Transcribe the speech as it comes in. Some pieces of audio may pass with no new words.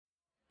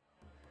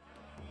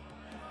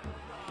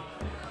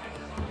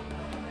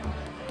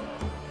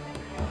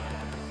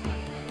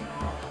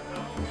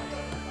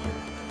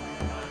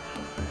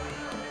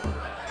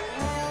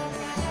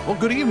Well,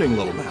 good evening,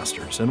 Little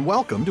Masters, and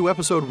welcome to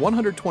episode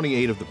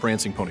 128 of the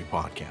Prancing Pony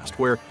Podcast,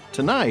 where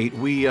tonight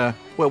we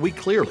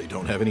clearly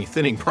don't have any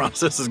thinning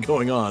processes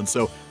going on,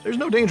 so there's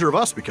no danger of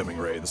us becoming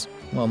wraiths.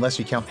 Well, unless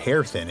you count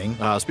hair thinning.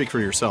 Speak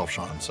for yourself,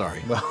 Sean,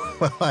 sorry.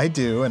 Well, I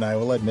do, and I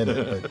will admit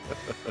it. But...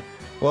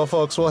 Well,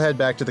 folks, we'll head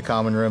back to the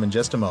common room in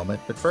just a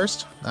moment, but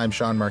first, I'm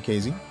Sean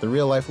Marchese, the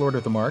real-life Lord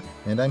of the Mark,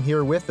 and I'm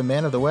here with the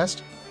man of the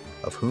West,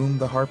 of whom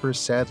the harpers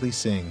sadly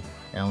sing,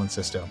 Alan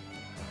Sisto.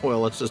 Well,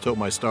 let's just hope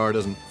my star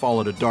doesn't fall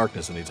into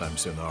darkness anytime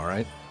soon, all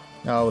right?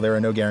 Oh, there are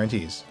no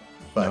guarantees.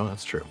 But no,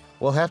 that's true.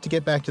 We'll have to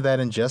get back to that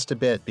in just a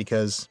bit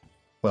because,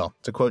 well,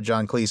 to quote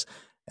John Cleese,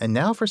 and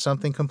now for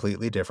something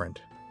completely different.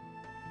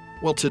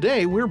 Well,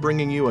 today we're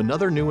bringing you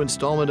another new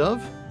installment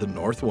of The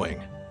North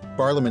Wing.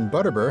 Barlam and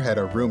Butterbur had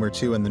a room or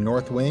two in the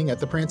North Wing at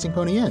the Prancing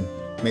Pony Inn,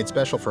 made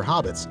special for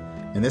hobbits,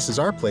 and this is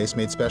our place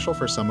made special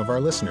for some of our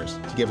listeners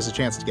to give us a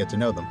chance to get to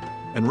know them.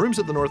 And rooms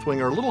at the North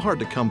Wing are a little hard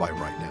to come by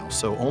right now,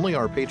 so only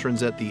our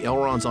patrons at the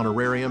Elrond's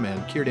Honorarium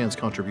and Círdan's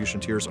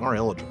contribution tiers are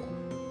eligible.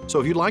 So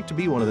if you'd like to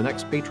be one of the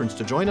next patrons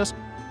to join us,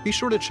 be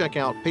sure to check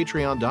out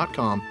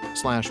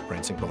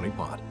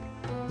patreon.com/prancingponypod.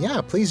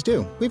 Yeah, please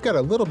do. We've got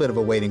a little bit of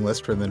a waiting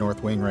list for the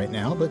North Wing right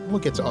now, but we'll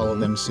get to all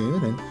of them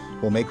soon, and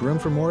we'll make room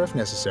for more if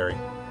necessary.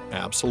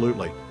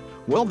 Absolutely.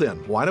 Well then,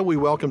 why don't we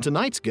welcome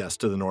tonight's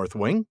guest to the North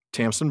Wing,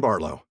 Tamsin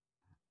Barlow.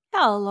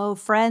 Hello,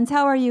 friends.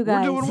 How are you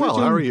guys? We're doing well.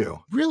 How are you?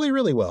 Really,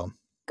 really well.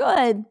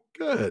 Good.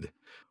 Good.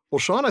 Well,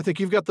 Sean, I think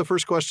you've got the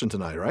first question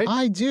tonight, right?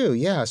 I do,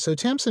 yeah. So,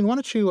 Tamsin, why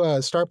don't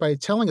you start by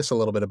telling us a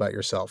little bit about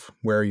yourself?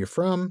 Where are you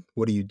from?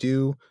 What do you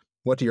do?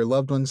 What do your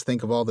loved ones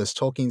think of all this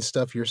Tolkien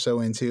stuff you're so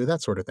into?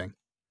 That sort of thing.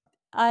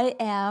 I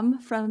am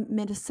from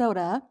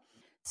Minnesota.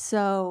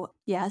 So,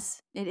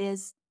 yes, it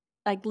is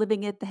like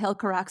living at the Hill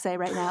Karakse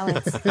right now.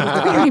 It's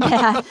very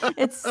bad.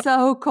 It's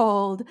so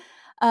cold.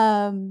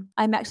 I'm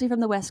actually from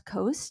the West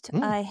Coast.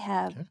 I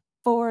have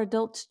 4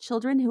 adult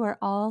children who are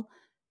all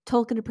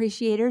Tolkien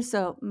appreciators,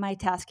 so my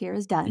task here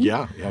is done.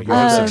 Yeah, you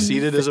have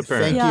succeeded as a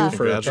parent. Thank you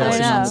for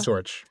passing on the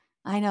torch.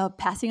 I know,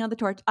 passing on the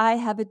torch. I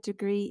have a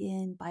degree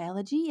in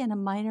biology and a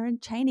minor in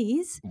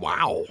Chinese.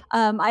 Wow.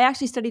 I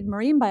actually studied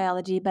marine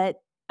biology, but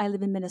I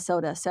live in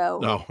Minnesota,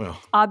 so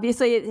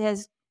obviously it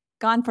has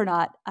gone for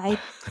naught. I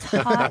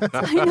taught,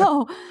 I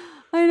know,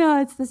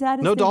 it's the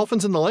saddest No thing.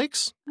 dolphins in the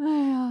lakes? I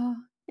know.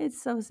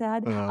 It's so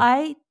sad.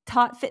 I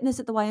taught fitness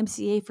at the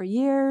YMCA for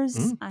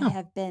years. I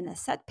have been a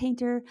set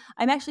painter.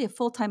 I'm actually a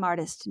full-time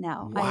artist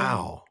now.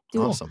 Wow. I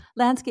do Awesome.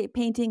 landscape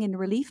painting and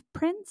relief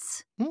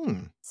prints.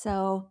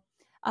 So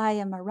I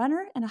am a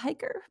runner and a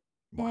hiker.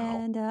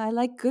 Wow. And I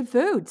like good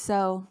food.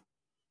 So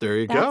there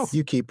you go.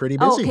 You keep pretty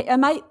busy.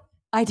 Okay.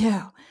 I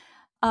do.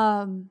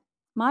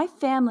 My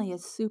family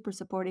is super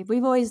supportive.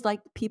 We've always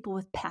liked people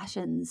with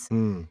passions.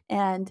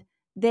 And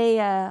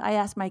they, I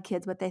asked my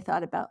kids what they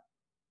thought about,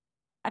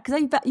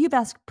 because you've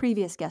asked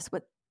previous guests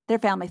what their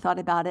family thought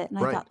about it. And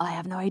I thought, I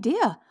have no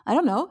idea. I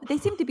don't know. They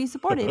seem to be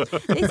supportive.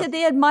 They said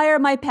they admire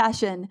my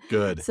passion.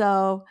 Good.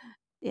 So,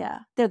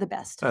 yeah, they're the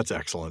best. That's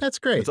excellent. That's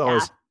great. It's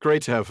always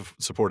great to have a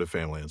supportive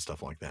family and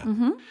stuff like that.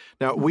 Mm-hmm.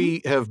 Now,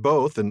 we have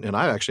both, and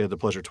I actually had the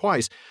pleasure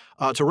twice,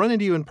 to run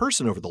into you in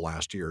person over the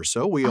last year or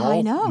so. We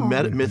all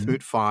met at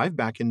Mythmoot 5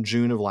 back in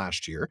June of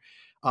last year.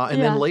 And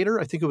then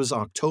later, I think it was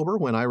October,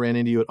 when I ran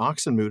into you at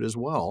Oxenmoot as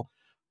well.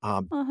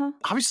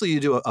 Obviously, you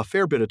do a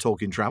fair bit of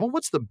Tolkien travel.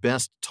 What's the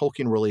best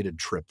Tolkien-related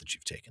trip that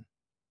you've taken?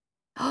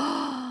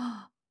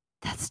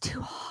 That's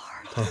too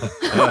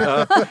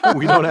hard.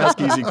 We don't ask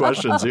easy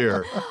questions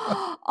here.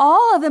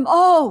 All of them.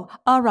 Oh,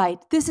 all right.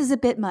 This is a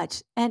bit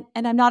much. And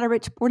we're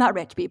not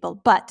rich people,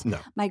 but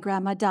my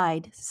grandma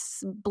died.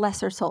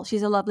 Bless her soul.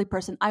 She's a lovely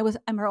person.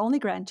 I'm her only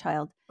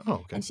grandchild. Oh,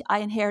 okay. And I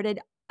inherited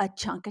a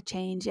chunk of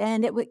change.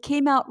 And it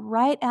came out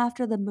right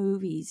after the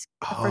movies.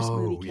 The first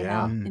movie came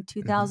out in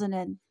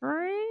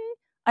 2003.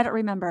 I don't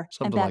remember.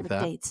 Something I'm bad like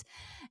with dates.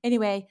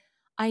 Anyway,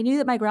 I knew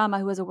that my grandma,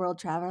 who was a world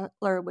traveler,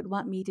 would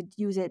want me to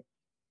use it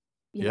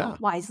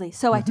wisely.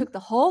 So I took the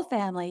whole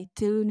family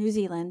to New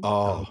Zealand.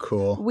 Oh,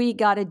 cool. We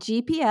got a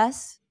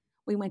GPS.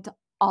 We went to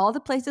all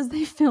the places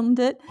they filmed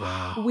it.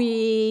 Wow.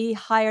 We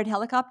hired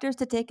helicopters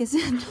to take us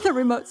into the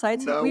remote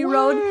sites. We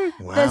rode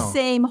the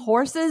same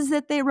horses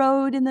that they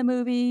rode in the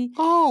movie.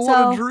 Oh,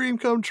 what a dream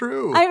come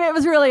true. I mean, it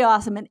was really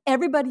awesome. And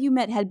everybody you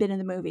met had been in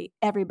the movie.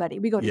 Everybody.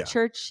 We go to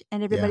church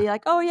and everybody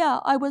like, oh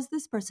yeah, I was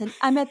this person.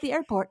 I'm at the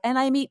airport and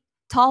I meet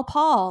Tall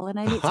Paul and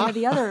I meet some of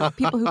the other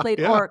people who played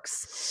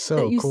orcs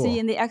that you see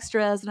in the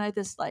extras. And I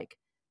just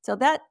so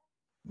that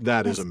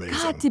is amazing.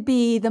 Got to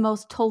be the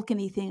most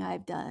Tolkien-y thing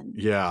I've done.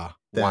 Yeah.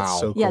 That's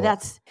so cool. Yeah,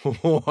 that's,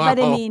 but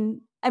I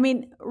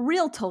mean,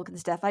 real Tolkien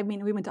stuff. I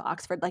mean, we went to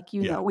Oxford,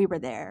 we were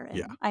there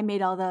and I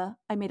made all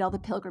the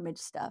pilgrimage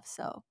stuff.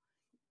 So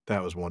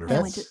that was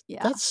wonderful.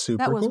 That's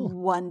super cool. That was cool.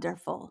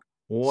 wonderful.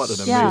 What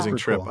an amazing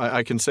trip. Cool.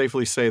 I can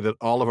safely say that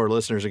all of our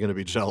listeners are going to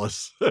be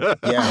jealous.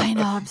 I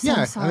know. I'm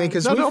so sorry. I mean,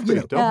 because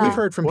we've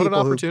heard from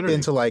people who've been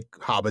to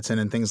Hobbiton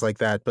and things like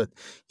that, but,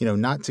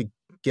 not to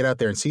get out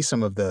there and see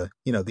some of the,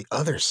 the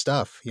other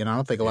stuff. I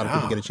don't think a lot of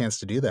people get a chance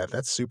to do that.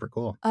 That's super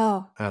cool.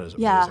 Oh, that is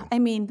amazing. Yeah. I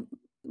mean,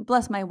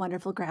 bless my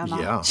wonderful grandma.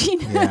 Yeah.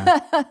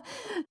 Yeah.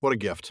 What a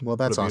gift. Well,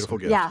 that's what a beautiful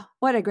awesome. gift. Yeah.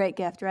 What a great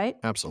gift, right?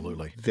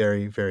 Absolutely.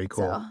 Very, very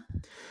cool. So,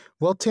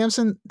 well,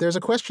 Tamsin, there's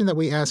a question that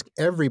we ask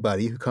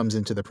everybody who comes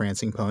into the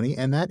Prancing Pony,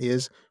 and that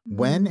is,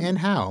 when and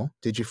how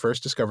did you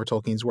first discover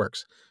Tolkien's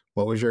works?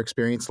 What was your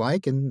experience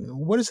like,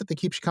 and what is it that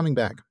keeps you coming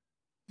back?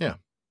 Yeah.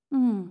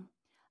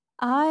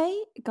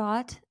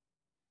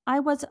 I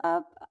was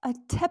a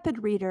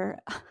tepid reader,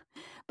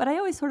 but I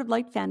always sort of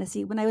liked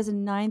fantasy. When I was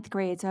in 9th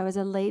grade, so I was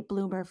a late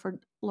bloomer for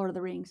Lord of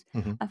the Rings.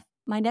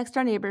 My next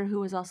door neighbor, who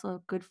was also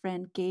a good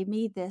friend, gave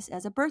me this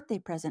as a birthday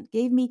present.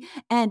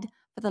 And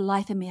for the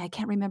life of me, I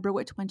can't remember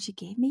which one she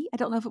gave me. I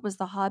don't know if it was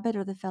The Hobbit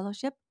or The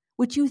Fellowship,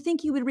 which you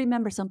think you would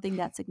remember something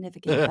that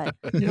significant,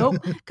 but nope,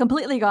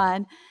 completely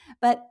gone.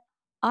 But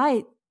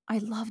I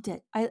loved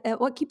it.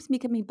 What keeps me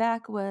coming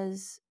back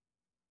was,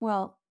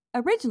 well,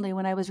 originally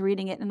when I was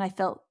reading it and I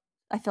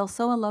fell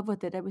so in love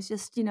with it. It was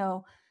just,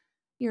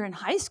 you're in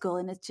high school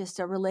and it's just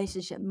a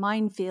relationship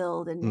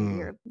minefield and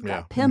you've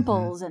got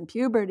pimples and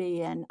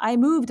puberty. And I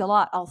moved a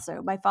lot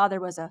also. My father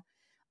was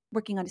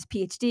working on his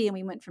PhD and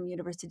we went from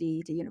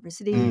university to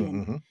university.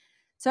 And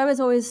so I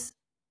was always,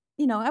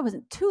 I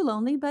wasn't too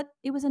lonely, but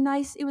it was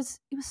it was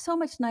so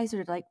much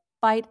nicer to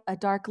fight a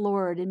dark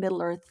lord in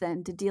Middle Earth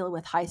than to deal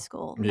with high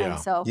school. Yeah. And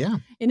so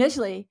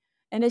initially,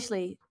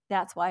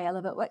 that's why I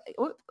love it.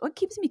 What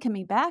keeps me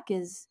coming back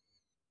is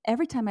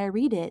every time I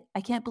read it,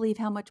 I can't believe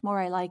how much more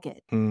I like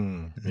it.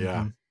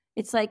 Yeah.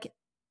 It's like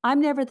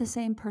I'm never the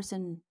same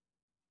person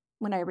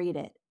when I read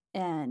it.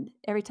 And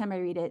every time I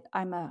read it,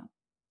 I'm a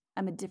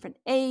different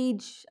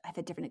age. I've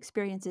had different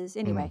experiences.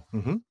 Anyway,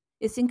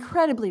 it's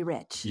incredibly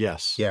rich.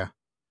 Yes. Yeah.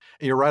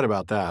 You're right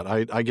about that.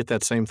 I get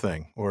that same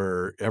thing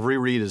where every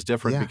read is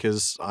different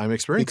because I'm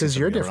experiencing because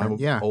you're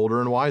different. I'm older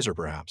and wiser,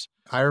 perhaps.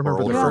 I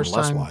remember the first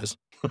time. Less wise.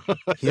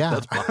 Yeah,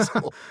 that's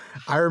possible.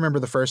 I remember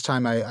the first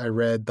time I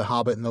read The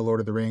Hobbit and The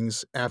Lord of the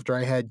Rings after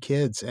I had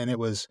kids, and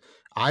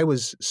I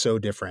was so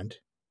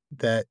different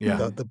that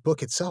the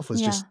book itself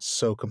was just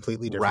so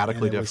completely different,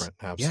 radically different.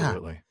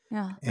 Absolutely.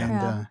 Yeah.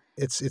 And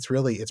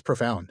it's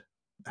profound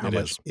how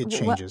much it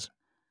changes.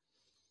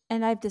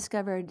 And I've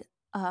discovered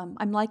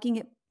I'm liking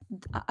it.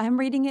 I'm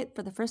reading it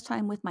for the first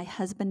time with my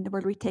husband.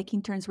 We're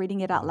taking turns reading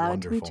it out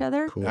loud to each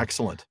other. Cool.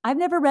 Excellent. I've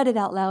never read it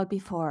out loud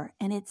before,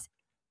 and it's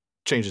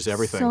changes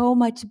everything. So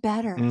much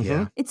better.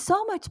 Yeah. It's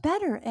so much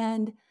better.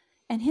 And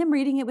him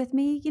reading it with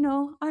me,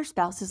 our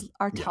spouses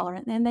are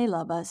tolerant and they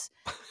love us,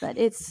 but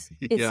it's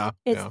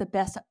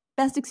the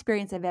best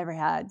experience I've ever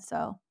had.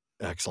 So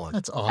excellent.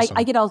 That's awesome.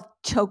 I get all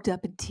choked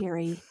up and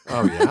teary.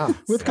 Oh yeah.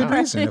 With good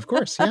reason, of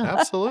course. Yeah.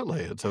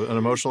 Absolutely. It's an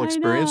emotional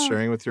experience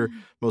sharing with your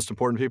most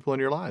important people in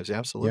your lives.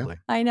 Absolutely.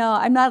 Yeah. I know.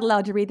 I'm not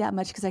allowed to read that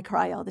much because I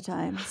cry all the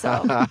time.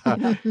 So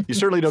you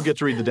certainly don't get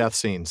to read the death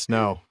scenes.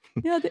 No.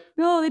 Yeah,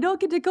 they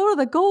don't get to go to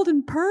the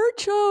Golden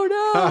Perch. Oh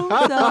no!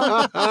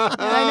 So,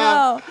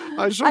 I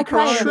know. I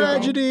cry.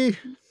 Tragedy.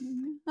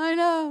 I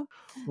know.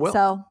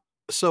 Well,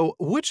 so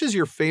which is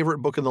your favorite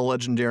book in the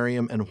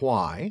Legendarium and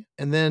why?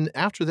 And then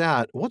after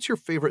that, what's your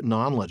favorite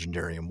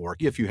non-Legendarium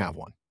work, if you have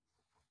one?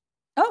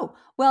 Oh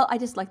well, I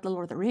just like The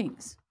Lord of the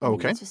Rings.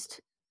 Okay, it's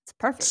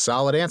perfect.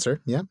 Solid answer.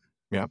 Yeah.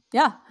 Yeah.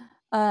 Yeah.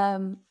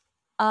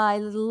 I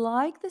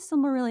like the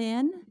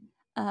Silmarillion,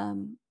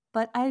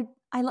 but I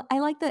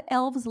like the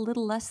elves a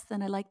little less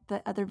than I like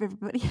the other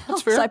everybody else.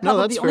 That's fair. So I'm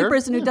probably the only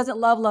person who Yeah. doesn't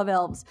love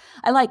elves.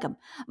 I like them.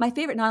 My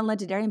favorite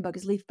non-Legendarian book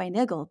is Leaf by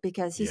Niggle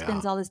because he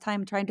spends all his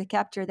time trying to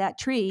capture that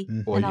tree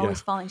and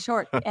always falling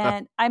short.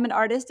 And I'm an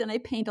artist and I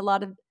paint a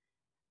lot of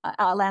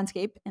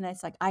landscape, and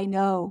it's like I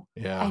know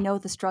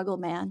the struggle,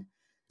 man.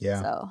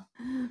 Yeah. So.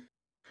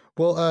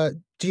 Well,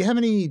 do you have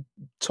any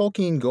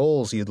Tolkien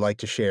goals you'd like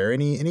to share?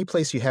 Any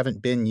place you haven't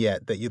been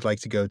yet that you'd like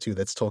to go to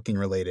that's Tolkien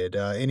related?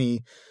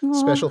 Any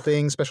special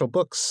things, special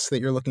books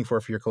that you're looking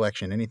for your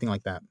collection? Anything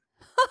like that?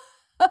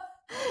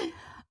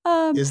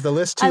 Is the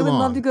list too long? I would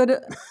love to go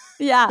to,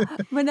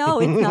 but no,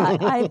 it's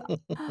not.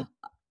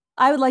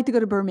 I would like to go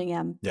to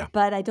Birmingham,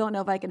 but I don't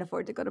know if I can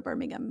afford to go to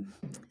Birmingham.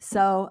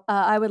 So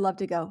I would love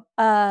to go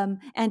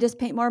and just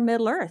paint more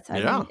Middle Earth.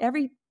 I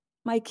mean,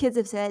 my kids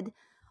have said,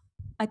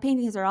 my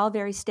paintings are all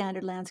very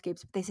standard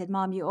landscapes, but they said,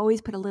 Mom, you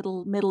always put a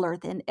little Middle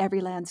Earth in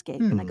every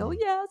landscape. And I go,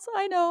 yes,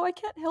 I know. I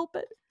can't help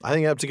it. I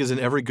think that's because in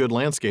every good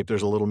landscape,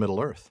 there's a little Middle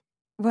Earth.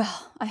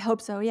 Well, I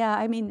hope so. Yeah.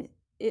 I mean,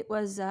 it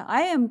was,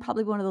 I am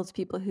probably one of those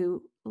people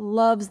who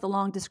loves the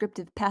long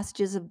descriptive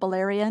passages of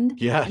Beleriand.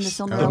 Yes,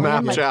 and the Silmarillion. the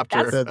map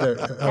chapter.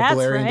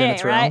 Beleriand and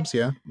its realms,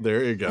 yeah.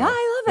 There you go. Yeah,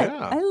 I love it.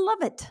 I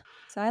love it.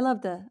 So I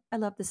love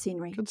the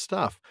scenery. Good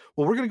stuff.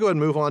 Well, we're going to go ahead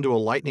and move on to a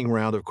lightning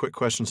round of quick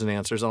questions and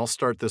answers. I'll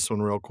start this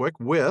one real quick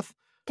with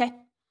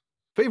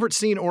favorite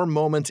scene or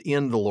moment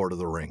in The Lord of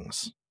the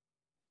Rings.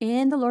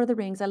 In The Lord of the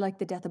Rings, I like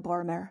the death of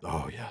Boromir.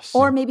 Oh, yes.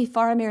 Or maybe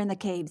Faramir in the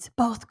caves.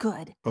 Both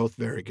good. Both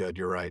very good.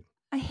 You're right.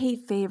 I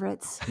hate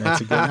favorites. That's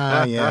a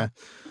good yeah.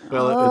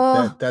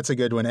 Well, that's a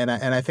good one. And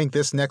I think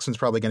this next one's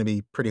probably going to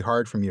be pretty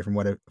hard for you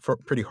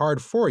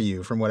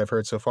from what I've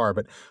heard so far.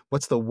 But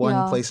what's the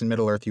one place in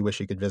Middle Earth you wish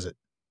you could visit?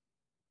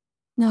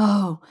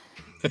 No,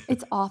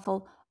 it's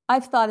awful.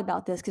 I've thought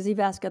about this because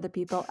you've asked other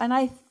people, and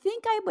I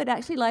think I would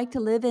actually like to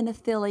live in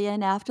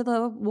Ithilien after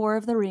the War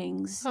of the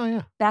Rings. Oh,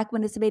 yeah. Back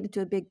when it's made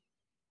into a big...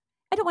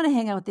 I don't want to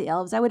hang out with the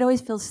elves. I would always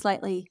feel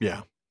slightly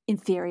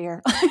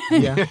inferior.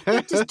 Yeah.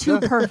 Just too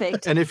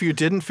perfect. And if you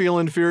didn't feel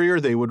inferior,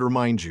 they would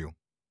remind you.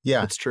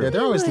 Yeah, that's true. Yeah,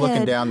 they're always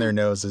looking down their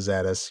noses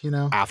at us,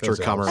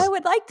 Aftercomers. I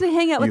would like to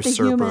hang out with the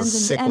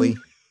humans. Sickly.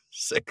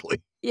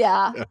 Sickly.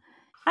 Yeah.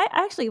 I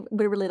actually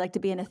would really like to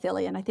be in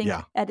Ithilien. I think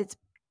at its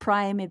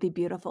prime, it'd be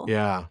beautiful.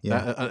 Yeah.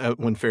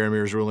 When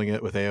Faramir's ruling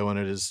it with Eowyn,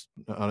 it is,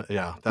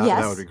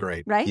 that would be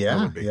great. Right? Yeah,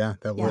 that would be. Yeah,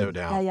 that would. No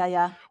doubt.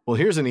 Yeah. Well,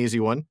 here's an easy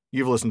one.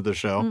 You've listened to the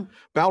show.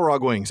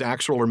 Balrog wings,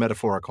 actual or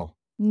metaphorical?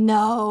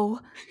 No.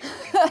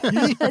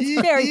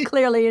 That's very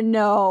clearly a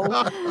no.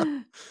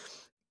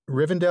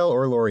 Rivendell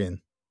or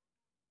Lorien?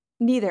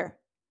 Neither.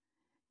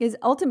 Because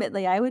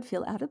ultimately, I would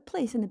feel out of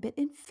place and a bit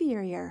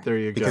inferior. There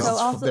you go.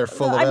 Because they're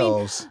full of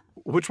elves.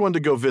 Which one to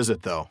go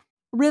visit, though?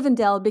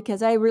 Rivendell,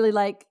 because I really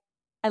like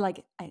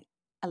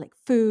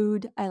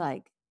food. I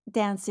like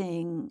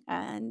dancing.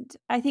 And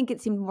I think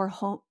it seemed more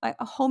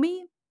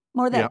homey,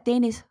 more that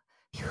Danish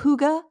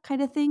hygge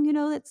kind of thing,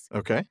 that's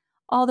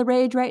all the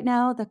rage right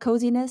now, the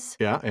coziness.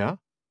 Yeah.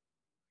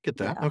 Get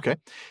that. Yeah. Okay.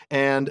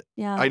 And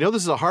I know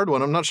this is a hard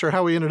one. I'm not sure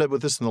how we ended up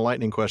with this in the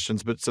lightning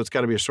questions, but so it's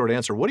got to be a short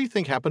answer. What do you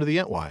think happened to the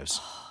Entwives?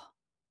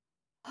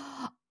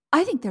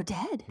 I think they're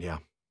dead. Yeah.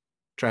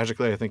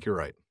 Tragically, I think you're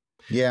right.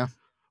 Yeah.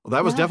 Well,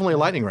 that was definitely a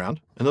lightning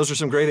round. And those are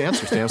some great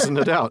answers, Tamsin,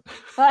 no doubt.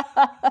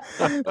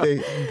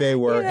 They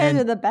were. You guys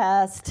are the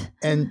best.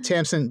 And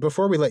Tamsin,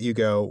 before we let you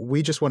go,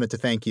 we just wanted to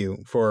thank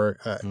you for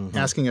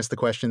asking us the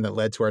question that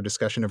led to our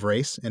discussion of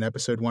race in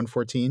episode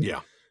 114.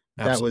 Yeah.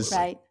 Absolutely.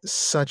 That was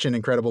such an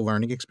incredible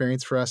learning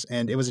experience for us.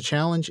 And it was a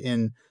challenge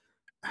in,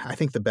 I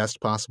think, the best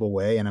possible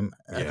way. And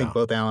I think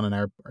both Alan and I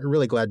are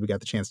really glad we got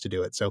the chance to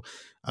do it. So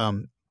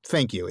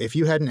thank you. If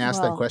you hadn't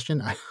asked that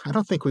question, I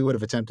don't think we would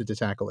have attempted to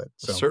tackle it.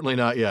 So. Certainly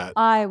not yet.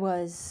 I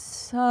was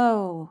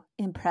so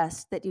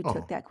impressed that you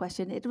took that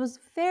question. It was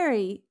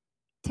very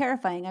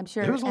terrifying, I'm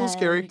sure. It was a little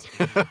scary.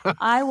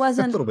 I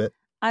wasn't. A little bit.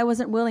 I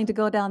wasn't willing to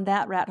go down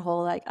that rat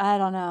hole. Like, I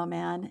don't know,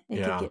 man.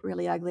 It could get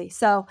really ugly.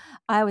 So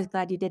I was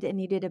glad you did it, and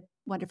you did a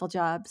wonderful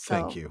job. So,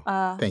 thank you.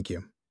 Thank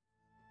you.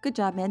 Good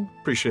job, Min.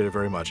 Appreciate it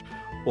very much.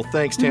 Well,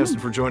 thanks, Tamsin,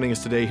 for joining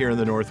us today here in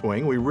the North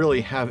Wing. We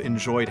really have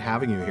enjoyed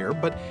having you here,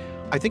 but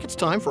I think it's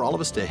time for all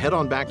of us to head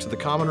on back to the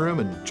common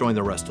room and join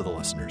the rest of the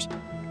listeners.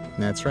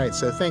 That's right.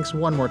 So thanks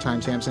one more time,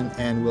 Tamsin,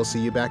 and we'll see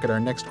you back at our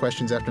next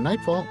Questions After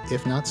Nightfall,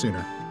 if not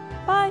sooner.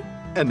 Bye.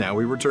 And now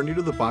we return you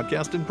to the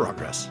podcast in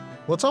progress.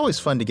 Well, it's always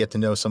fun to get to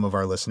know some of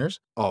our listeners.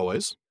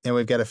 Always. And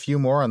we've got a few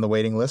more on the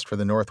waiting list for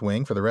the North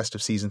Wing for the rest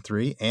of Season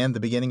 3 and the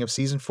beginning of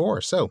Season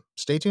 4. So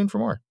stay tuned for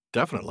more.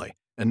 Definitely.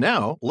 And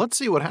now, let's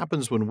see what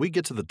happens when we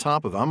get to the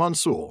top of Amon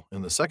Sul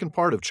in the second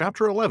part of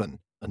Chapter 11,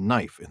 A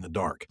Knife in the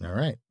Dark. All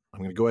right. I'm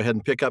going to go ahead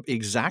and pick up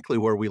exactly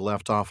where we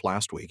left off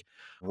last week,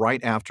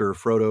 right after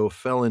Frodo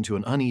fell into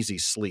an uneasy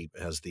sleep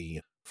as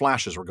the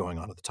flashes were going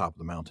on at the top of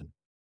the mountain.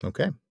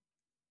 Okay.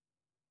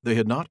 They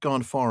had not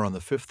gone far on the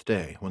 5th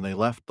day when they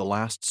left the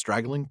last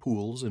straggling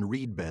pools and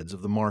reed beds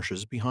of the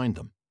marshes behind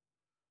them.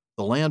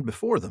 The land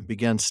before them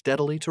began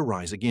steadily to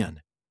rise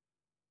again.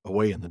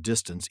 Away in the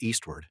distance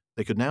eastward,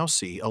 they could now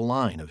see a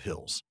line of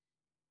hills.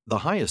 The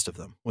highest of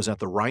them was at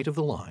the right of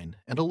the line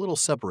and a little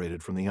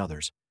separated from the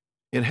others.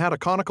 It had a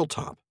conical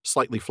top,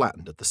 slightly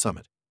flattened at the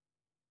summit.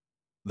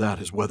 "That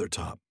is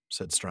Weathertop,"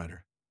 said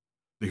Strider.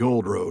 "The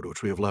old road,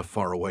 which we have left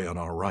far away on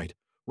our right,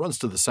 runs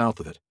to the south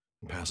of it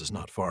and passes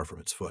not far from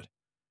its foot.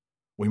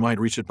 We might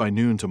reach it by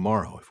noon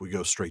tomorrow if we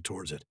go straight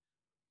towards it.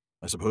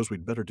 I suppose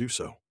we'd better do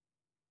so."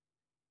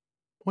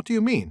 "What do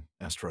you mean?"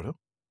 asked Frodo.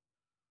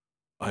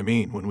 "I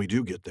mean, when we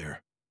do get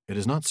there, it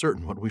is not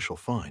certain what we shall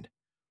find.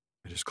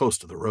 It is close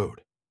to the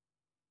road."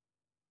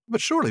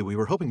 "But surely we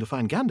were hoping to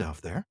find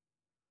Gandalf there."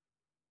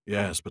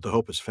 "Yes, but the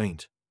hope is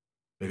faint.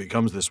 If he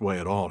comes this way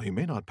at all, he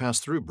may not pass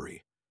through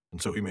Bree,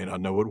 and so he may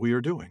not know what we are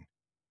doing.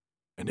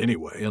 And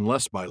anyway,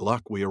 unless by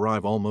luck we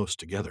arrive almost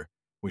together,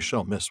 we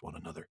shall miss one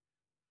another.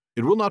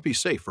 It will not be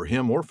safe for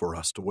him or for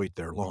us to wait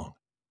there long.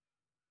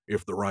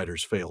 If the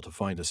riders fail to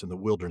find us in the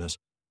wilderness,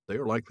 they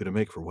are likely to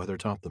make for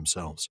Weathertop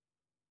themselves.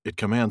 It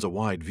commands a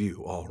wide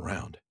view all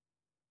round.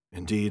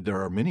 Indeed,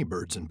 there are many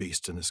birds and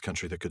beasts in this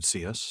country that could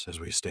see us as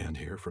we stand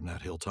here from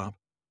that hilltop.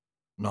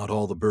 Not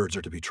all the birds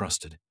are to be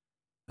trusted,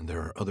 and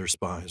there are other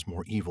spies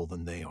more evil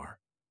than they are."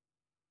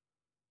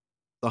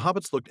 The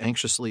hobbits looked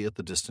anxiously at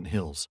the distant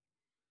hills.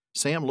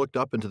 Sam looked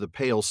up into the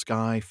pale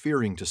sky,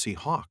 fearing to see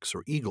hawks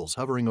or eagles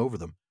hovering over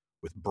them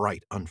with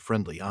bright,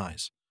 unfriendly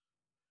eyes.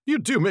 "You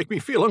do make me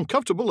feel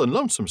uncomfortable and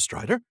lonesome,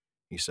 Strider,"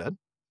 he said.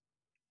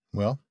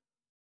 "Well,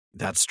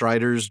 that's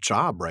Strider's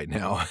job right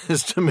now,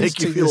 is to make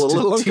you feel a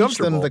little uncomfortable. Teach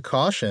them the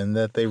caution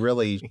that they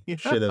really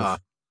should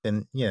have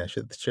been,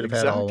 should have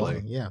had all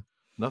along. Yeah.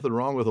 Nothing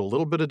wrong with a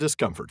little bit of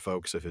discomfort,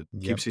 folks, if it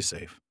keeps you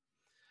safe.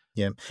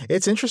 Yeah.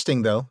 It's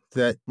interesting, though,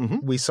 that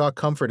we saw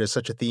comfort as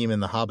such a theme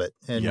in The Hobbit,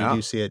 and we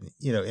do see it,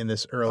 in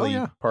this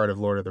early part of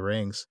Lord of the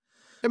Rings.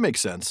 It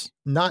makes sense.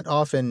 Not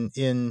often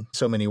in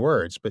so many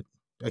words, but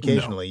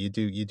occasionally you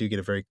do get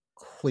a very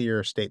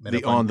clear statement.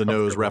 The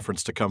on-the-nose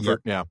reference to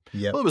comfort. Yep.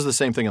 Yeah. Well, it was the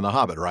same thing in The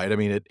Hobbit, right? I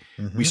mean,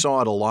 we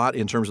saw it a lot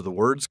in terms of the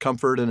words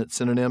comfort and its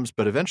synonyms,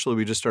 but eventually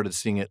we just started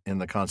seeing it in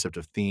the concept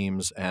of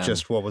themes and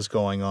just what was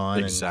going on.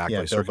 Exactly.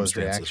 And,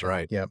 circumstances,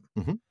 right? Yep.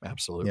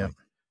 Absolutely. Yep.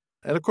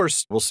 And of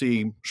course, we'll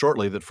see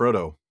shortly that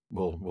Frodo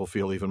will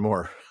feel even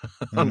more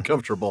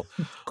uncomfortable.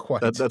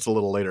 Quite. That's a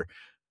little later.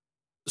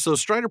 So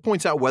Strider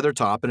points out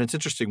Weathertop, and it's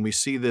interesting. We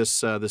see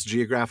this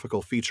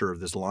geographical feature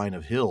of this line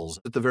of hills.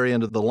 At the very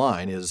end of the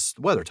line is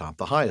Weathertop,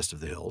 the highest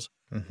of the hills.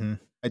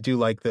 I do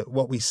like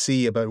what we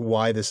see about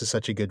why this is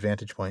such a good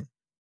vantage point.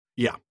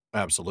 Yeah,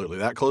 absolutely.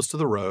 That close to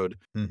the road,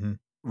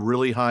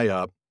 really high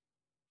up,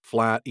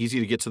 flat, easy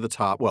to get to the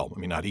top. Well, I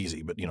mean, not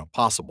easy, but,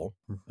 possible.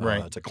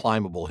 Right. It's a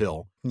climbable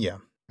hill. Yeah.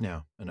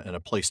 Yeah, and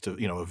a place to,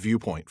 a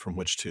viewpoint from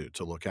which to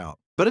look out.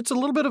 But it's a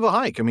little bit of a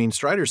hike. I mean,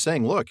 Strider's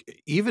saying, look,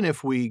 even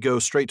if we go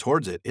straight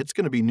towards it, it's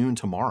going to be noon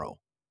tomorrow.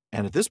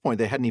 And at this point,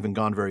 they hadn't even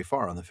gone very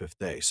far on the 5th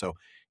day. So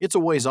it's a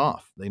ways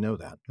off. They know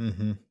that.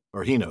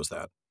 Or he knows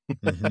that,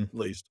 at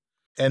least.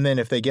 And then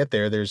if they get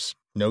there, there's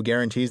no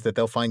guarantees that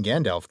they'll find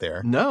Gandalf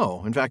there.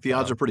 No. In fact, the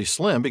odds are pretty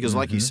slim because,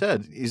 like he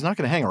said, he's not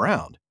going to hang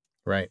around.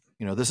 Right.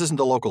 This isn't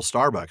the local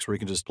Starbucks where you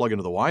can just plug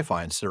into the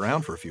Wi-Fi and sit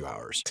around for a few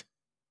hours.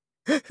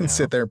 And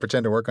sit there and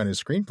pretend to work on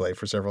his screenplay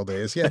for several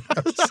days. Yeah.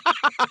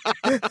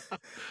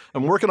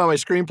 I'm working on my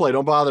screenplay.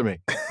 Don't bother me.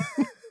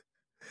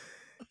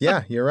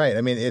 Yeah, you're right.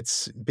 I mean,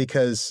 it's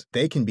because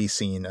they can be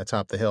seen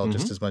atop the hill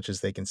just as much as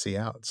they can see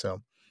out.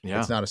 So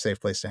it's not a safe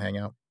place to hang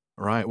out.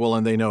 Right. Well,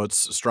 and they know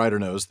Strider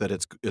knows that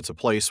it's a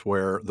place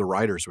where the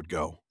riders would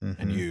go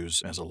and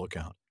use as a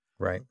lookout.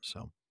 Right.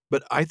 So,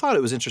 but I thought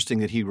it was interesting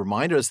that he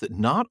reminded us that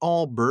not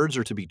all birds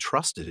are to be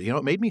trusted.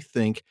 It made me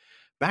think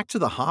back to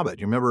The Hobbit.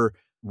 You remember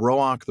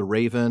Roach the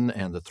raven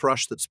and the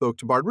thrush that spoke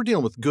to Bard? We're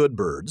dealing with good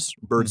birds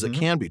that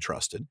can be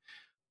trusted.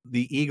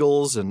 The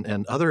eagles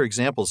and other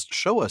examples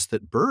show us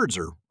that birds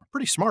are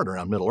pretty smart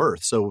around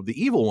Middle-earth. So the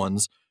evil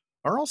ones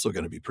are also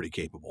going to be pretty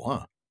capable,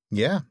 huh?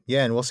 Yeah.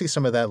 Yeah. And we'll see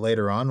some of that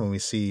later on when we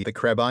see the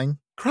Crebine.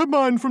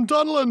 Crebine from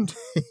Dunland.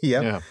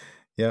 Yep.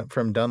 Yeah.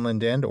 From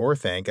Dunland and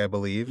Orthanc, I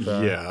believe.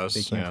 Yes.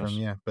 They came from,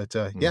 yeah. But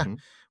yeah,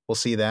 we'll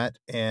see that.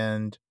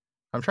 And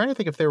I'm trying to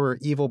think if there were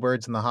evil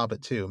birds in The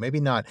Hobbit too. Maybe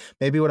not.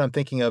 Maybe what I'm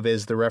thinking of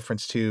is the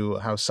reference to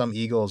how some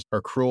eagles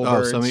are cruel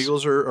birds. Some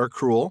eagles are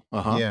cruel.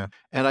 Yeah.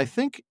 And I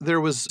think there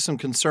was some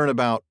concern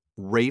about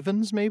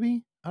ravens,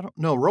 maybe? I don't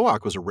know.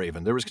 Roach was a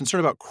raven. There was concern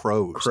about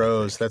crows.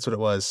 Crows. That's what it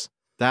was.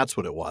 That's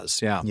what it was.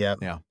 Yeah.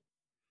 Yeah.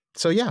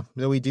 So yeah,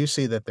 we do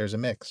see that there's a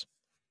mix.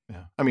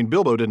 Yeah. I mean,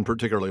 Bilbo didn't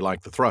particularly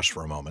like the thrush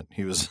for a moment.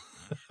 He was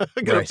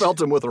going to pelt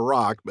him with a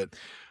rock, but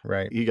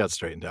he got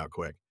straightened out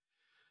quick.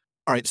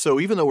 All right, so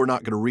even though we're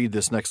not going to read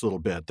this next little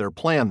bit, their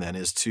plan then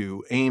is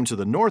to aim to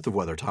the north of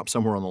Weathertop,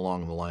 somewhere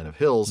along the line of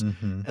hills,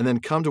 and then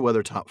come to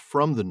Weathertop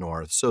from the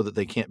north so that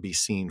they can't be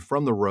seen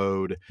from the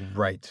road.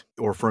 Right.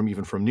 Or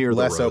even from near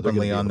the road. Less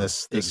openly on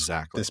this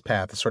path,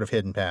 this sort of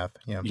hidden path.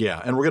 Yeah.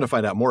 Yeah, and we're going to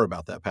find out more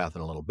about that path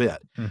in a little bit.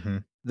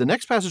 The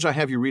next passage I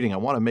have you reading, I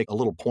want to make a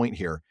little point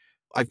here.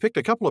 I've picked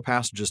a couple of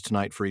passages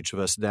tonight for each of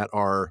us that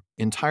are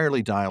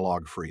entirely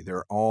dialogue-free.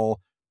 They're all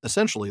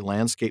essentially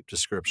landscape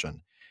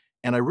description.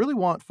 And I really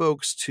want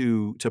folks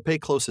to pay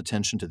close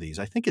attention to these.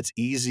 I think it's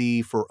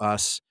easy for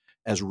us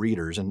as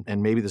readers,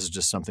 and maybe this is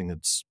just something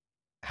that's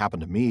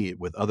happened to me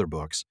with other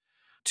books,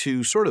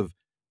 to sort of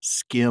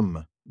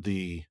skim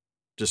the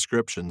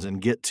descriptions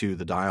and get to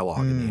the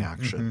dialogue and the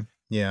action.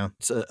 Yeah.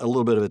 It's a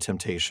little bit of a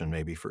temptation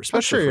maybe especially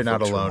I'm sure you're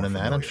not alone in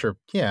that. Familiar.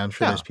 I'm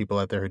sure there's people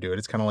out there who do it.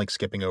 It's kind of like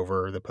skipping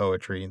over the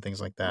poetry and things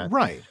like that.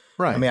 Right.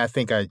 I mean, I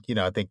think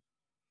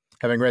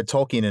having read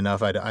Tolkien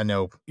enough, I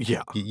know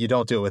you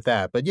don't do it with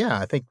that. But yeah,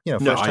 I think,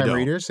 first-time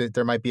readers,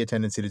 there might be a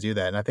tendency to do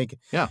that. And I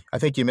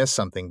think you miss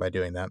something by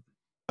doing that.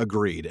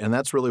 Agreed. And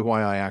that's really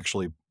why I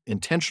actually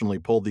intentionally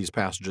pulled these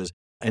passages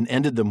and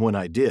ended them when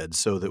I did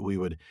so that we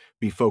would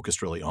be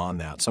focused really on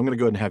that. So I'm going to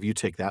go ahead and have you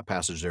take that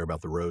passage there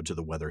about the road to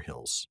the Weather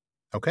Hills.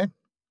 Okay.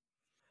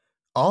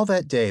 All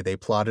that day they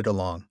plodded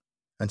along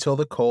until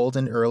the cold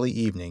and early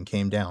evening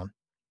came down.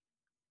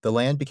 The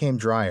land became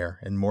drier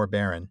and more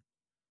barren,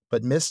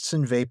 but mists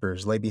and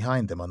vapors lay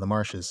behind them on the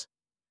marshes.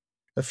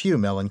 A few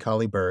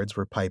melancholy birds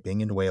were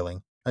piping and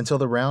wailing until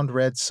the round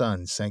red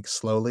sun sank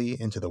slowly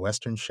into the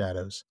western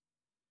shadows.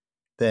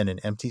 Then an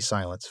empty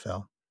silence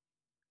fell.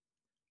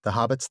 The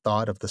hobbits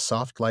thought of the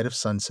soft light of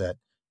sunset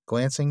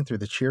glancing through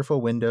the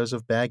cheerful windows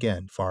of Bag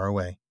End far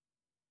away.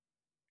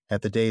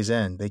 At the day's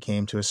end they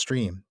came to a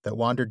stream that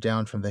wandered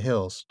down from the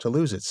hills to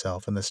lose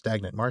itself in the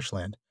stagnant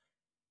marshland,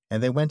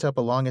 and they went up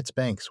along its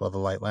banks while the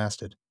light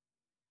lasted.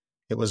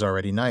 It was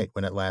already night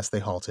when at last they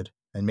halted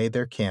and made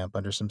their camp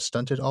under some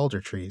stunted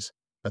alder trees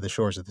by the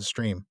shores of the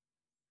stream.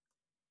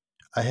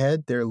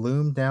 Ahead there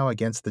loomed now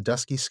against the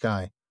dusky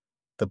sky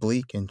the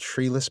bleak and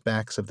treeless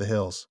backs of the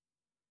hills.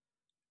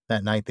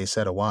 That night they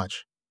set a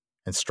watch,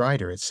 and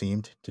Strider, it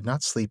seemed, did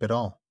not sleep at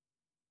all.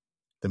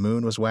 The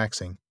moon was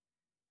waxing,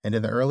 and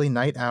in the early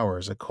night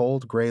hours a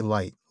cold gray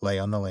light lay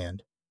on the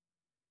land.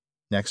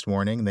 Next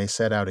morning they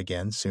set out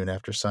again soon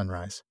after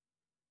sunrise.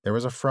 There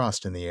was a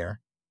frost in the air,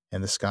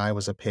 and the sky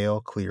was a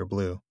pale, clear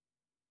blue.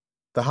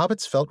 The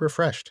hobbits felt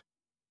refreshed,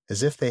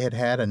 as if they had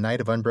had a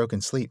night of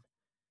unbroken sleep.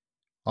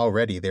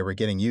 Already they were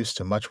getting used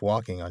to much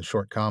walking on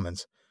short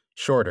commons,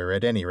 shorter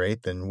at any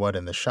rate than what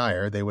in the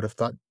Shire they would have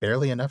thought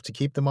barely enough to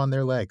keep them on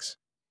their legs.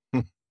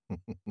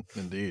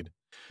 Indeed.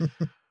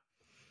 That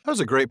was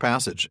a great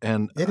passage,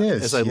 and it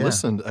is, as I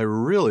listened, I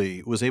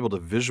really was able to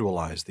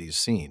visualize these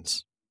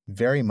scenes.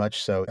 Very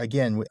much so.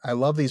 Again, I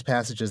love these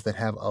passages that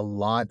have a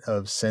lot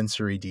of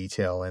sensory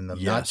detail in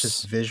them, not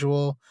just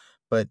visual,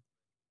 but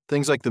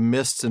things like the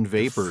mists and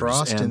vapors, the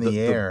frost in the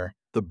air,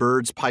 the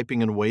birds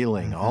piping and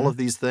wailing, all of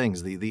these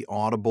things, the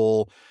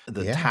audible,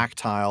 the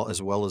tactile,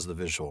 as well as the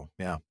visual.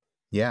 Yeah.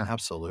 Yeah.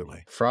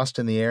 Absolutely. Frost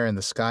in the air and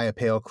the sky a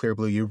pale, clear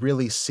blue. You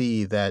really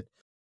see that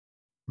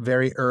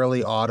very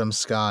early autumn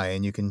sky,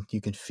 and you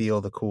can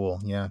feel the cool.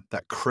 Yeah.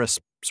 That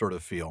crisp sort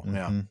of feel.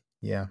 Yeah.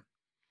 Yeah.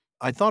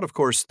 I thought, of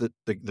course, that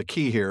the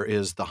key here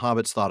is the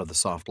hobbits thought of the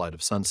soft light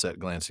of sunset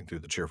glancing through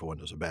the cheerful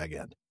windows of Bag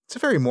End. It's a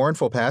very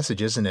mournful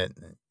passage, isn't it?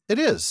 It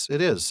is.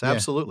 It is. Yeah.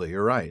 Absolutely.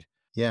 You're right.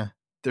 Yeah.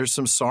 There's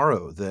some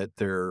sorrow that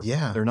they're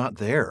not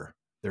there.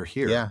 They're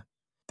here. Yeah.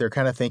 They're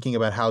kind of thinking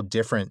about how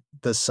different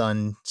the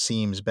sun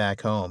seems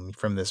back home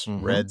from this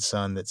red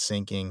sun that's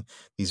sinking,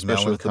 these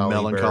especially with the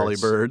melancholy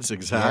birds.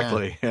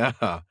 Exactly.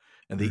 Yeah.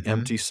 And the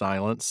empty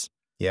silence.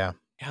 Yeah.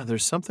 Yeah.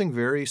 There's something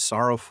very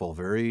sorrowful,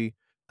 very,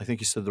 I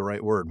think you said the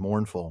right word,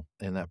 mournful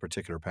in that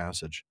particular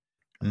passage.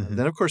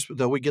 Then, of course,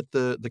 though, we get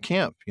the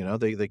camp.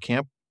 They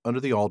camp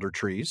under the alder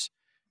trees.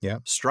 Yeah.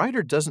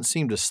 Strider doesn't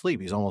seem to sleep.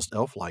 He's almost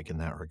elf-like in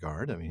that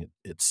regard. I mean,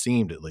 it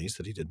seemed at least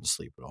that he didn't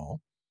sleep at all.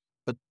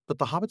 But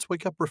the hobbits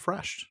wake up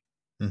refreshed.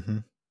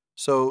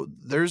 So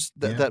there's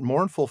that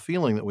mournful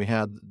feeling that we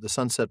had the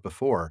sunset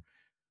before.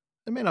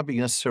 It may not be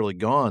necessarily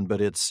gone, but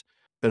it's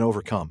been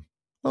overcome.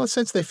 Well,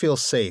 since they feel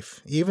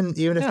safe, even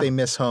if they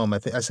miss home, I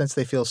sense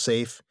they feel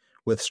safe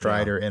with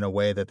Strider in a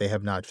way that they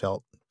have not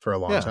felt for a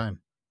long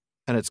time.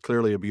 And it's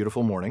clearly a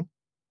beautiful morning,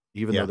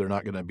 even though they're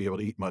not going to be able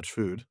to eat much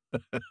food.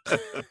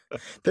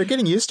 They're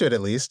getting used to it,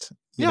 at least.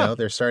 You know,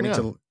 they're starting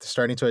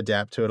to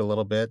adapt to it a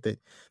little bit.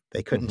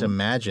 They couldn't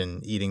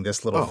imagine eating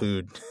this little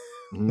food.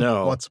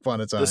 No. Once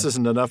upon a time. This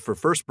isn't enough for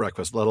first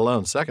breakfast, let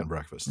alone second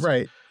breakfast.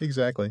 Right.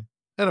 Exactly.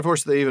 And of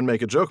course, they even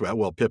make a joke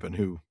about, Pippin,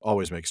 who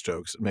always makes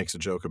a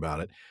joke about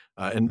it.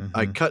 And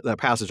I cut that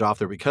passage off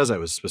there because I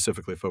was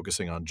specifically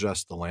focusing on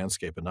just the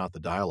landscape and not the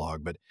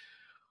dialogue. But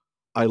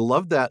I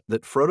love that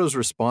Frodo's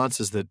response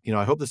is that,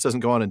 I hope this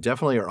doesn't go on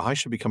indefinitely or I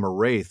should become a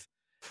wraith.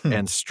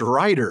 And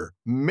Strider,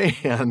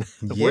 man,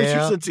 where's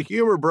your sense of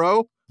humor,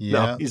 bro?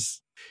 Yeah. No,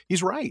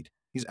 he's right.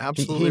 He's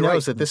absolutely right. He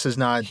knows right. that this is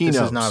not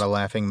a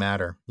laughing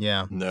matter.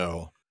 Yeah.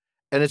 No.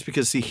 And it's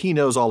because, he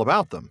knows all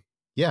about them.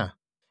 Yeah.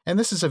 And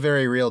this is a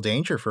very real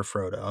danger for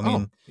Frodo. I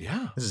mean,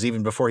 this is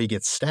even before he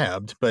gets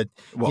stabbed. But,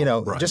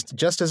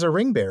 just as a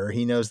ring bearer,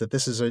 he knows that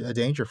this is a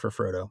danger for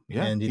Frodo.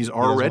 Yeah, and he's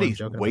already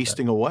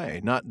wasting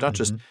away, not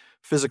just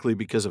physically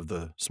because of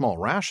the small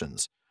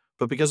rations,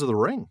 but because of the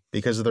ring.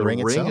 Because of the ring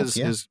itself,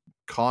 is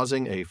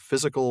causing a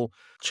physical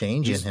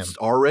change in him. He's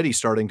already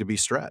starting to be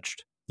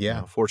stretched.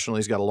 Yeah. Fortunately,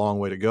 he's got a long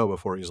way to go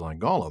before he's like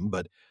Gollum,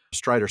 but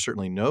Strider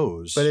certainly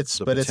knows. But it's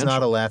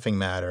not a laughing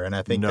matter, and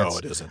I think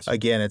it isn't.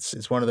 Again,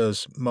 it's one of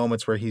those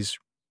moments where he's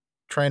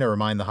trying to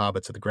remind the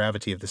hobbits of the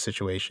gravity of the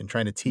situation,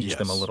 trying to teach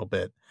them a little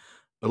bit.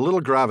 A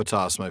little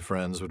gravitas, my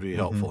friends, would be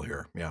helpful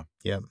here. Yeah.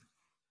 Yep.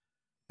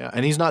 Yeah,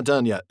 and he's not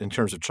done yet in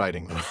terms of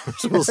chiding them.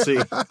 So we'll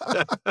see.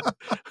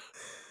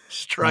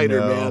 Strider,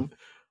 man.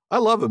 I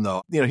love him,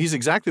 though. He's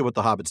exactly what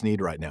the hobbits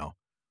need right now.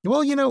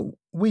 Well,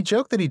 we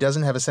joke that he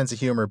doesn't have a sense of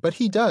humor, but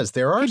he does.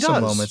 There are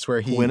some moments where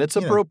when it's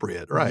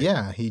appropriate, right?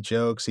 Yeah, he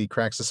jokes, he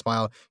cracks a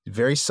smile,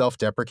 very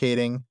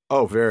self-deprecating.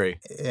 Oh, very.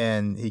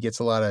 And he gets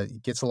a lot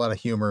of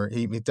humor.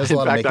 He does a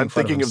lot of making fun of himself. In fact, I'm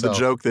thinking of the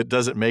joke that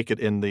doesn't make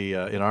it in the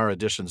in our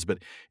editions, but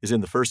is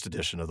in the first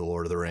edition of The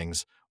Lord of the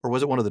Rings, or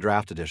was it one of the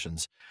draft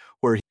editions,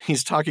 where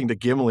he's talking to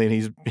Gimli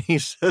and he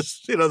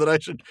says, that I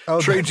should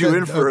trade you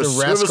in for a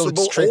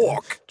serviceable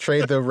orc.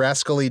 Trade the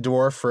rascally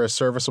dwarf for a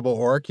serviceable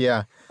orc.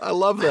 Yeah, I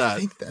love that.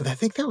 I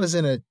think that was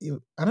in a.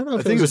 I don't know.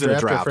 I think it was in a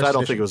draft. I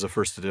don't think it was a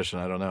first edition.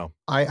 I don't know.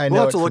 I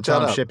know it from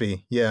Tom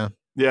Shippey. Yeah.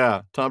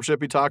 Yeah, Tom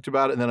Shippey talked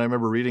about it, and then I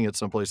remember reading it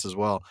someplace as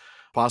well,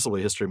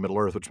 possibly History of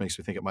Middle-earth, which makes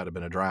me think it might have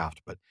been a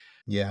draft. But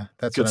yeah,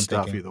 that's good what I'm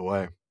stuff thinking. Either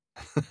way.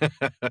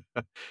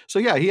 So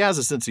yeah, he has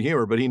a sense of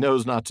humor, but he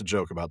knows not to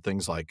joke about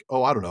things like,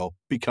 I don't know,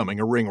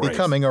 becoming a ring wraith.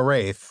 Becoming a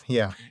wraith,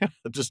 yeah.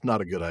 Just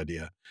not a good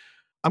idea.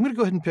 I'm going to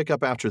go ahead and pick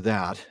up after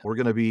that. We're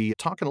going to be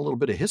talking a little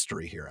bit of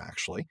history here,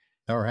 actually.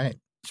 All right.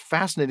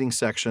 Fascinating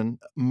section.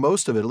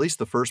 Most of it, at least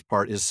the first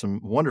part, is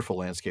some wonderful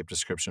landscape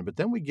description, but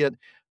then we get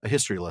a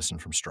history lesson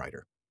from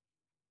Strider.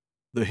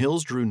 The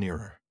hills drew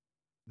nearer.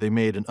 They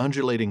made an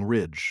undulating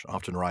ridge,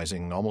 often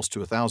rising almost to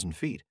 1,000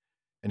 feet,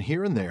 and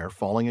here and there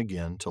falling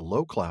again to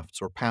low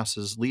clefts or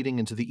passes leading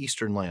into the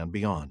eastern land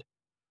beyond.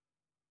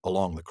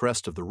 Along the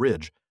crest of the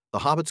ridge, the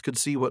hobbits could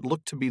see what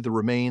looked to be the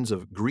remains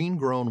of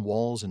green-grown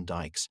walls and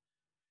dikes,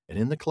 and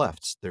in the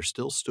clefts there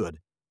still stood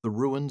the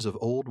ruins of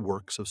old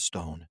works of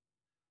stone.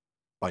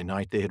 By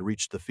night they had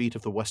reached the feet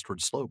of the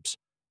westward slopes,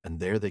 and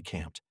there they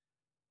camped.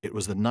 It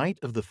was the night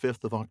of the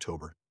 5th of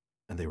October,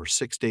 and they were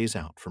 6 days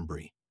out from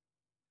Bree.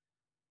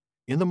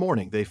 In the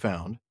morning they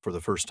found, for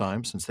the first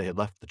time since they had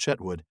left the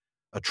Chetwood,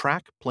 a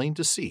track plain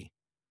to see.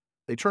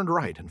 They turned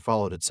right and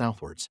followed it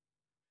southwards.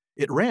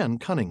 It ran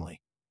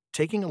cunningly,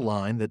 taking a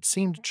line that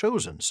seemed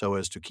chosen so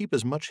as to keep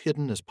as much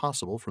hidden as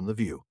possible from the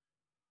view,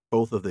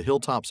 both of the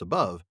hilltops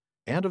above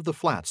and of the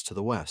flats to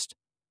the west.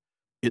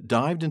 It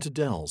dived into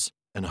dells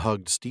and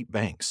hugged steep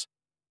banks,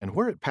 and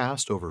where it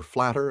passed over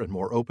flatter and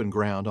more open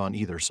ground on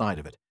either side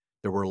of it,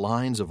 there were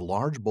lines of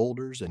large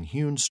boulders and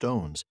hewn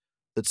stones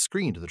that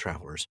screened the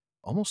travelers,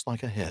 almost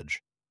like a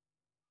hedge.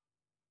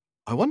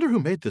 "I wonder who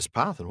made this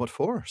path and what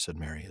for," said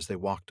Mary as they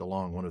walked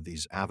along one of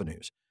these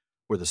avenues,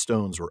 where the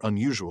stones were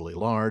unusually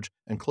large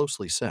and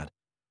closely set.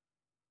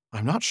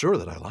 "I'm not sure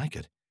that I like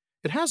it.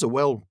 It has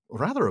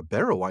rather a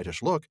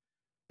barrow-whitish look.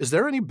 Is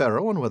there any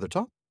barrow on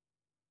Weathertop?"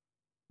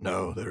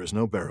 "No, there is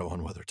no barrow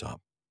on Weathertop,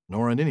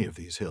 nor on any of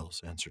these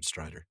hills," answered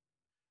Strider.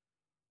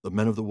 "The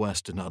men of the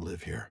West did not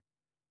live here,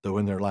 though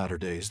in their latter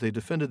days they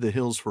defended the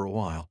hills for a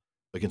while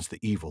against the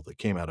evil that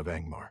came out of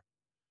Angmar.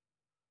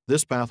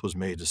 This path was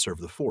made to serve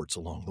the forts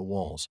along the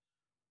walls.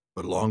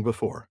 But long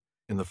before,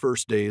 in the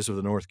first days of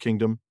the North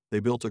Kingdom, they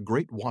built a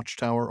great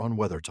watchtower on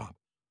Weathertop.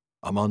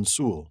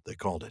 Amansul, they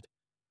called it.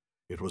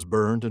 It was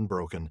burned and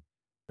broken,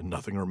 and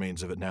nothing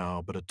remains of it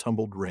now but a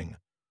tumbled ring,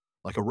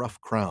 like a rough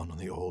crown on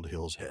the old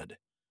hill's head.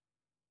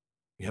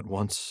 Yet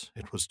once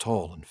it was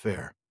tall and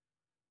fair.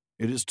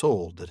 It is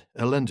told that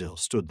Elendil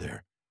stood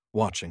there,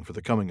 watching for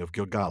the coming of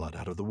Gil-galad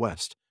out of the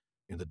west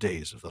in the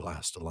days of the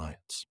last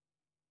alliance."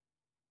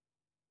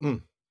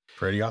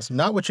 Pretty awesome.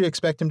 Not what you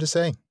expect him to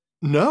say.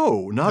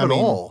 No, not at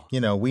all.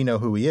 We know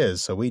who he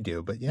is, so we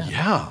do, but yeah.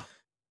 Yeah.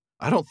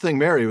 I don't think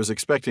Mary was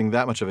expecting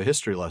that much of a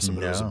history lesson,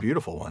 but it was a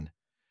beautiful one.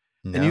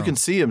 No. And you can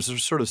see him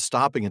sort of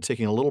stopping and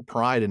taking a little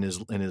pride in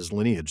his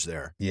lineage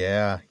there.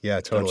 Yeah,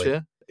 totally. Don't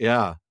you?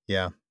 Yeah.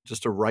 Yeah.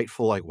 Just a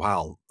rightful,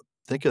 wow,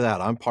 think of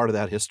that. I'm part of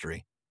that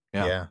history.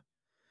 Yeah.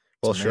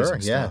 Well, sure.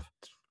 Yeah.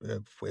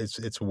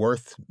 It's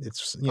worth,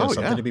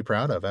 something to be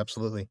proud of.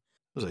 Absolutely. It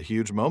was a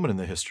huge moment in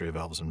the history of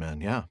Elves and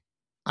Men. Yeah.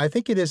 I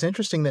think it is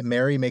interesting that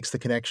Mary makes the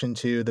connection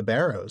to the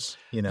barrows,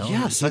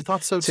 Yes, I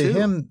thought so too. To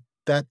him,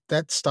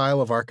 that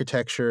style of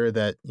architecture,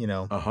 that,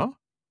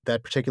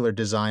 that particular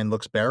design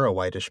looks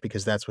barrow-whitish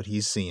because that's what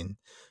he's seen.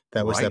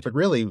 That was that. But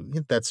really,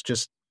 that's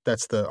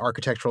the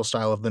architectural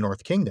style of the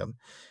North Kingdom.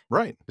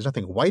 Right. There's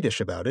nothing whitish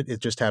about it.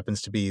 It just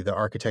happens to be the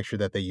architecture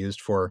that they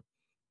used for,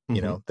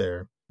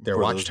 their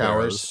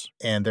watchtowers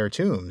and their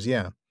tombs.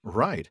 Yeah.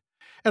 Right.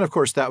 And of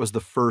course, that was the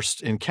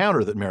first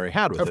encounter that Mary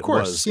had with it,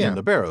 was in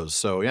the barrows.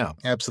 So, yeah.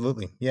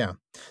 Absolutely. Yeah.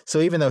 So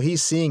even though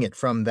he's seeing it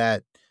from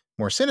that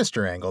more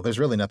sinister angle, there's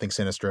really nothing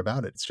sinister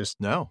about it. It's just,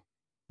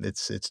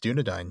 it's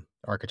Dunedain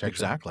architecture.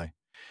 Exactly.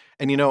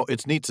 And,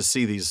 it's neat to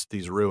see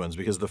these ruins,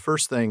 because the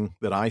first thing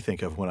that I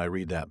think of when I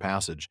read that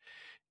passage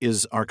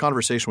is our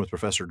conversation with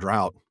Professor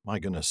Drought, my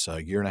goodness,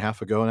 a year and a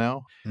half ago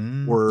now,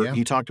 where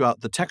he talked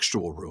about the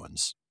textual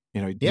ruins.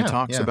 He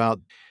talks about,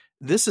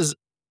 this is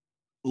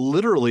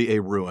literally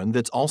a ruin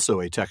that's also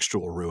a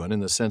textual ruin, in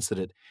the sense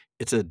that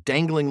it's a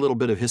dangling little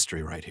bit of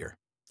history right here.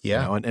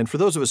 Yeah. And for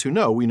those of us who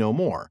know, we know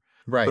more.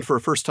 Right. But for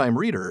a first-time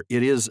reader,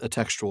 it is a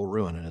textual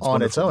ruin, and it's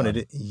on its own.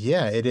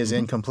 It is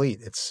incomplete.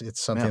 It's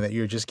something that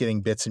you're just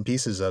getting bits and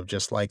pieces of,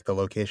 just like the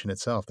location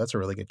itself. That's a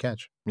really good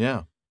catch.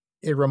 Yeah.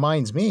 It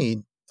reminds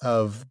me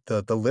of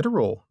the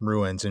literal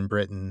ruins in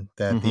Britain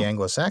that the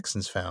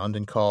Anglo-Saxons found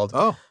and called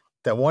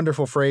that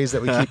wonderful phrase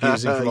that we keep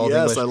using from Old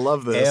English. Yes, I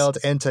love this. Eld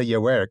enta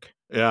Yewerk.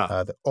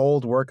 Yeah. The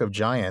old work of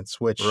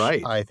giants, which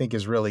I think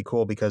is really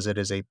cool because it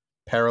is a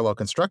parallel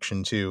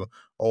construction to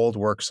old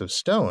works of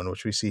stone,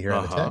 which we see here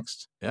in the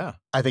text. Yeah.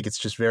 I think it's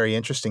just very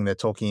interesting that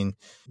Tolkien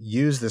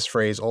used this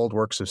phrase, old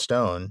works of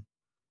stone,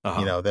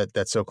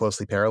 that so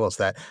closely parallels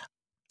that.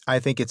 I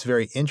think it's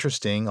very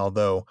interesting,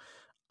 although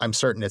I'm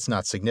certain it's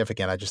not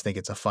significant. I just think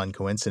it's a fun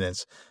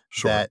coincidence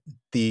that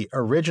the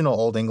original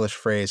Old English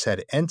phrase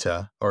had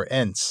enta or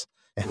ents,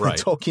 and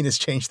Tolkien has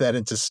changed that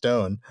into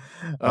stone.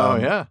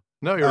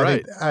 No, you're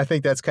right. I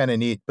think that's kind of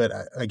neat, but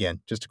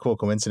again, just a cool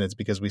coincidence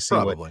because we see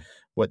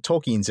what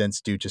Tolkien's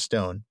ents do to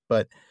stone.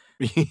 But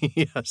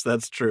yes,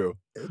 that's true.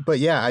 But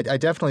yeah, I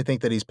definitely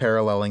think that he's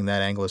paralleling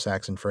that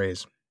Anglo-Saxon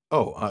phrase.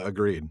 Oh,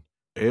 agreed.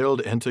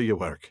 Eld enta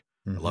Yewerk.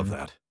 I love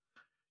that.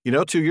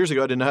 2 years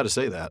ago, I didn't know how to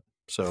say that.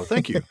 So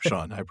thank you,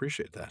 Sean. I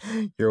appreciate that.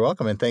 You're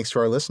welcome. And thanks to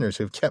our listeners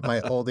who've kept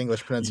my Old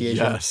English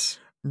pronunciation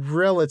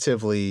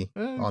relatively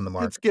on the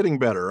mark. It's getting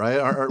better.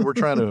 We're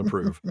trying to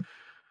improve.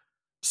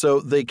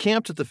 So they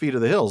camped at the feet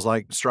of the hills.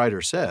 Like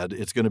Strider said,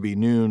 it's going to be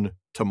noon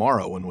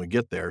tomorrow when we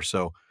get there.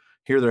 So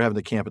here they're having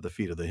to camp at the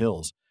feet of the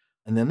hills.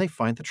 And then they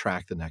find the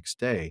track the next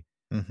day.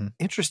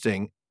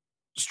 Interesting.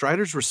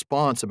 Strider's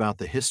response about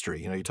the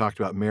history. You talked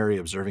about Mary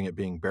observing it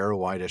being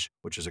barrow-whitish,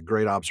 which is a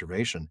great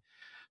observation.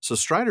 So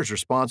Strider's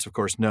response, of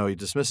course, he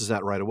dismisses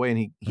that right away,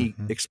 and he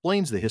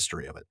explains the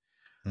history of it.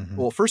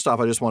 Well, first off,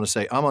 I just want to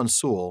say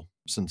Amansul,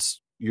 since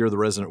you're the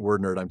resident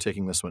word nerd, I'm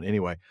taking this one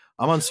anyway.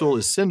 Amansul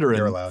is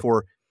Sindarin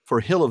for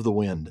Hill of the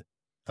Wind.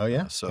 Oh,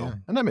 yeah?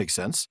 And that makes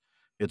sense.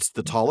 It's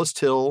the tallest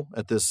hill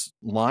at this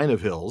line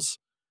of hills,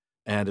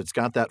 and it's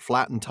got that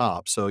flattened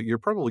top, so you're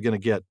probably going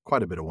to get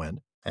quite a bit of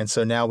wind. And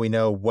so now we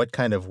know what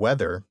kind of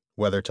weather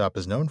Weathertop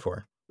is known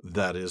for.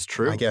 That is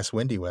true. I guess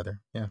windy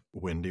weather, yeah.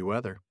 Windy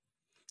weather.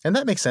 And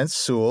that makes sense.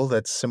 Sul,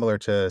 that's similar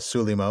to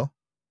Sulimo,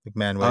 like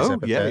Manway's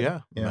epithet.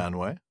 Yeah.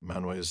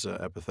 Manway's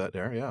epithet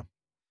there, yeah.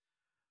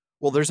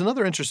 Well, there's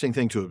another interesting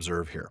thing to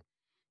observe here.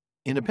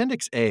 In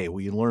Appendix A,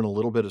 we learn a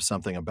little bit of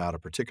something about a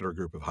particular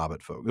group of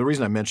hobbit folk. The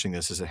reason I'm mentioning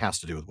this is it has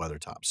to do with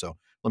Weathertop, so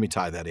let me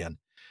tie that in.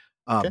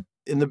 Okay.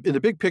 In the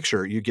big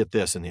picture, you get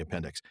this in the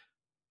appendix.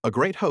 A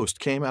great host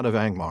came out of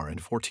Angmar in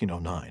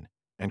 1409,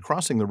 and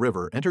crossing the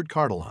river, entered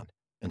Cardolan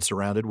and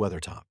surrounded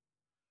Weathertop.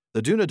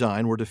 The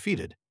Dunedain were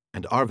defeated,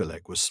 and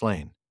Arvelec was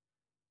slain.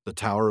 The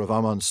tower of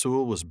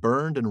Amansul was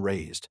burned and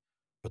razed,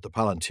 but the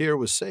Palantir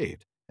was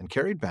saved and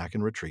carried back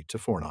in retreat to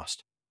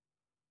Fornost.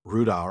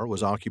 Rhudaur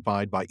was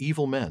occupied by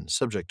evil men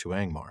subject to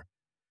Angmar,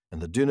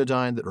 and the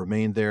Dunedain that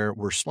remained there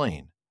were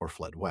slain or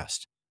fled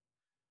west.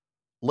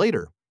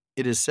 Later,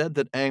 it is said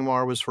that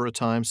Angmar was for a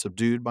time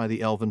subdued by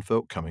the elven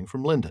folk coming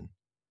from Lindon,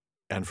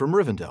 and from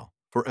Rivendell,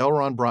 for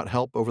Elrond brought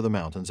help over the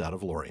mountains out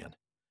of Lorien.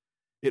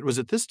 It was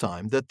at this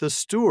time that the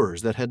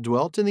Stewars that had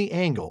dwelt in the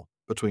angle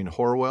between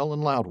Horwell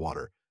and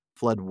Loudwater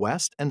fled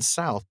west and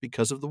south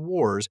because of the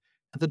wars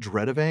and the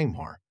dread of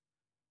Angmar.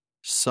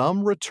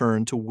 Some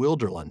returned to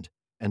Wilderland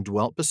and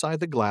dwelt beside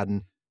the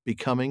Gladden,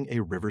 becoming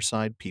a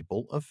riverside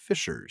people of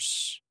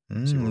fishers.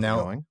 See where we're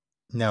going?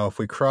 Now, if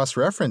we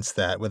cross-reference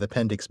that with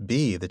Appendix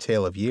B, the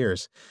Tale of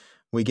Years,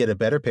 we get a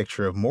better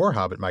picture of more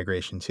Hobbit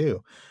migration,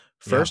 too.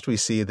 First, we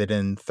see that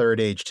in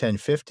Third Age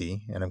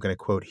 1050, and I'm going to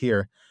quote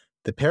here,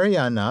 the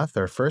Perianath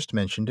are first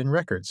mentioned in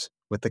records,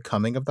 with the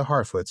coming of the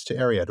Harfoots to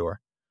Eriador.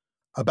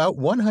 About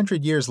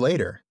 100 years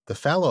later, the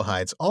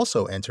Fallowhides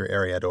also enter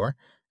Eriador,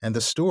 and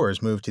the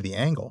Stewars move to the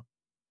Angle.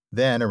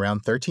 Then,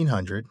 around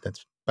 1300,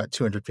 that's about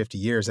 250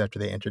 years after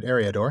they entered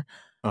Eriador,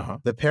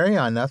 the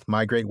Perianath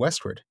migrate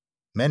westward.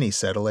 Many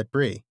settle at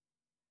Bree.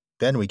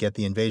 Then we get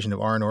the invasion of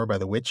Arnor by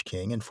the Witch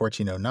King in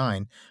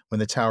 1409, when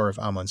the Tower of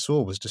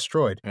Amansul was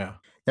destroyed. Yeah.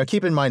 Now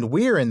keep in mind,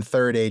 we're in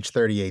Third Age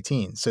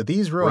 3018, so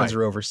these ruins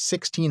are over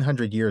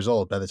 1,600 years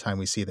old by the time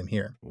we see them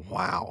here.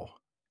 Wow.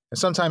 And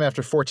sometime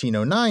after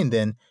 1409,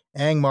 then,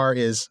 Angmar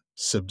is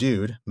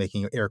subdued,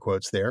 making air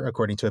quotes there,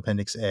 according to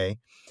Appendix A,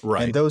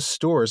 and those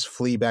Stewars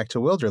flee back to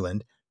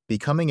Wilderland,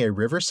 becoming a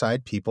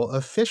riverside people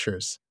of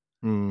fishers.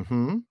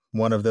 Mm-hmm.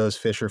 One of those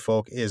fisher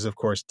folk is, of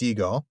course,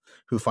 Deagle,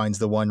 who finds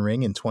the One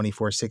Ring in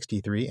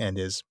 2463 and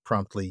is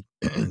promptly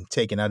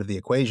taken out of the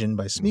equation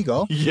by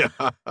Smeagol.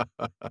 Yeah.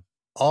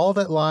 All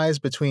that lies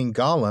between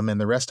Gollum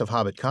and the rest of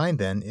Hobbit kind,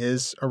 then,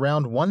 is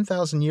around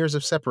 1,000 years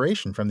of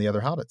separation from the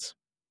other Hobbits.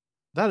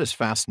 That is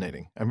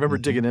fascinating. I remember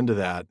digging into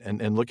that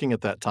and looking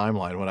at that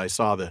timeline when I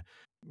saw the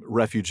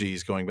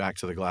refugees going back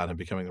to the Gladden and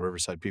becoming the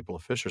riverside people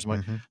of fishers. I'm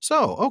like,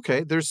 so,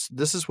 okay, this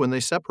is when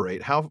they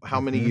separate.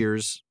 How many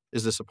years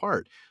is this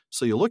apart?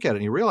 So you look at it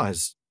and you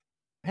realize,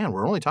 man,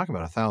 we're only talking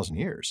about 1,000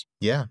 years.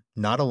 Yeah,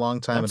 not a long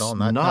time at all.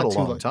 Not a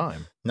long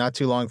time. Not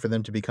too long for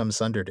them to become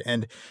sundered.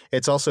 And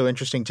it's also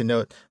interesting to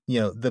note,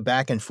 the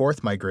back and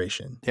forth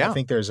migration. Yeah. I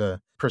think there's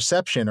a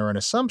perception or an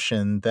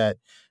assumption that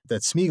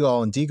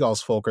Smeagol and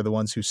Deagle's folk are the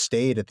ones who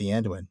stayed at the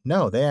Anduin.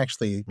 No, they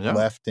actually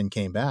left and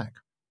came back.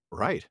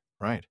 Right.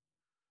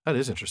 That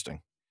is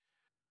interesting.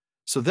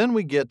 So then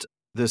we get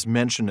this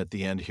mention at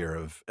the end here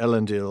of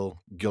Elendil,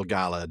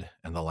 Gil-galad,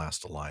 and the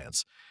Last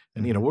Alliance.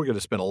 And, we're going to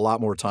spend a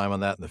lot more time on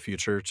that in the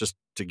future. Just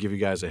to give you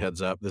guys a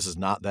heads up, this is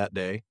not that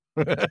day.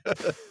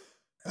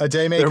 A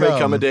day may come. There may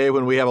come a day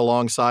when we have a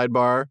long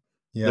sidebar.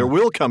 Yeah. There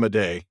will come a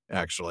day,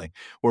 actually,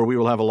 where we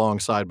will have a long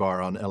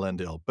sidebar on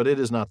Elendil, but it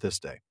is not this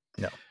day.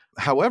 No.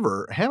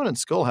 However, Hammond and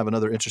Skull have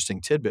another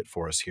interesting tidbit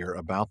for us here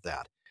about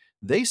that.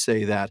 They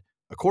say that,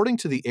 according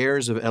to the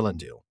heirs of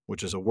Elendil,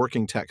 which is a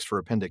working text for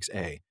Appendix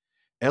A,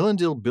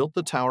 Elendil built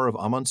the Tower of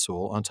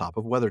Amansul on top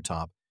of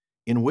Weathertop,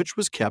 in which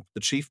was kept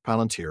the chief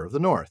Palantir of the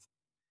North.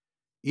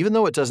 Even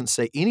though it doesn't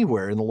say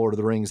anywhere in The Lord of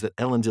the Rings that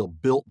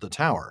Elendil built the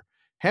tower,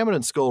 Hammond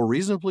and Skull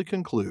reasonably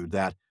conclude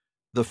that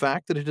the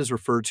fact that it is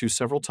referred to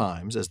several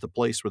times as the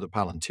place where the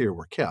Palantir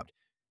were kept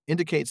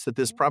indicates that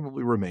this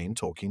probably remained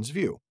Tolkien's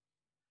view.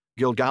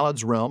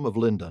 Gil-galad's realm of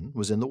Lindon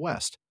was in the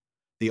west.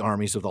 The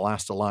armies of the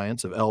Last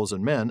Alliance of elves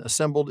and men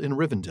assembled in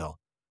Rivendell,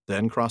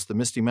 then crossed the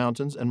Misty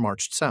Mountains and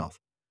marched south.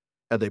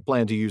 Had they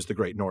planned to use the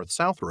Great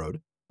North-South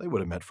Road, they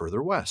would have met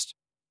further west.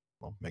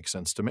 Well, makes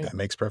sense to me. That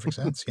makes perfect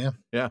sense, yeah.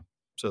 Yeah,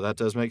 so that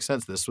does make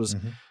sense. This was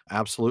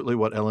absolutely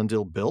what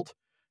Elendil built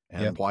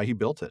and why he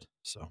built it.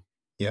 So,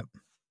 yep.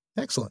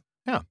 Excellent.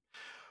 Yeah.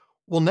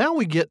 Well, now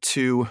we get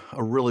to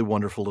a really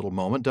wonderful little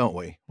moment, don't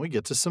we? We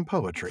get to some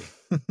poetry.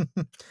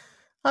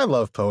 I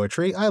love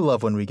poetry. I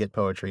love when we get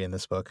poetry in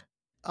this book.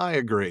 I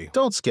agree.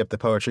 Don't skip the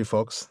poetry,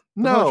 folks.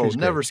 No,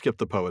 never skip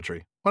the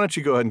poetry. Why don't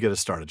you go ahead and get us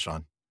started,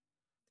 Sean?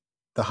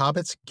 The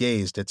hobbits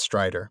gazed at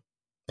Strider.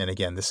 And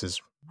again, this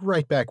is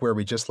right back where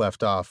we just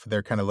left off.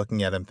 They're kind of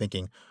looking at him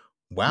thinking,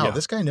 Wow,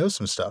 this guy knows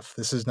some stuff.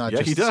 This is not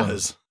he just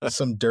does.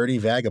 some dirty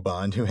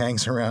vagabond who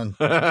hangs around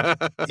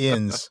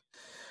inns.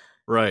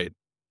 Right.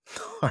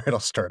 All right, I'll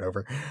start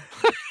over.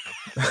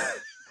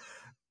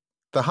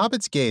 The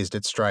hobbits gazed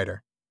at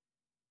Strider.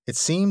 It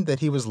seemed that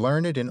he was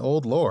learned in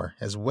old lore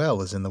as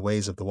well as in the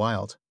ways of the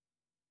wild.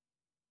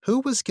 "Who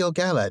was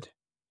Gil-galad?"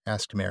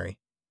 asked Merry.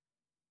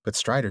 But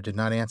Strider did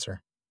not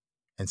answer,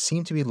 and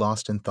seemed to be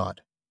lost in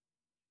thought.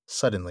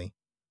 Suddenly,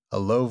 a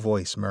low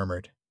voice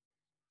murmured,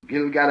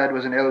 "Gil-galad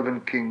was an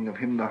elven king, of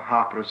him the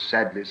harpers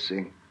sadly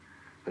sing,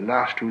 the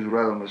last whose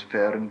realm was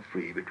fair and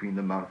free between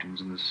the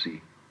mountains and the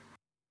sea."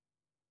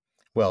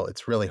 Well,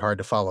 it's really hard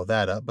to follow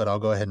that up, but I'll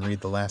go ahead and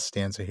read the last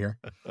stanza here.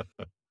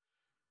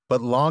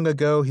 "But long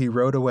ago he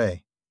rode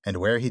away, and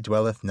where he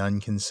dwelleth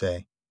none can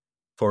say.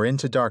 For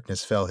into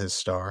darkness fell his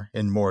star,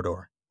 in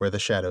Mordor, where the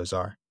shadows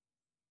are."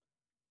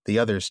 The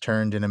others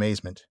turned in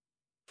amazement,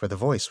 for the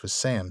voice was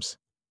Sam's.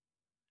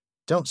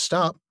 "Don't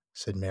stop,"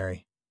 said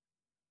Merry.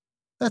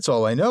 "That's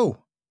all I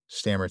know,"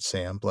 stammered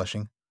Sam,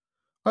 blushing.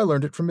 "I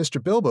learned it from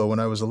Mr. Bilbo when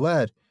I was a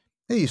lad.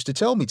 He used to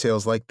tell me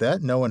tales like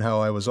that, knowing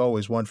how I was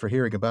always one for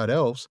hearing about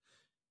elves.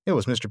 It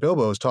was Mr.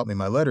 Bilbo who taught me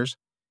my letters.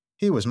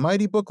 He was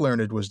mighty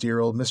book-learned, was dear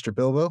old Mr.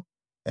 Bilbo,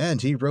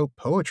 and he wrote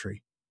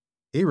poetry.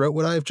 He wrote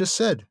what I have just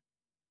said."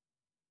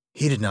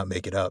 "He did not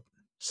make it up,"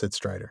 said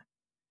Strider.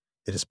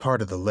 "It is part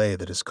of the lay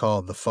that is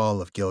called the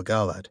Fall of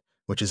Gil-galad,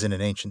 which is in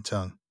an ancient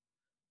tongue.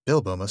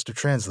 Bilbo must have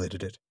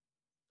translated it.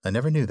 I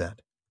never knew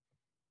that."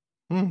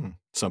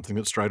 Something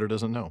that Strider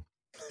doesn't know.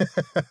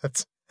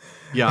 It's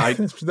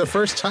the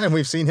first time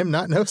we've seen him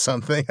not know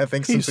something, I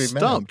think, since we've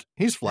met him. He's stumped.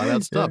 He's flat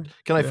out stumped.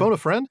 Can I phone a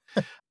friend?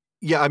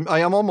 Yeah, I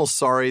am almost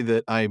sorry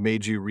that I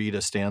made you read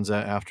a stanza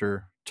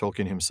after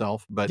Tolkien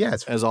himself. But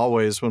as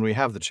always, when we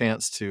have the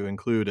chance to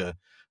include a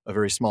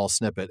very small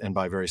snippet, and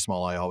by very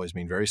small, I always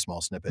mean very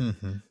small snippet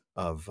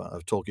of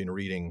Tolkien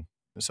reading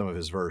some of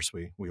his verse,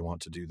 we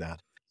want to do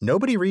that.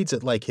 Nobody reads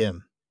it like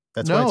him.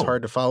 That's why it's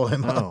hard to follow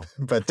him up.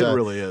 But it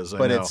really is.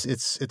 But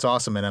it's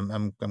awesome,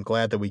 and I'm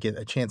glad that we get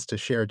a chance to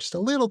share just a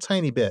little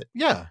tiny bit.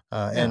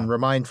 And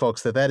remind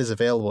folks that is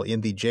available in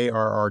the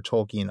J.R.R.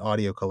 Tolkien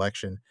audio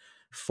collection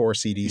 4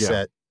 CD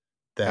set.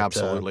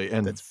 Absolutely,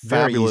 and that's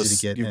very fabulous. easy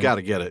to get. You've got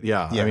to get it.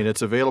 Yeah, I mean,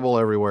 it's available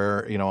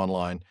everywhere,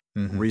 online,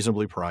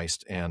 reasonably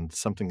priced, and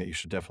something that you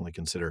should definitely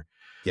consider.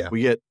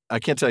 Yeah, I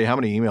can't tell you how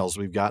many emails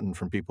we've gotten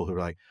from people who are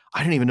like,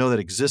 "I didn't even know that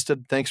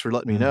existed. Thanks for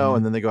letting me know."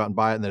 And then they go out and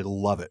buy it and they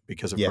love it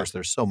because, of course,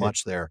 there's so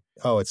much there.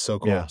 Oh, it's so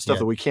cool. Yeah, stuff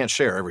that we can't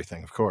share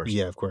everything, of course.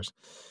 Yeah, of course.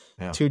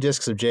 Yeah. 2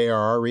 discs of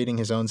J.R.R. reading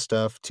his own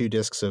stuff, 2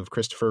 discs of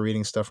Christopher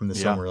reading stuff from the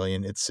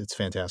Silmarillion. It's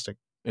fantastic.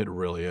 It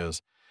really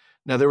is.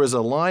 Now, there was a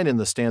line in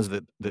the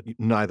stanza that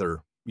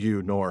neither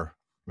you nor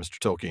Mr.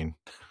 Tolkien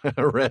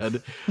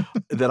read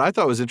that I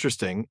thought was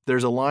interesting.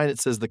 There's a line that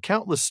says, "The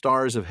countless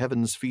stars of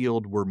heaven's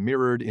field were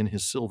mirrored in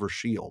his silver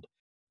shield."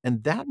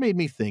 And that made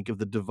me think of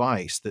the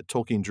device that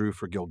Tolkien drew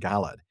for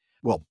Gil-galad.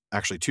 Well,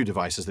 actually 2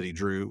 devices that he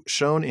drew,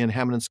 shown in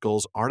Hammond and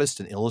Skull's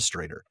Artist and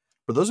Illustrator.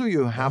 For those of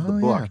you who have the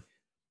book,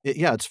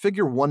 it's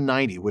figure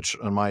 190, which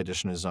on my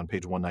edition is on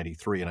page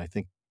 193, and I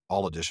think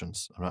all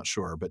editions, I'm not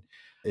sure, but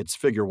it's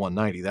figure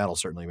 190. That'll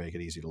certainly make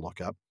it easy to look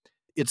up.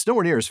 It's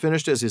nowhere near as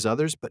finished as his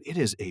others, but it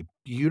is a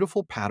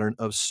beautiful pattern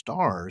of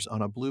stars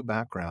on a blue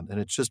background, and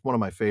it's just one of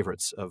my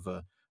favorites of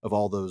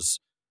all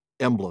those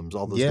emblems,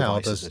 all those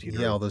devices that he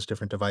drew. Yeah, all those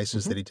different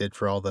devices that he did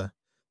for all the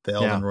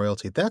elven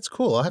royalty. That's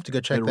cool. I'll have to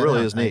go check that out. It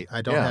really is neat.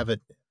 I don't have it.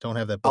 Don't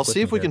have that book. I'll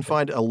see if we can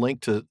find a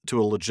link to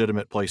a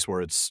legitimate place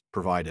where it's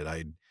provided.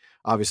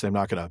 Obviously, I'm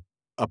not going to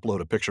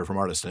upload a picture from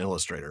Artist and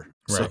Illustrator.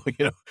 Right.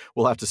 So,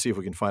 we'll have to see if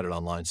we can find it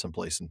online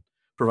someplace and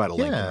provide a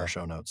link in our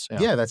show notes.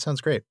 Yeah, that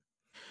sounds great.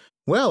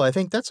 Well, I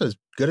think that's as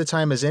good a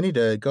time as any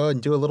to go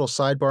and do a little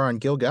sidebar on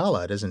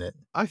Gil-galad, isn't it?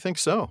 I think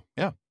so,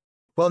 yeah.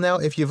 Well, now,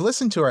 if you've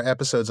listened to our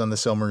episodes on the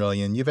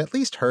Silmarillion, you've at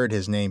least heard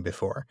his name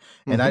before.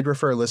 And I'd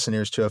refer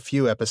listeners to a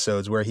few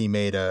episodes where he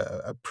made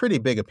a pretty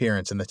big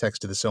appearance in the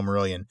text of the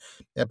Silmarillion.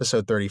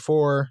 Episode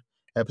 34,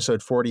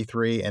 episode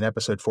 43, and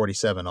episode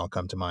 47 all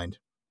come to mind.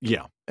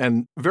 Yeah,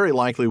 and very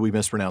likely we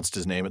mispronounced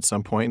his name at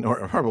some point,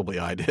 or probably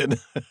I did.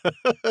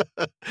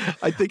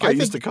 I think I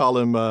used to call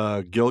him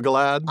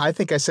Gil-galad. I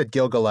think I said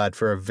Gil-galad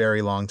for a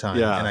very long time,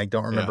 and I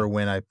don't remember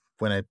when I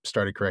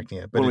started correcting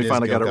it. But when we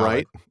finally got it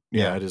right,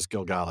 it is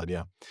Gil-galad,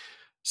 yeah.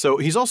 So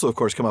he's also, of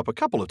course, come up a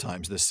couple of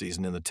times this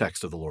season in the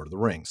text of The Lord of the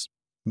Rings.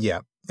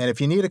 Yeah, and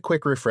if you need a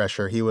quick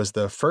refresher, he was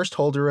the first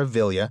holder of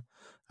Vilya.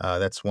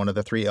 That's one of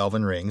the 3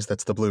 elven rings.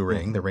 That's the blue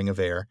ring, the Ring of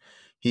Air.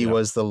 He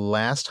was the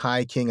last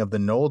High King of the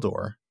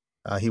Noldor.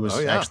 He was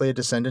actually a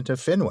descendant of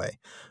Finwë,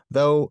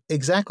 though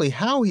exactly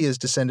how he is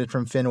descended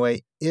from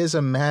Finwë is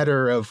a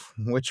matter of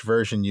which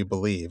version you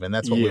believe, and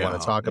that's what we want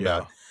to talk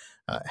about.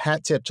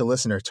 Hat tip to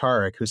listener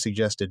Tarek, who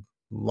suggested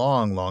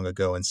long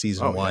ago in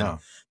season 1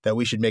 that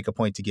we should make a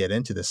point to get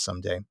into this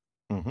someday.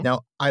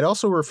 Now, I'd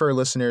also refer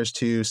listeners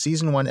to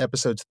season 1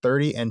 episodes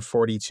 30 and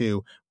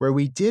 42, where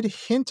we did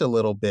hint a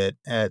little bit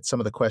at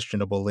some of the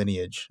questionable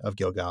lineage of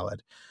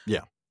Gil-galad.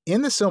 Yeah.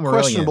 In the Silmarillion,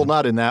 questionable,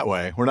 not in that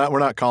way. We're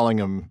not calling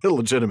him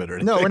illegitimate or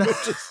anything. No, we're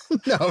not.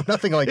 No,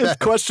 nothing like that.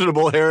 It's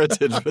questionable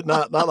heritage, but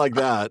not like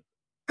that.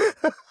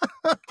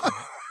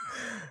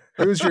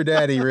 Who's your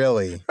daddy,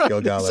 really,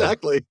 Gil-galad?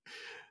 Exactly.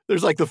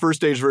 There's like the first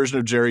stage version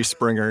of Jerry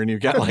Springer, and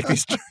you've got like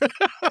these.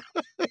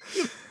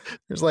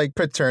 There's like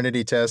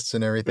paternity tests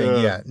and everything.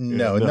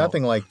 No,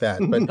 nothing like that.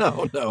 But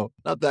no,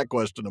 not that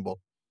questionable.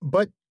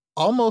 But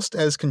almost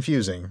as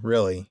confusing,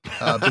 really,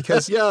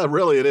 because yeah,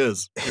 really it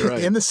is. You're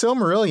right. In the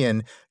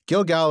Silmarillion,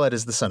 Gil-galad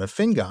is the son of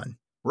Fingon,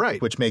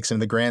 right, which makes him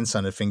the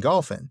grandson of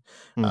Fingolfin.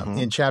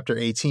 In chapter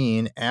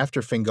 18,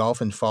 after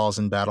Fingolfin falls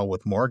in battle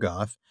with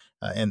Morgoth,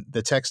 and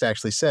the text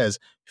actually says,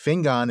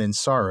 Fingon in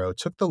sorrow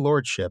took the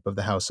lordship of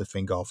the house of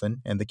Fingolfin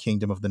and the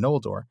kingdom of the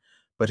Noldor,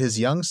 but his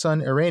young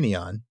son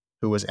Ereinion,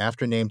 who was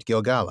after named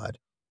Gil-galad,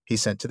 he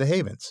sent to the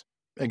Havens.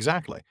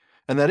 Exactly.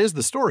 And that is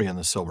the story in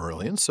the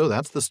Silmarillion, so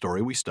that's the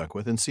story we stuck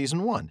with in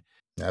Season 1.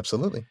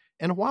 Absolutely.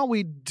 And while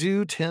we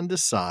do tend to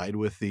side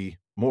with the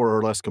more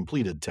or less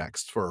completed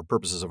text for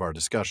purposes of our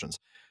discussions,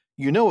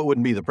 you know it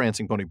wouldn't be the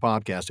Prancing Pony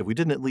podcast if we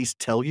didn't at least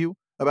tell you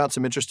about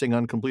some interesting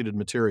uncompleted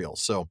material.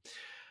 So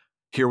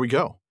here we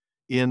go.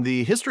 In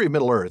the History of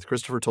Middle-earth,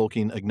 Christopher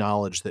Tolkien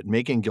acknowledged that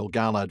making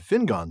Gil-galad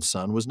Fingon's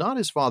son was not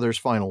his father's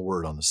final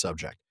word on the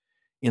subject.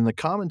 In the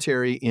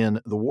commentary in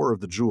The War of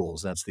the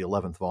Jewels, that's the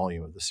 11th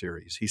volume of the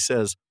series, he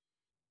says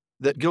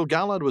that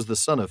Gil-galad was the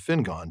son of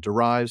Fingon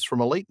derives from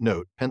a late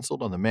note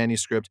penciled on the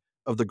manuscript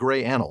of the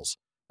Grey Annals.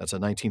 That's a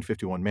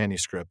 1951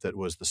 manuscript that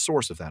was the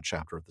source of that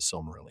chapter of the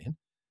Silmarillion.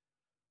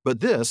 But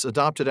this,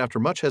 adopted after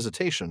much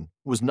hesitation,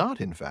 was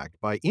not, in fact,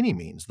 by any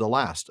means the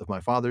last of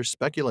my father's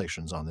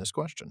speculations on this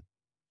question.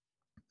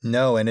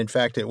 No, and in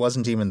fact, it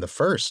wasn't even the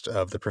first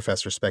of the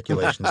professor's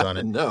speculations on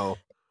it. No.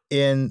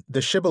 In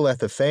The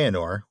Shibboleth of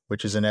Feanor,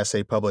 which is an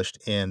essay published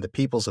in The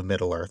Peoples of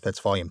Middle-earth, that's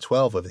volume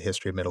 12 of the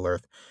History of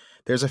Middle-earth,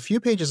 there's a few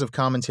pages of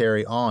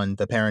commentary on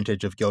the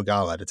parentage of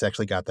Gil-galad. It's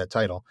actually got that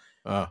title,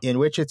 in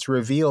which it's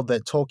revealed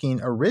that Tolkien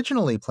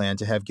originally planned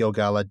to have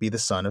Gil-galad be the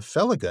son of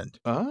Felagund.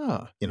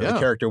 The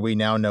character we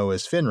now know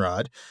as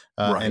Finrod,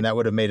 right. And that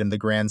would have made him the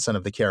grandson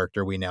of the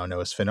character we now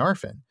know as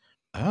Finarfin.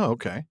 Oh,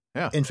 okay.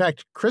 Yeah. In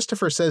fact,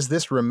 Christopher says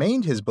this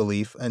remained his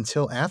belief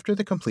until after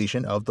the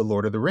completion of The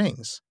Lord of the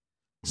Rings.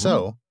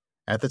 So,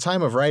 at the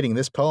time of writing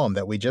this poem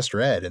that we just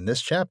read in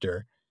this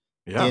chapter,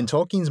 in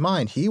Tolkien's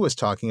mind, he was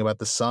talking about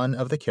the son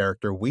of the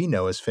character we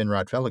know as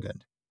Finrod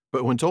Felagund.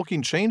 But when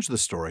Tolkien changed the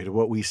story to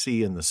what we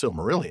see in the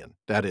Silmarillion,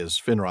 that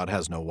is, Finrod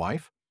has no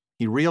wife,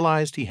 he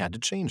realized he had to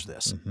change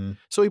this.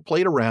 So he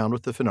played around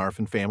with the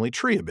Finarfin family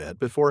tree a bit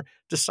before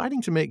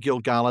deciding to make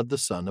Gil-galad the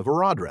son of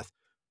Orodreth,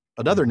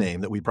 another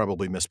name that we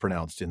probably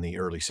mispronounced in the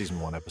early Season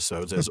 1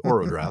 episodes as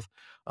Orodreth,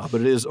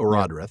 but it is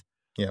Orodreth.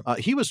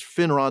 He was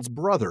Finrod's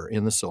brother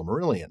in the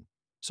Silmarillion.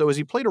 So as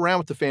he played around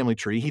with the family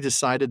tree, he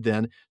decided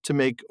then to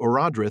make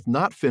Orodreth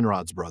not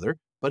Finrod's brother,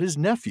 but his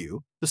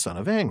nephew, the son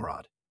of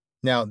Angrod.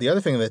 Now, the other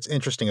thing that's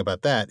interesting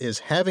about that is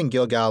having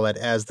Gil-galad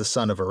as the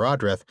son of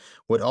Orodreth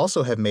would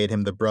also have made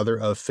him the brother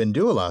of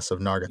Finduilas of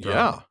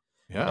Nargothrond.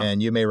 Yeah.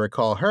 And you may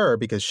recall her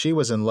because she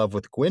was in love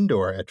with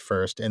Gwyndor at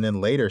first, and then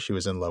later she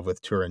was in love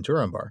with Turin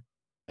Turambar.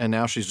 And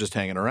now she's just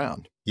hanging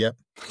around. Yep.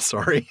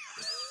 Sorry.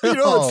 You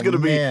know it's going to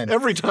be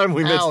every time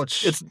we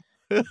miss.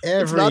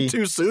 It's not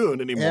too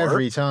soon anymore.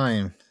 Every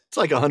time. It's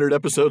like 100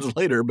 episodes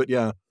later, but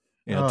yeah,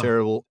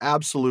 terrible.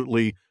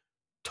 Absolutely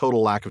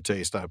total lack of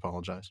taste. I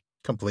apologize.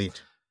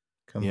 Complete.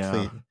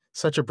 Yeah.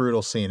 Such a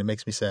brutal scene. It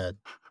makes me sad.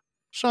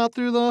 Shot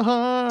through the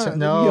heart.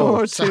 No.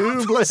 You're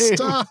to blame.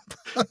 Stop.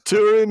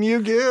 Turin,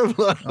 you give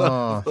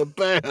a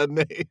bad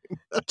name.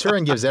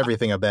 Turin gives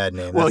everything a bad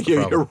name. Well,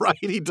 you're right.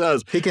 He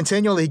does. He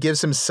continually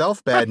gives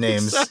himself bad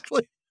names.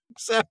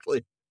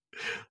 Exactly.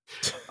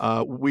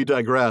 We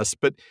digress.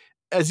 But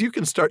as you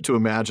can start to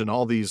imagine,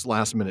 all these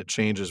last-minute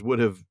changes would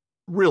have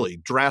really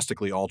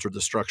drastically altered the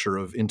structure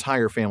of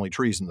entire family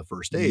trees in the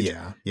First Age.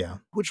 Yeah.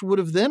 Which would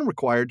have then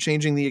required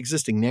changing the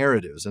existing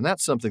narratives, and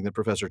that's something that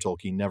Professor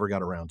Tolkien never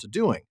got around to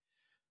doing.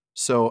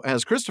 So,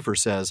 as Christopher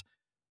says,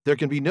 there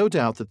can be no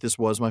doubt that this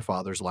was my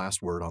father's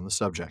last word on the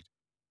subject.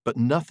 But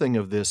nothing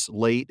of this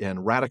late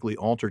and radically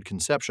altered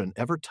conception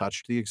ever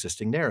touched the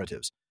existing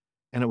narratives,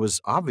 and it was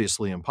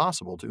obviously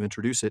impossible to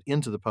introduce it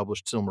into the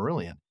published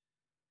Silmarillion.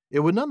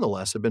 It would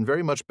nonetheless have been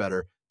very much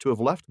better to have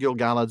left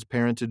Gil-galad's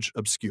parentage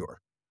obscure.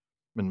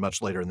 And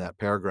much later in that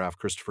paragraph,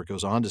 Christopher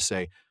goes on to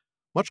say,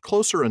 much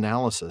closer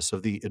analysis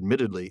of the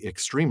admittedly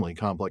extremely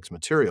complex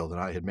material that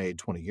I had made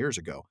 20 years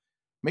ago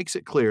makes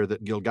it clear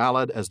that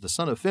Gil-galad as the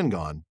son of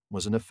Fingon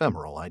was an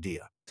ephemeral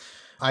idea.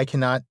 I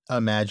cannot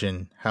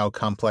imagine how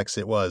complex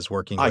it was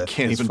working with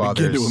his even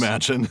father's begin to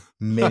imagine.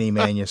 many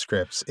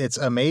manuscripts. It's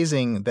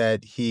amazing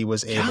that he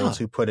was able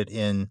to put it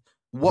in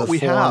what the we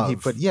form have. He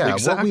put,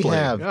 exactly. What we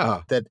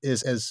have that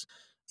is as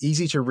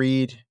easy to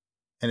read,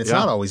 and it's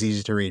not always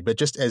easy to read, but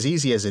just as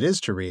easy as it is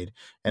to read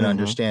and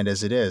understand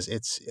as it is,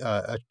 it's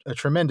a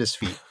tremendous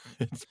feat.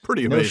 It's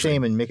pretty amazing. No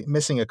shame in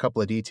missing a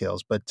couple of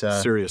details, but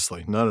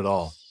seriously, none at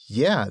all.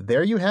 Yeah,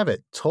 there you have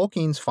it.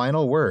 Tolkien's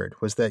final word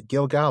was that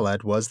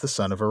Gil-galad was the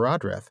son of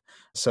Orodreth.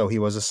 So he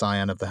was a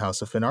scion of the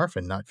House of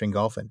Finarfin, not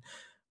Fingolfin.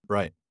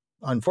 Right.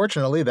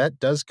 Unfortunately, that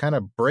does kind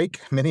of break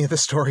many of the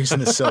stories in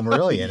the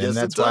Silmarillion. Yes, and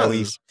that's why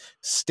we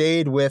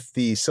stayed with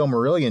the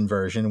Silmarillion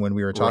version when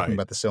we were talking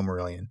about the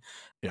Silmarillion.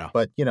 Yeah.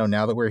 But,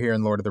 now that we're here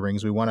in Lord of the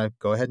Rings, we want to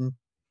go ahead and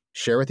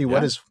share with you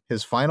what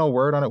his final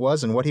word on it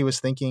was and what he was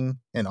thinking,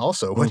 and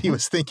also what he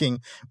was thinking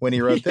when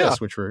he wrote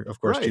this, which were, of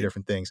course, two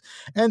different things.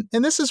 And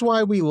this is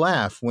why we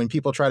laugh when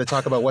people try to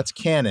talk about what's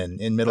canon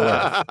in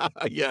Middle-earth.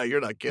 Yeah, you're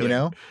not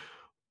kidding.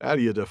 How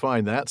do you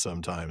define that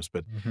sometimes?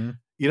 But,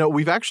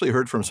 we've actually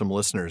heard from some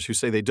listeners who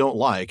say they don't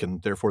like,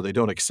 and therefore they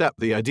don't accept,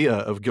 the idea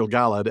of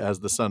Gil-galad as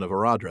the son of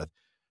Aradrith,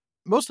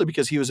 mostly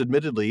because he was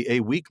admittedly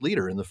a weak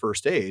leader in the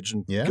First Age,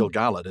 and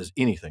Gil-galad is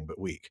anything but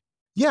weak.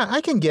 Yeah,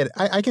 I can get it.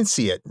 I can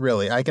see it,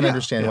 really. I can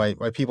understand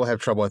why people have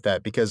trouble with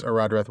that, because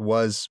Aradrith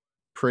was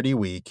pretty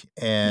weak,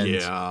 and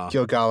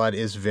Gil-galad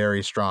is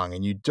very strong,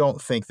 and you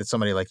don't think that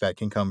somebody like that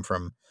can come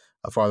from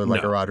a father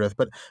like Aradrith.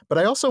 But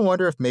I also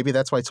wonder if maybe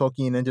that's why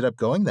Tolkien ended up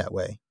going that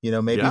way.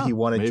 Maybe he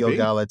wanted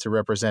Gil-galad to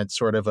represent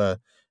sort of a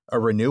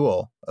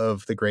renewal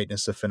of the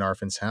greatness of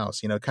Finarfin's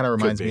house. It kind of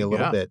reminds me a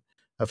little bit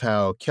of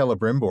how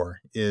Celebrimbor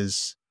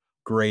is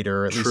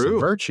greater, at least in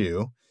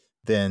virtue,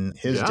 than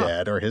his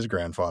dad or his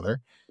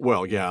grandfather.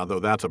 Well, yeah, though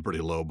that's a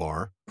pretty low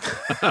bar.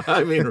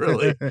 I mean,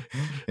 really.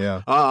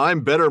 Yeah.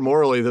 I'm better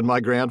morally than my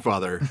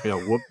grandfather.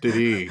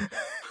 Whoop-de-dee.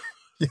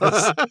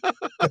 Yes.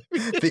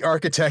 The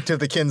architect of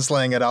the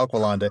kinslaying at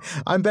Alqualande.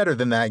 I'm better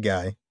than that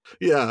guy.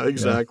 Yeah,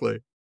 exactly. Yeah.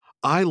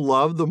 I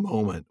love the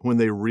moment when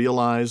they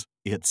realize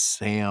it's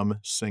Sam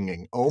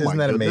singing. Oh, Isn't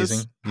my that goodness.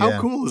 Amazing?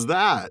 How cool is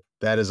that?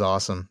 That is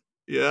awesome.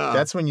 Yeah.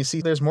 That's when you see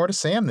there's more to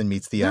Sam than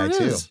meets the eye,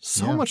 too. Is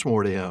so much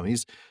more to him.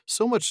 There's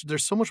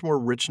so much more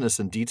richness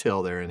and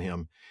detail there in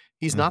him.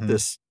 He's not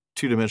this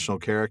two-dimensional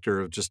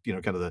character of just,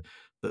 kind of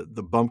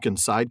the bumpkin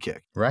sidekick.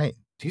 Right.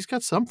 He's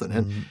got something.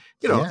 And,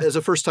 as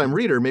a first-time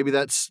reader, maybe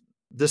this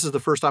is the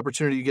first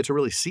opportunity you get to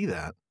really see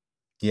that.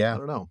 Yeah. I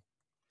don't know.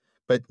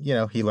 But,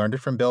 he learned it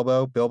from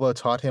Bilbo. Bilbo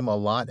taught him a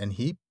lot, and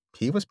he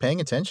was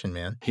paying attention,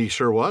 man. He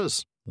sure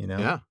was.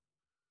 Yeah.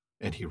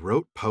 And he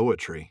wrote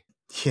poetry.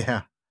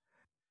 Yeah.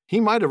 He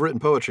might have written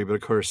poetry, but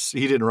of course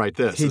he didn't write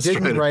this. He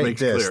didn't write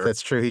this. Clear.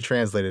 That's true. He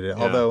translated it.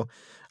 Yeah. Although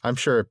I'm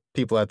sure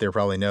people out there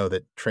probably know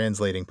that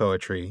translating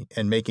poetry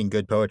and making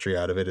good poetry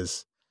out of it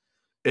is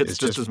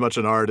just as much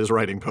an art as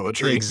writing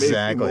poetry.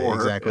 Exactly.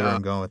 Exactly where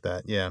I'm going with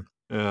that. Yeah.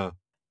 Yeah.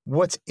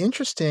 What's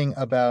interesting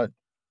about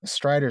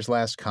Strider's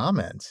last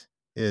comment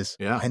is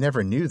I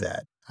never knew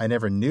that. I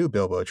never knew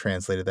Bilbo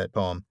translated that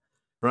poem.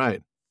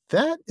 Right.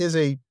 That is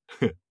a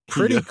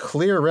pretty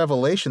clear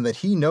revelation that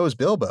he knows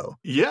Bilbo.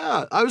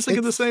 Yeah, I was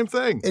thinking the same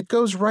thing. It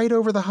goes right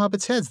over the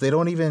Hobbits' heads. They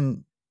don't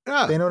even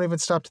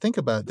stop to think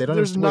about it.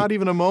 There's not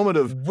even a moment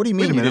of, what do you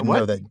mean you didn't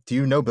know that? Do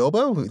you know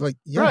Bilbo?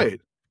 Right.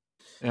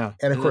 Yeah.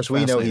 And of course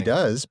we know he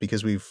does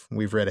because we've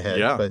read ahead.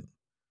 Yeah.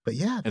 But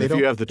yeah. And if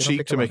you have the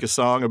cheek to make a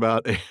song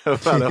about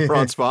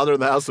Elrond's father in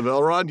the House of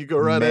Elrond, you go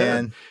right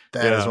ahead. Man,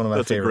 that is one of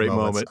my favorite great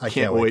moments. moment. I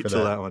can't wait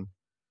till that one.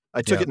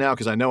 I took it now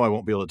because I know I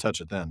won't be able to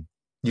touch it then.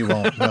 You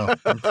won't, no.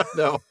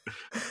 No.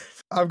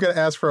 I'm going to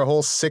ask for a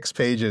whole 6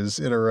 pages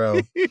in a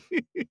row.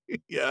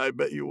 Yeah, I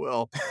bet you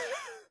will.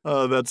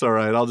 Oh, that's all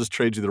right. I'll just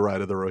trade you the right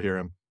of the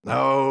Rohirrim.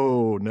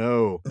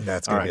 No.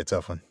 That's going to be a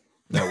tough one.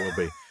 That will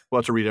be. We'll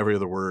have to read every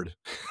other word.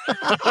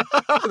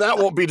 That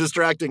won't be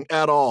distracting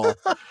at all.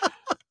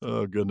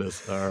 Oh,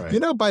 goodness. All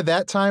right. By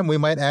that time, we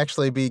might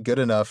actually be good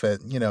enough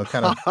at,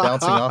 kind of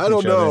bouncing off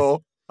each other.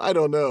 I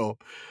don't know.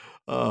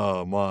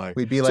 Oh, my.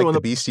 We'd be like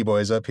the Beastie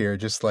Boys up here,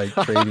 just like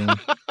trading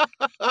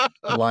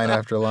line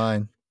after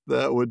line.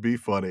 That would be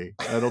funny.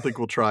 I don't think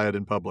we'll try it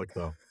in public,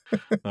 though.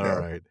 All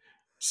right.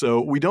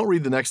 So we don't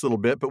read the next little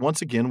bit, but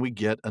once again, we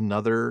get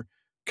another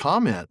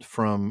comment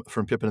from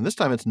Pippin, and this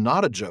time it's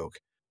not a joke.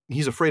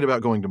 He's afraid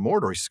about going to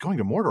Mordor. He says, going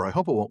to Mordor, I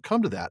hope it won't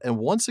come to that. And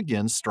once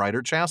again,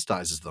 Strider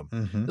chastises them.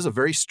 Mm-hmm. This is a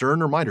very stern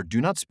reminder. Do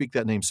not speak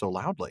that name so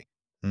loudly.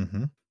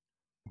 Mm-hmm.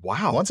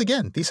 Wow. Once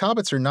again, these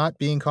hobbits are not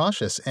being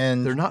cautious.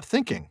 And they're not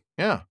thinking.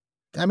 Yeah.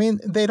 I mean,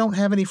 they don't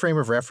have any frame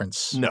of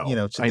reference. No.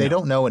 They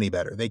don't know any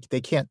better.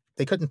 They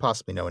couldn't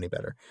possibly know any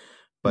better.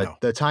 But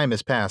the time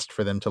has passed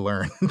for them to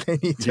learn. They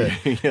need to.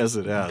 Yes,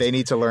 it has. They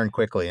need to learn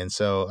quickly. And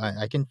so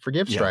I can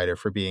forgive Strider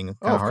for being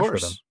kind of harsh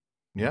with them.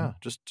 Yeah,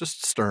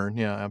 just stern.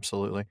 Yeah,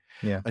 absolutely.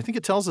 Yeah. I think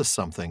it tells us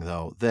something,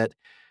 though, that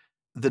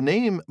the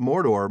name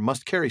Mordor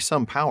must carry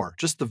some power.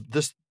 Just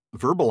this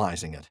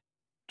verbalizing it,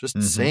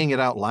 just saying it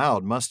out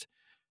loud must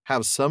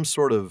have some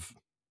sort of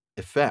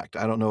effect.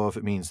 I don't know if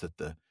it means that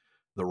the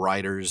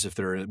writers, if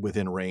they're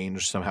within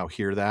range, somehow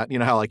hear that. You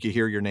know how like you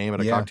hear your name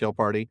at a cocktail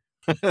party?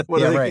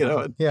 Right.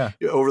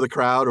 Over the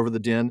crowd, over the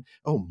din.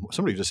 Oh,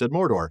 somebody just said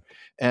Mordor.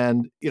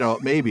 And,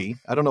 maybe,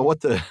 I don't know what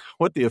the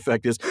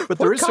effect is, but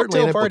there is certainly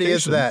an implication. Party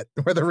is that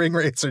where the ring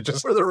wraiths are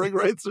just... Where the ring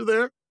wraiths are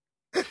there?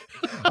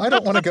 I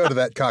don't want to go to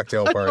that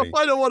cocktail party.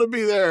 I don't want to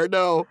be there.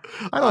 No.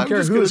 I don't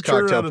care whose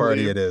cocktail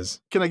party it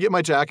is. Can I get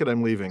my jacket?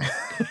 I'm leaving.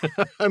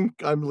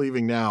 I'm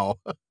leaving now.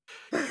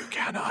 You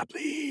cannot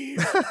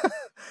leave.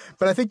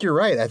 But I think you're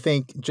right. I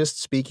think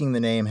just speaking the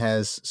name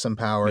has some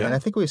power. Yeah. And I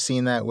think we've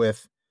seen that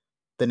with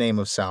the name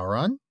of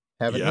Sauron,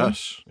 haven't we?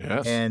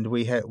 Yes. And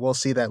we'll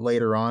see that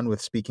later on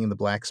with speaking the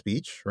Black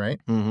Speech, right?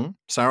 Mm-hmm.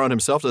 Sauron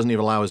himself doesn't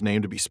even allow his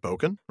name to be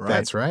spoken, right?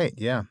 That's right,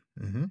 yeah.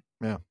 Mm-hmm.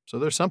 Yeah, so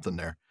there's something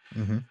there.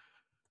 Mm-hmm.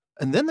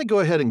 And then they go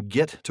ahead and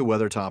get to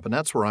Weathertop, and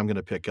that's where I'm going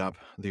to pick up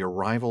the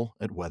arrival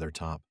at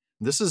Weathertop.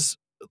 This is,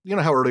 you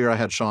know how earlier I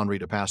had Sean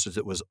read a passage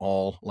that was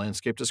all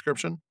landscape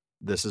description?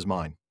 This is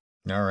mine.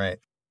 All right.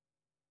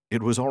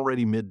 It was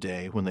already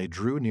midday when they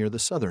drew near the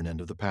southern end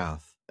of the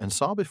path and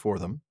saw before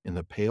them, in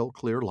the pale,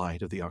 clear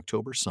light of the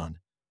October sun,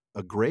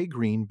 a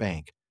gray-green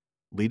bank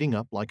leading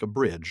up like a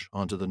bridge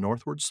onto the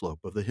northward slope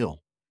of the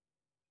hill.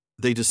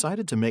 They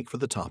decided to make for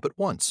the top at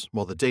once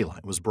while the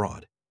daylight was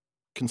broad.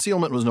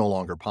 Concealment was no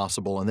longer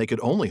possible, and they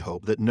could only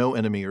hope that no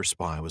enemy or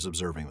spy was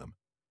observing them.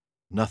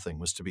 Nothing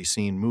was to be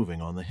seen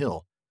moving on the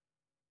hill.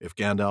 If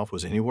Gandalf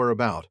was anywhere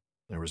about,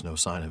 there was no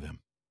sign of him.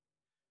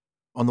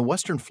 On the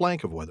western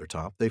flank of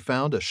Weathertop, they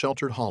found a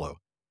sheltered hollow,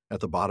 at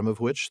the bottom of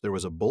which there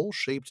was a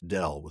bowl-shaped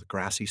dell with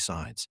grassy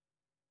sides.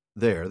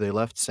 There they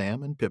left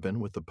Sam and Pippin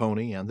with the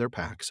pony and their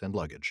packs and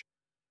luggage.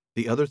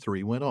 The other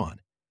three went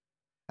on.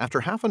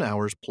 After half an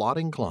hour's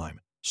plodding climb,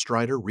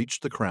 Strider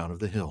reached the crown of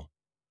the hill.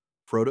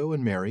 Frodo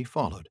and Merry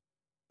followed,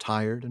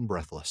 tired and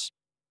breathless.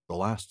 The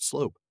last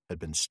slope had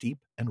been steep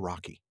and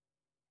rocky.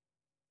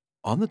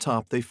 On the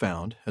top they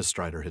found, as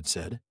Strider had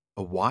said,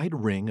 a wide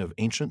ring of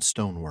ancient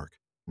stonework,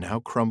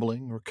 now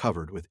crumbling or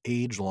covered with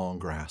age-long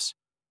grass.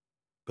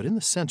 But in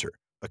the center,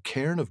 a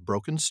cairn of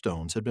broken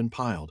stones had been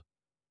piled.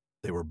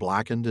 They were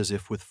blackened as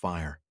if with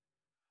fire.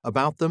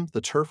 About them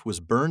the turf was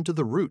burned to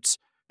the roots,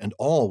 and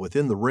all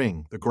within the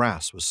ring the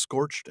grass was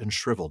scorched and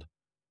shriveled,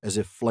 as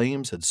if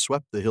flames had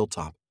swept the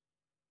hilltop.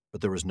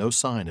 But there was no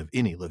sign of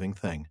any living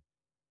thing.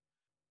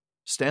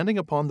 Standing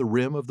upon the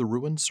rim of the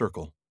ruined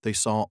circle, they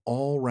saw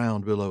all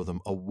round below them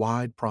a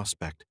wide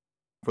prospect,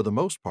 for the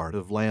most part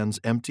of lands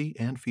empty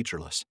and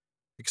featureless,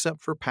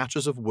 except for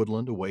patches of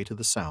woodland away to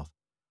the south,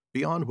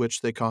 beyond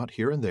which they caught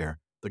here and there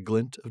the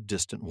glint of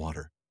distant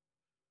water.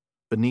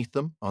 Beneath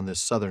them, on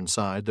this southern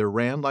side, there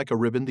ran like a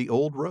ribbon the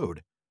old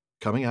road,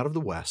 coming out of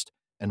the west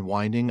and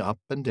winding up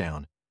and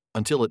down,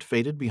 until it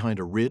faded behind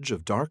a ridge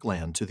of dark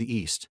land to the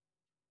east.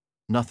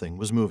 Nothing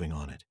was moving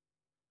on it.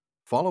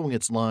 Following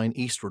its line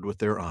eastward with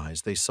their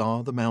eyes, they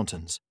saw the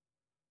mountains.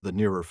 The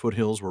nearer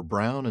foothills were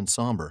brown and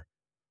somber.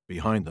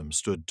 Behind them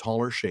stood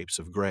taller shapes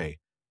of gray,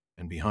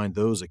 and behind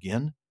those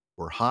again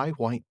were high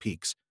white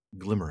peaks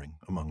glimmering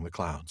among the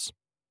clouds.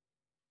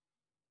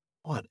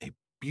 What a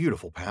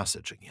beautiful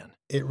passage again.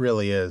 It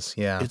really is,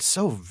 yeah. It's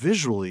so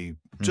visually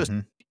just,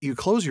 you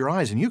close your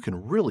eyes and you can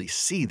really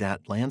see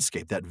that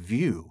landscape, that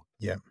view.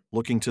 Yeah.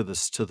 Looking to the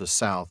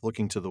south,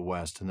 looking to the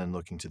west, and then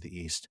looking to the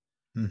east.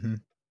 Mm-hmm.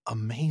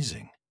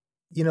 Amazing.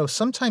 You know,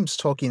 sometimes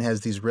Tolkien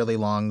has these really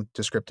long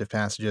descriptive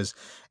passages,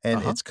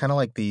 and it's kind of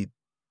like the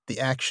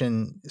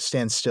action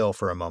stands still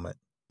for a moment.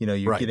 You know,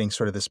 you're getting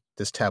sort of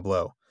this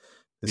tableau,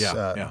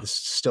 this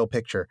still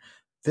picture.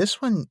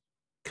 This one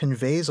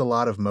conveys a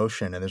lot of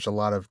motion, and there's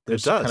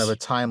kind of a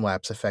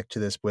time-lapse effect to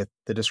this with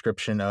the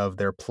description of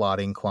their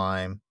plodding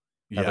climb,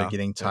 how they're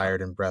getting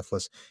tired and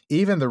breathless.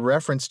 Even the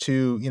reference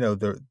to, you know,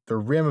 the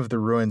rim of the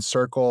ruined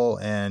circle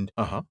and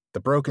the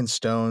broken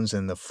stones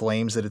and the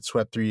flames that it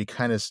swept through, you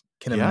kind of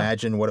can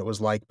imagine what it was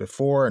like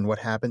before and what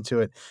happened to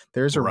it.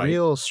 There's a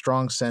real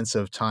strong sense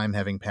of time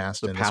having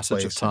passed in this place. The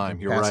passage of time,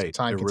 you're right.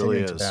 Time it really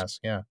is. To pass.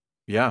 Yeah.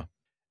 Yeah.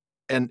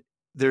 And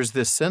there's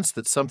this sense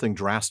that something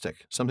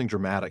drastic, something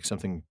dramatic,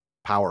 something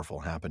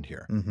powerful happened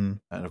here. Mm-hmm.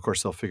 And of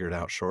course, they'll figure it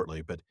out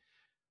shortly, but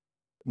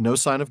no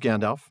sign of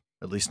Gandalf,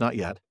 at least not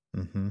yet.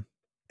 Mm-hmm.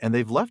 And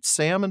they've left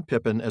Sam and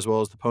Pippin, as well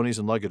as the ponies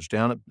and luggage,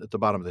 down at the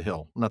bottom of the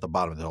hill. Not the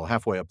bottom of the hill,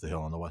 halfway up the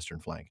hill on the western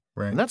flank.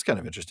 Right. And that's kind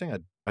of interesting.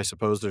 I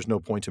suppose there's no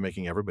point to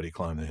making everybody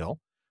climb the hill,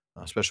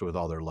 especially with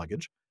all their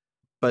luggage.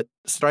 But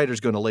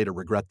Strider's going to later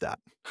regret that,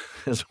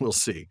 as we'll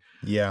see.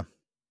 Yeah.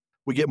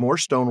 We get more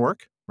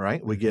stonework,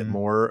 right? We get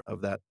more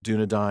of that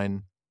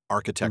Dunedain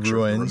architecture,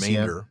 ruins, the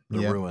remainder,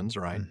 the ruins,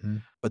 right? Mm-hmm.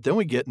 But then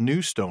we get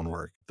new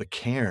stonework, the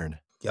cairn.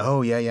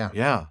 Oh, yeah.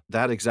 Yeah,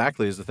 that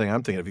exactly is the thing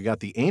I'm thinking of. You got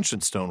the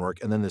ancient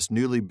stonework and then this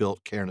newly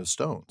built cairn of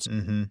stones.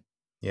 Mm-hmm.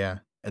 Yeah.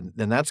 And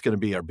then that's going to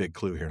be our big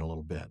clue here in a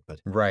little bit. But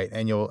right,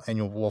 and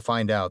we'll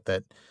find out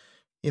that,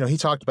 you know, he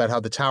talked about how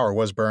the tower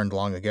was burned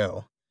long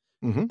ago.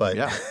 Mm-hmm. But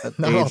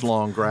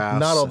age-long grass.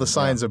 Not all the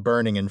signs of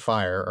burning and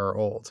fire are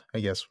old. I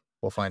guess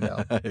we'll find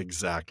out.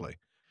 Exactly.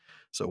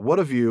 So what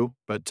a view,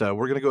 but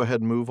we're going to go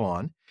ahead and move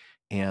on.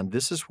 And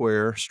this is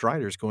where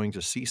Strider's going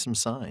to see some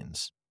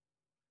signs.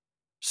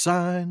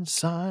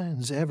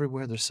 Signs,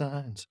 everywhere there's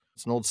signs.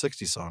 It's an old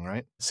 60s song,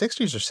 right?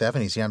 60s or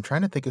 70s, yeah. I'm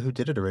trying to think of who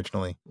did it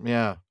originally.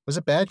 Yeah. Was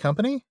it Bad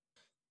Company?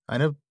 I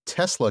know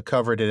Tesla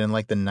covered it in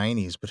like the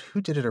 90s, but who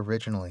did it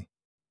originally?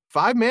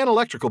 5-Man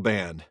Electrical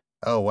Band.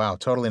 Oh, wow.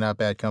 Totally not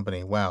Bad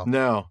Company. Wow.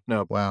 No.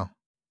 Wow.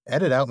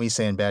 Edit out me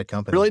saying bad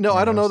company. Really? No,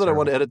 I don't know that I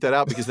want to edit that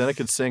out because then I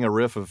could sing a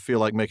riff of Feel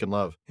Like Making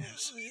Love.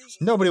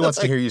 Nobody wants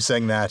to hear you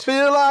sing that.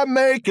 Feel like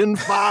making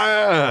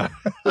fire.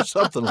 Or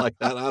something like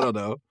that. I don't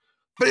know.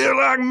 Feel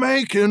like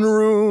making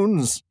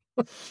runes.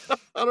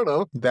 I don't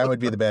know. That would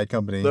be the Bad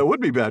Company. That would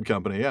be Bad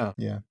Company, yeah.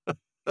 Yeah.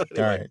 Anyway.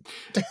 All right.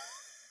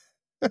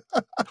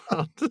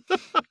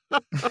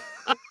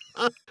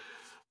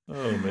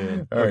 Oh,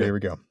 man. All right, here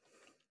we go.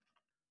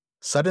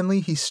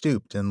 Suddenly he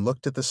stooped and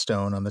looked at the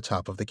stone on the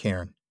top of the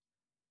cairn.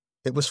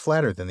 It was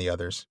flatter than the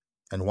others,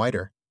 and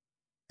whiter,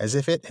 as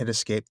if it had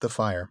escaped the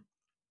fire.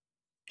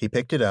 He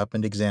picked it up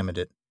and examined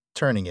it,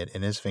 turning it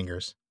in his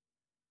fingers.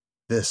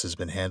 "This has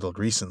been handled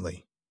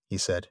recently," he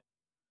said.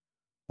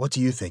 "What do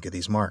you think of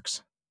these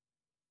marks?"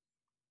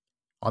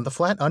 On the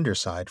flat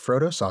underside,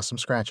 Frodo saw some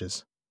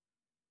scratches.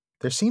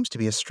 "There seems to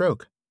be a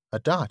stroke, a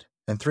dot,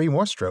 and 3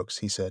 more strokes,"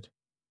 he said.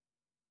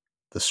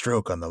 "The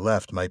stroke on the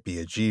left might be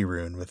a G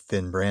rune with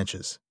thin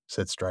branches,"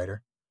 said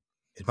Strider.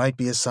 "It might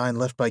be a sign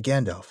left by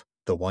Gandalf,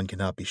 though one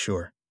cannot be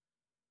sure.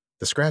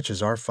 The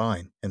scratches are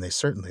fine, and they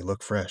certainly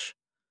look fresh.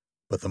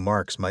 But the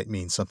marks might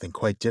mean something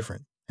quite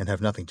different and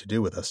have nothing to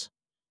do with us.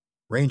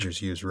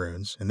 Rangers use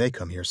runes, and they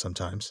come here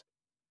sometimes."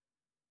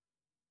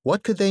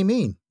 "What could they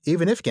mean,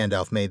 even if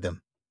Gandalf made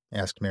them?"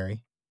 asked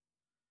Merry.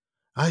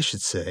 "I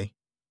should say,"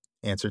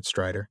 answered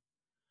Strider,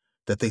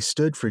 "that they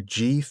stood for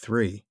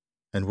G3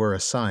 and were a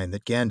sign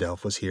that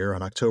Gandalf was here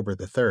on October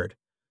the 3rd.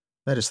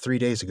 That is 3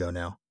 days ago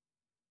now.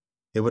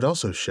 It would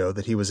also show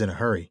that he was in a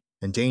hurry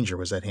and danger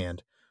was at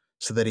hand,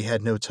 so that he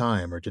had no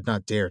time or did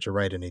not dare to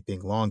write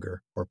anything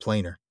longer or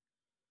plainer.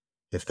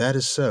 If that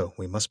is so,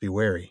 we must be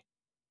wary."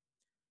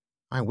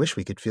 "I wish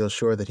we could feel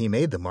sure that he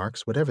made the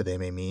marks, whatever they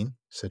may mean,"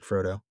 said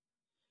Frodo.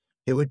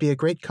 "It would be a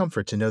great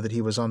comfort to know that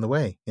he was on the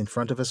way, in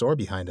front of us or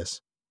behind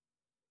us."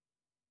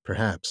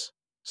 "Perhaps,"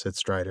 said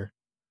Strider.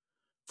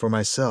 "For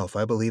myself,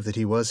 I believe that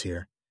he was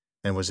here,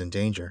 and was in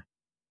danger.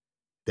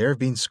 There have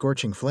been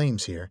scorching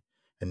flames here,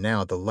 and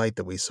now the light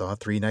that we saw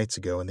 3 nights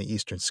ago in the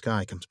eastern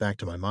sky comes back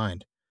to my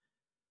mind.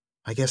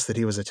 I guess that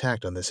he was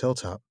attacked on this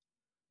hilltop,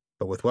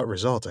 but with what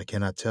result I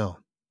cannot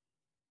tell."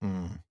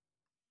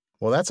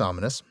 Well, that's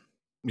ominous.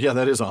 Yeah,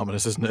 that is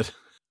ominous, isn't it?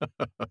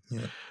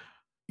 Yeah.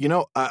 You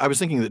know, I was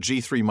thinking that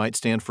G3 might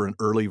stand for an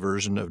early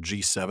version of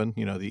G7,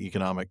 you know, the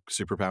economic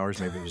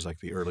superpowers. Maybe it was like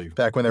the early...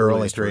 Back when there were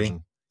only 3.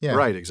 Version. Yeah.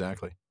 Right,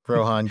 exactly.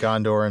 Rohan,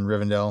 Gondor, and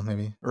Rivendell,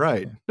 maybe.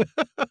 Right.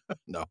 Yeah.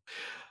 No.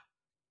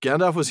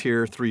 Gandalf was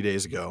here 3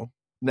 days ago.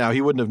 Now,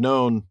 he wouldn't have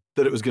known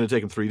that it was going to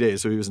take him 3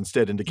 days, so he was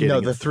instead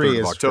indicating the 3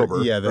 is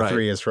October. The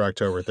 3 is for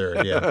October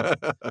 3rd, yeah.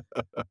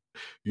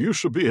 You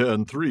should be here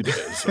in 3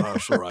 days. I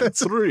shall write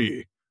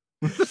 3.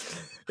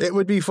 It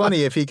would be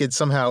funny if he could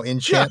somehow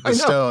enchant the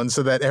stone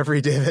so that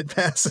every day that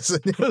passes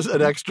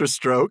an extra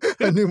stroke.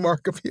 A new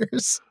mark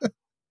appears.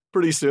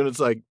 Pretty soon it's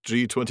like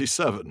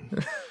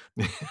G27.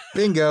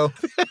 Bingo.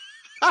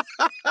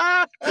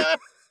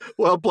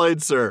 Well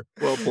played, sir.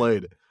 Well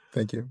played.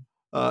 Thank you.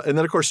 And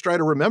then, of course,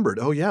 Strider remembered,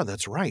 oh, yeah,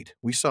 that's right.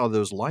 We saw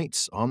those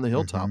lights on the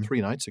hilltop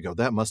 3 nights ago.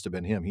 That must have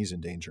been him. He's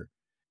in danger.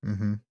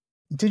 Mm-hmm.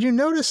 Did you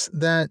notice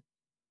that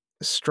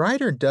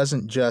Strider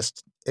doesn't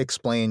just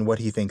explain what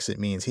he thinks it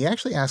means? He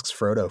actually asks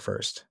Frodo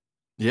first.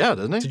 Yeah,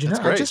 doesn't he? Did you know?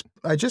 Great.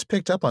 I just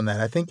picked up on that.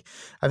 I think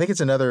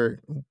it's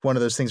another one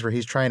of those things where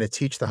he's trying to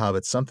teach the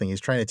hobbits something.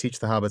 He's trying to teach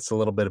the hobbits a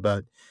little bit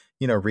about,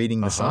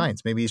 reading the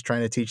signs. Maybe he's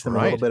trying to teach them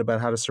a little bit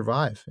about how to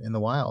survive in the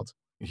wild.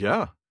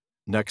 Yeah.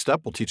 Next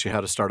up, we'll teach you how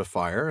to start a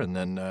fire, and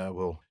then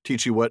we'll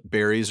teach you what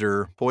berries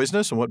are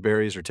poisonous and what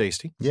berries are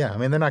tasty. Yeah, I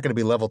mean, they're not going to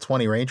be level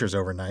 20 rangers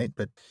overnight,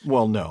 but...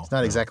 Well, no. It's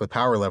not exactly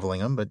power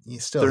leveling them, but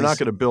they're not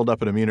going to build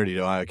up an immunity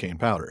to iocane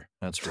powder,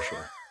 that's for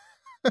sure.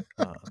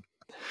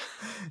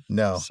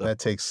 No, so, that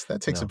takes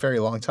a very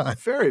long time.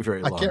 Very,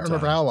 very long time. I can't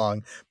remember how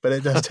long, but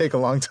it does take a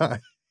long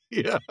time.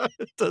 Yeah,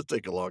 it does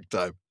take a long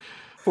time.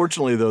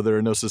 Fortunately, though, there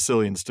are no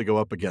Sicilians to go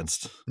up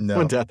against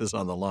when death is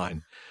on the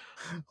line.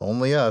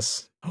 Only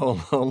us.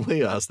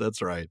 Only us,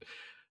 that's right.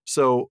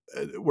 So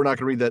we're not going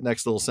to read that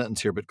next little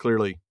sentence here, but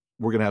clearly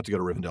we're going to have to go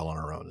to Rivendell on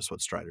our own, is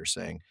what Strider's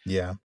saying.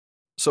 Yeah.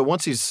 So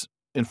once he's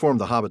informed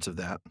the hobbits of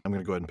that, I'm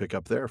going to go ahead and pick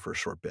up there for a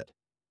short bit.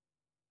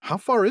 "How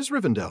far is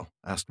Rivendell?"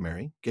 asked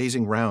Merry,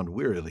 gazing round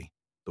wearily.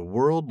 The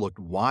world looked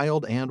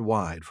wild and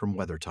wide from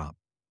Weathertop.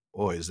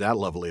 Boy, is that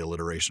lovely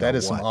alliteration. That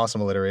is some awesome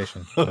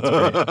alliteration. That's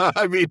great.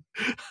 I mean,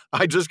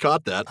 I just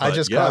caught that. I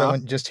just caught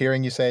it just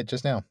hearing you say it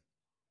just now.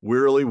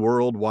 Wearily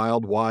world,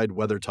 wild, wide,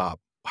 Weathertop.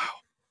 Wow.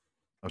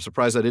 I'm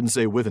surprised I didn't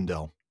say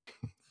Withendell.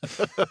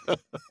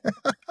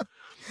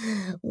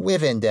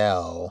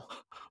 Withendell.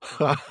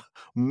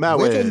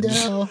 Mowage.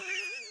 Withendell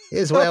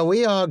is where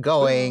we are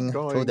going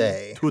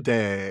today.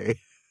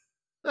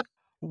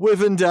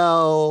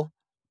 Withendell,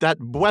 that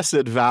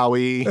blessed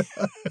vowie.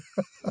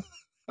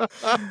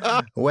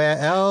 Where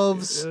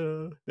elves,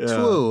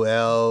 true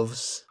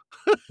elves,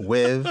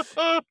 with...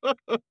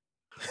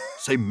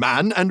 Say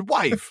man and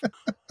wife.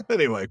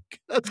 Anyway,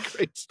 that's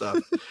great stuff.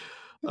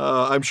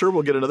 I'm sure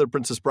we'll get another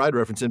Princess Bride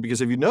reference in,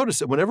 because if you notice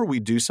that whenever we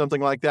do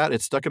something like that,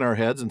 it's stuck in our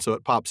heads, and so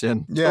it pops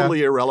in.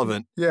 Totally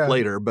irrelevant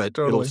later, but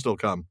it'll still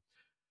come.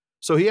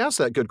 So he asks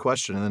that good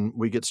question, and then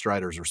we get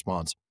Strider's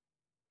response.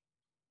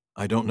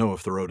 I don't know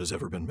if the road has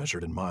ever been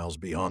measured in miles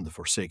beyond the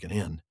Forsaken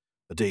Inn,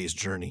 a day's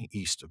journey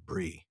east of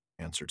Bree,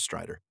 answered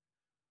Strider.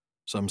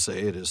 Some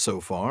say it is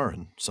so far,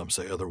 and some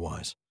say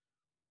otherwise.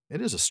 It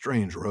is a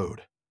strange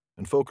road,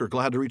 and folk are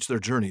glad to reach their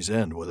journey's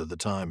end, whether the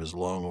time is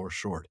long or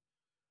short.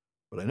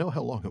 But I know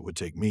how long it would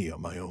take me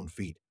on my own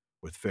feet,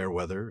 with fair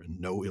weather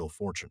and no ill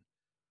fortune.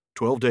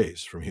 12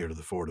 days from here to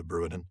the ford of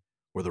Bruinen,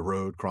 where the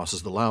road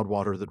crosses the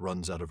Loudwater that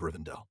runs out of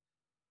Rivendell.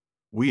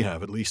 We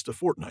have at least a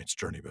fortnight's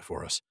journey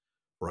before us,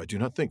 for I do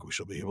not think we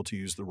shall be able to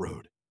use the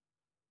road.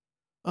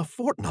 A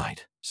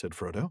fortnight, said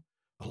Frodo.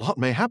 A lot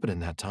may happen in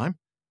that time.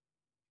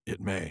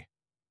 It may,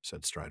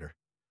 said Strider.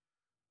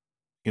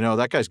 You know,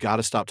 that guy's got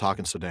to stop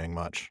talking so dang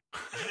much.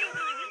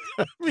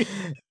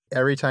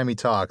 Every time he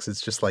talks,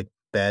 it's just like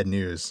bad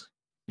news.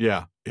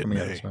 Yeah, it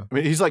may. I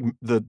mean, he's like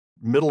the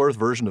Middle-earth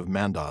version of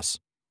Mandos.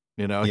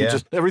 You know,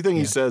 everything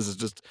he says is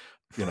just,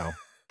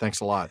 thanks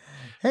a lot.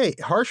 Hey,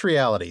 harsh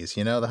realities,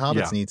 the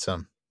hobbits need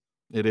some.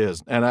 It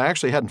is. And I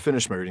actually hadn't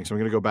finished my reading, so I'm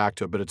going to go back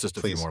to it, but it's just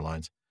a few more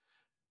lines.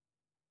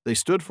 They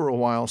stood for a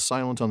while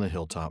silent on the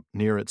hilltop,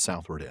 near its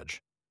southward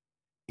edge.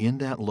 In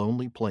that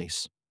lonely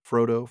place,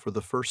 Frodo, for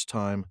the first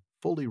time,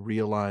 fully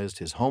realized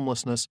his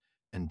homelessness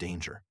and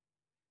danger.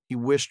 He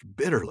wished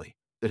bitterly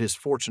that his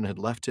fortune had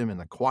left him in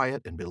the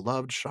quiet and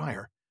beloved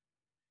Shire.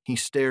 He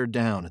stared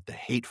down at the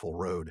hateful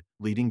road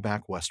leading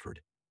back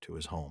westward to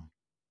his home.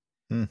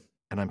 And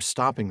I'm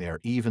stopping there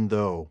even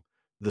though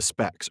the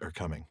specs are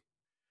coming,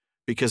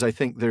 because I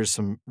think there's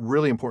some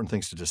really important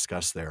things to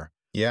discuss there.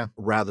 Yeah.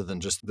 Rather than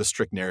just the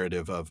strict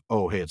narrative of,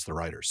 oh, hey, it's the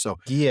writers. So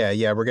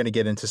yeah, we're going to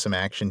get into some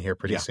action here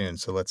pretty soon.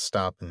 So let's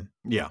stop and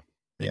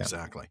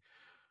exactly.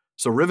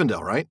 So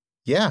Rivendell, right?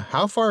 Yeah.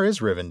 How far is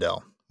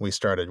Rivendell? We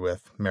started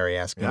with Mary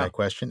asking that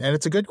question, and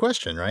it's a good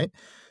question, right?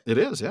 It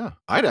is. Yeah,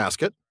 I'd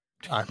ask it.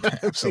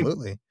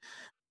 Absolutely.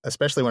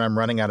 Especially when I'm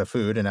running out of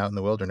food and out in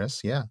the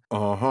wilderness. Yeah.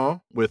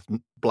 With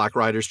black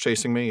riders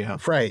chasing me. Yeah.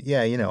 Right.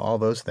 Yeah. All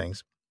those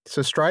things.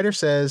 So Strider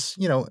says,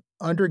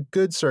 under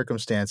good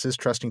circumstances,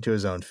 trusting to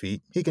his own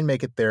feet, he can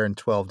make it there in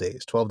 12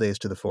 days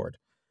to the ford.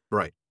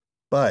 Right.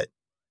 But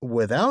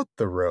without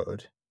the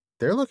road,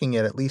 they're looking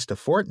at least a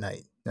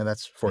fortnight. Now,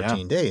 that's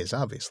 14 days,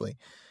 obviously.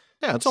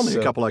 Yeah, it's only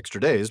a couple extra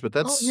days, but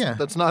that's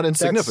not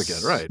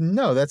insignificant, right?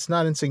 No, that's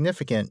not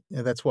insignificant.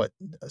 That's what,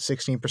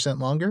 16%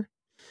 longer?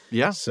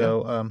 Yeah.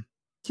 So,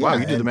 wow,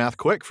 you do the math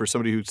quick for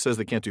somebody who says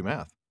they can't do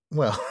math.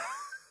 Well,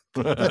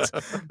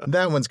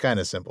 that one's kind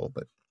of simple,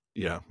 but...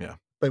 Yeah.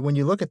 But when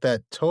you look at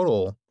that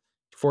total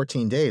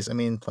 14 days, I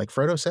mean, like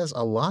Frodo says,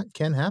 a lot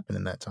can happen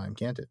in that time,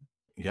 can't it?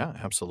 Yeah,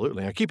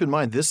 absolutely. Now, keep in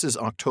mind, this is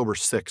October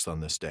 6th on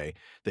this day.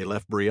 They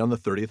left Bree on the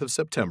 30th of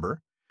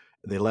September.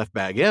 They left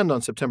Bag End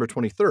on September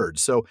 23rd.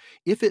 So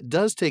if it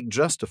does take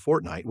just a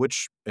fortnight,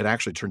 which it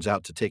actually turns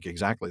out to take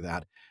exactly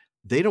that,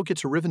 they don't get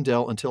to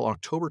Rivendell until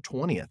October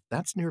 20th.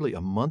 That's nearly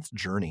a month's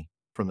journey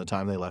from the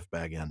time they left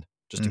Bag End,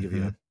 just to give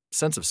you a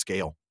sense of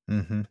scale.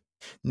 Mm-hmm.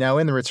 Now,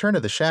 in The Return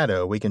of the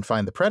Shadow, we can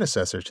find the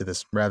predecessor to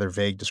this rather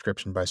vague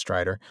description by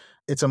Strider.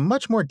 It's a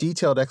much more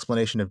detailed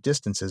explanation of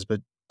distances,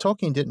 but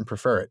Tolkien didn't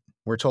prefer it.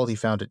 We're told he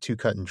found it too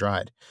cut and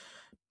dried.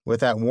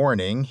 With that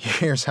warning,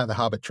 here's how the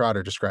Hobbit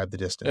Trotter described the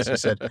distance. He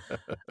said,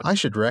 I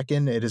should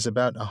reckon it is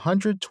about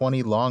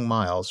 120 long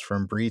miles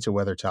from Bree to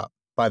Weathertop,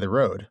 by the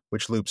road,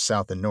 which loops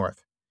south and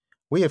north.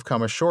 We have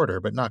come a shorter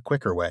but not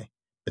quicker way,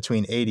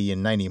 between 80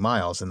 and 90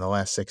 miles in the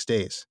last 6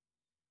 days.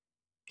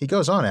 He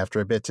goes on after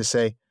a bit to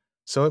say,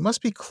 so it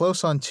must be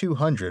close on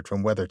 200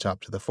 from Weathertop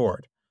to the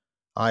ford.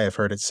 I have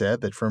heard it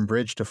said that from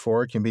bridge to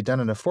ford can be done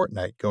in a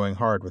fortnight going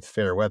hard with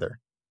fair weather.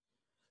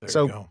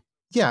 There you go.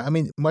 Yeah, I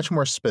mean, much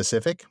more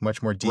specific,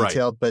 much more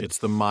detailed, but it's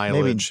the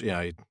mileage.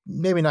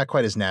 Maybe not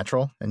quite as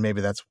natural, and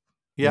maybe that's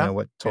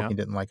what Tolkien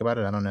didn't like about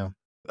it. I don't know.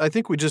 I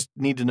think we just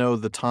need to know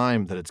the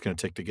time that it's going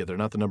to take to get there,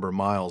 not the number of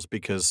miles,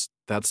 because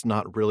that's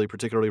not really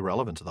particularly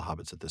relevant to the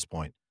hobbits at this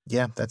point.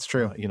 Yeah, that's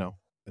true.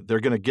 They're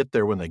going to get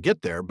there when they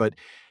get there, but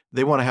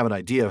they want to have an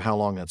idea of how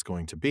long that's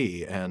going to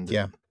be, and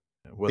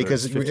whether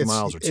because it's 50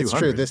 miles or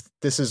 200. It's true.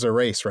 This is a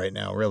race right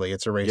now. Really,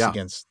 it's a race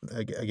against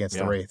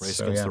the wraiths. Race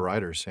against the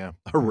riders. Yeah,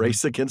 a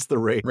race against the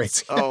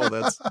wraiths. Oh,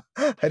 that's.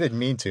 I didn't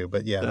mean to,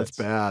 but yeah, that's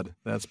bad.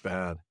 That's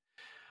bad.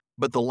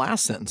 But the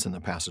last sentence in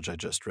the passage I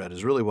just read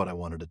is really what I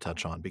wanted to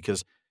touch on,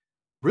 because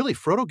really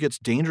Frodo gets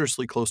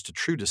dangerously close to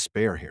true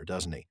despair here,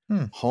 doesn't he?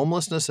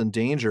 Homelessness and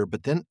danger,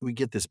 but then we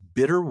get this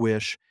bitter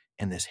wish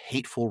and this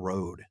hateful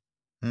road.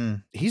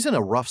 He's in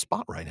a rough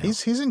spot right now.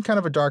 He's in kind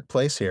of a dark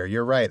place here.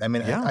 You're right. I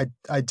mean,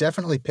 I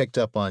definitely picked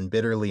up on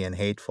bitterly and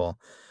hateful.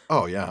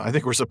 Oh, yeah. I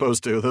think we're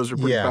supposed to. Those are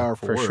pretty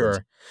powerful words.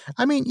 Sure.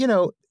 I mean,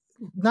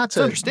 it's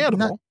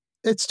understandable.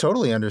 It's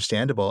totally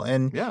understandable.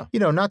 And,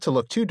 not to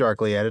look too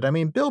darkly at it, I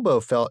mean, Bilbo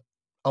felt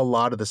a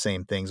lot of the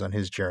same things on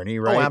his journey,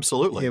 right? Oh,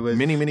 absolutely. It was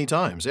many, many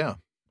times, yeah.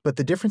 But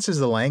the difference is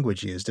the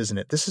language used, isn't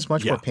it? This is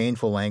much more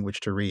painful language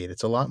to read.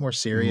 It's a lot more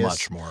serious.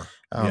 Much more.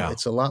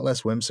 It's a lot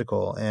less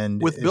whimsical.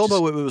 And with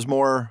Bilbo, it was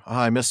more,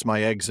 I miss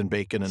my eggs and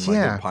bacon and my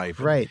good pipe.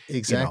 Right,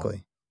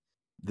 exactly.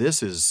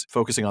 This is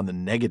focusing on the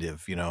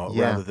negative,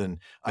 rather than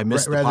I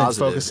missed the positive. Rather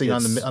than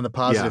focusing on the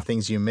positive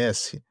things you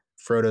miss,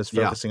 Frodo's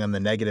focusing on the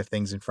negative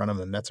things in front of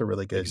him. That's a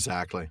really good,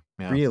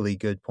 really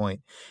good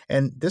point.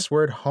 And this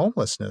word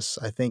homelessness,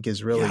 I think,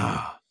 is really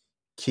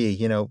key.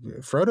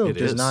 Frodo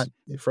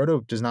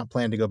does not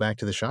plan to go back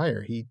to the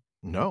Shire. He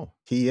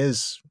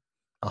is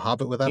a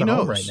hobbit without a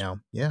home right now.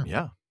 Yeah.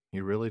 Yeah. He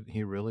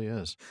really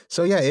is.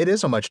 So it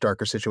is a much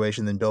darker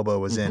situation than Bilbo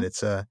was in. It's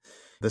the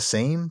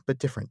same but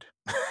different.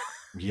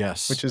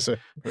 Yes. Which is a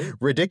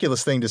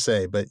ridiculous thing to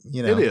say, but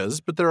It is,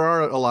 but there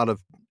are a lot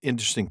of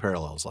interesting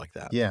parallels like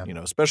that. Yeah.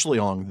 Especially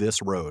along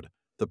this road,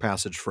 the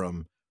passage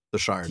from the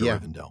Shire to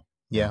Rivendell.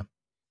 Yeah.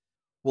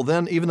 Well,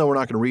 then, even though we're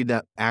not going to read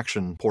that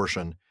action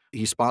portion,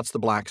 he spots the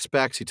black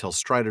specks. He tells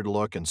Strider to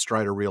look, and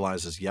Strider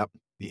realizes, yep,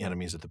 the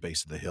enemy's at the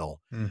base of the hill.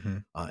 Mm-hmm.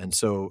 And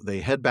so they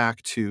head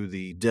back to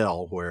the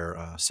dell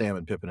where Sam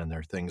and Pippin and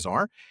their things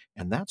are.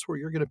 And that's where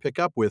you're going to pick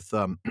up with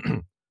the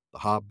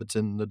hobbits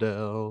in the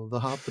dell, the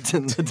hobbits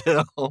in the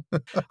dell.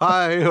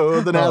 Hi-ho,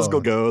 the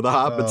Nazgul go, the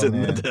hobbits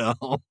in the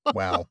dell.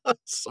 Wow.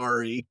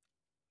 Sorry.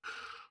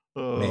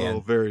 Oh,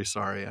 man. Very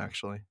sorry,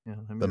 actually. Yeah,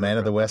 the Man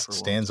of the West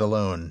stands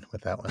alone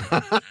with that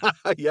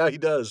one. Yeah, he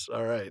does.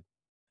 All right.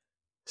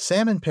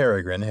 Sam and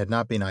Peregrine had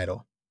not been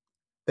idle.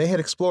 They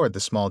had explored the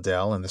small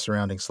dell and the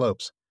surrounding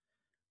slopes.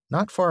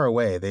 Not far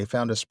away, they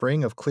found a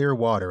spring of clear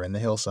water in the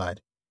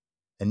hillside,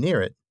 and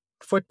near it,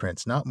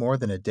 footprints not more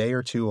than a day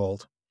or two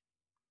old.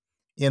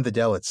 In the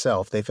dell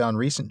itself, they found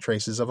recent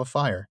traces of a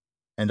fire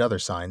and other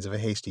signs of a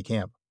hasty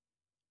camp.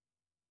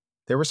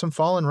 There were some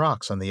fallen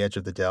rocks on the edge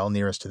of the dell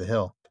nearest to the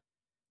hill.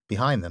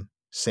 Behind them,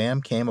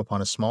 Sam came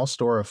upon a small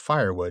store of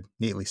firewood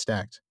neatly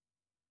stacked.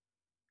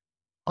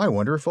 "I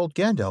wonder if old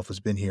Gandalf has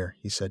been here,"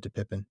 he said to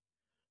Pippin.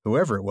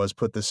 "Whoever it was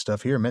put this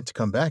stuff here meant to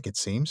come back, it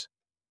seems."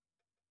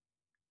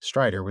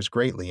 Strider was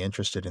greatly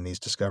interested in these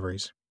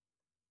discoveries.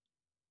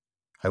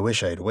 "I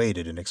wish I had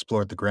waited and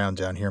explored the ground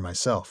down here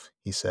myself,"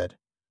 he said,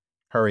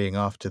 hurrying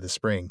off to the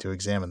spring to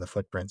examine the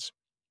footprints.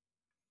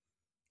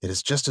 "It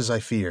is just as I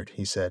feared,"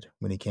 he said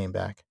when he came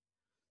back.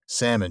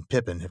 "Sam and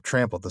Pippin have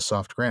trampled the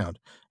soft ground,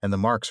 and the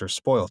marks are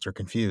spoilt or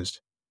confused.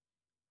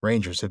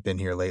 Rangers have been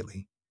here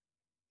lately.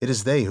 It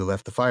is they who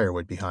left the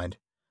firewood behind,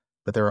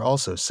 but there are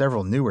also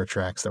several newer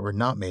tracks that were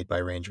not made by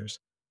rangers.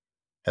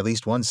 At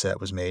least one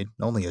set was made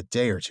only a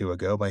day or two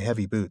ago by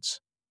heavy boots.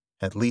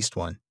 At least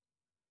one.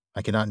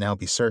 I cannot now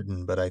be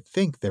certain, but I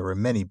think there were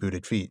many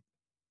booted feet."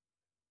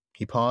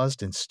 He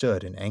paused and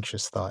stood in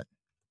anxious thought.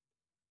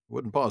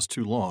 Wouldn't pause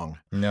too long.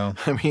 No.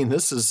 I mean,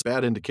 this is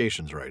bad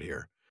indications right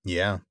here.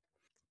 Yeah.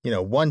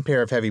 One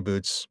pair of heavy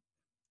boots,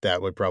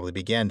 that would probably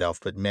be Gandalf,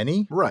 but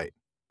many? Right.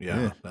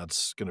 Yeah,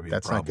 that's going to be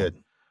a problem. That's not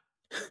good.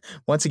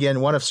 Once again,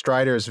 one of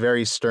Strider's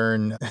very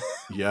stern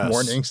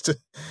warnings to,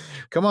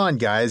 "Come on,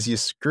 guys, you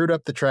screwed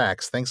up the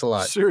tracks. Thanks a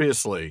lot."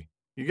 Seriously.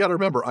 You got to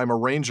remember, I'm a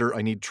ranger.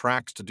 I need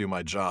tracks to do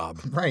my job.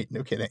 Right,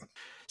 no kidding.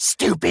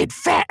 "Stupid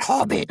fat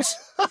hobbits.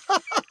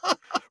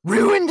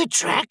 Ruined the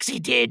tracks he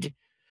did."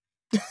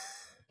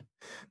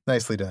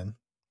 Nicely done.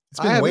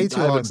 It's been way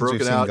too long since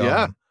we've seen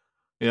Gollum.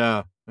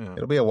 Yeah.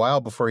 It'll be a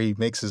while before he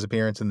makes his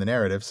appearance in the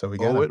narrative, so we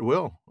got it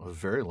will. A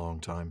very long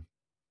time.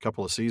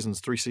 Couple of seasons,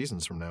 3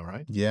 seasons from now,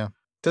 right? Yeah.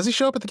 Does he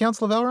show up at the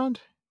Council of Elrond?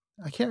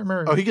 I can't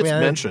remember. Oh, he gets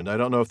mentioned. I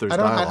don't know if there's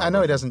dialogue. I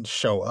know he doesn't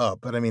show up,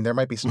 but I mean, there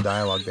might be some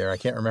dialogue there. I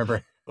can't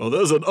remember. "Oh,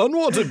 there's an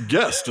unwanted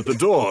guest at the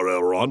door,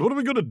 Elrond. What are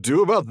we going to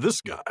do about this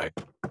guy?"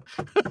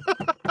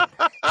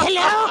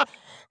 Hello?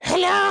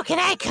 Hello, can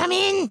I come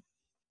in?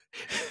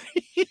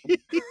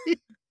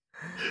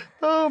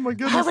 Oh, my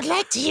goodness. I would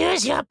like to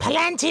use your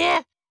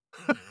palantir.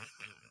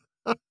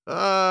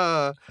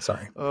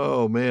 Sorry.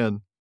 Oh,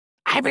 man.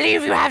 I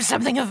believe you have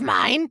something of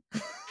mine.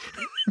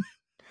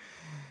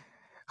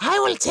 I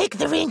will take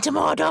the ring to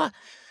Mordor.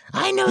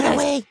 I know the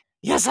way.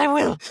 Yes, I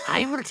will.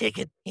 I will take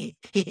it.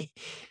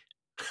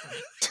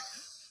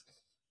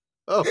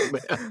 Oh,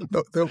 man.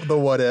 The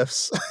what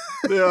ifs.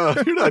 Yeah,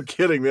 you're not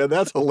kidding, man.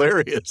 That's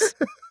hilarious.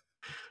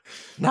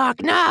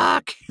 Knock,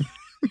 knock.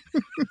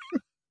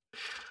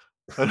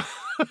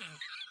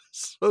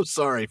 So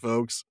sorry,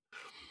 folks.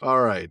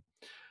 All right.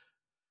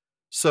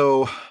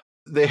 So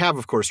they have,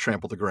 of course,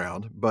 trampled the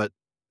ground, but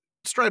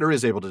Strider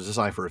is able to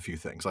decipher a few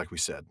things, like we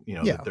said.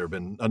 That there have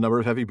been a number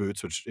of heavy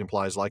boots, which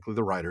implies likely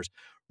the riders.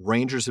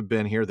 Rangers have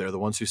been here. They're the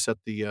ones who set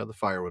the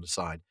firewood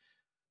aside.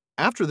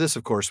 After this,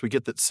 of course, we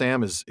get that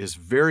Sam is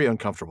very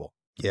uncomfortable.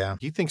 Yeah.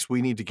 He thinks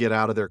we need to get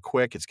out of there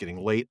quick. It's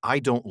getting late. "I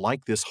don't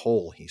like this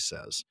hole," he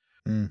says.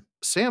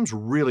 Sam's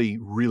really,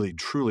 really,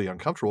 truly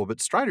uncomfortable. But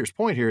Strider's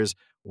point here is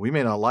we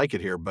may not like it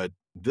here, but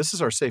this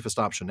is our safest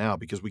option now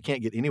because we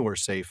can't get anywhere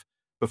safe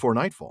before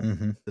nightfall.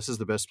 Mm-hmm. This is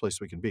the best place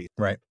we can be.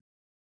 Right.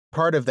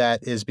 Part of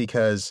that is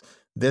because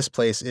this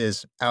place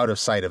is out of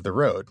sight of the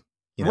road.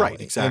 Right,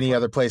 exactly. Any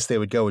other place they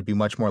would go would be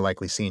much more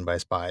likely seen by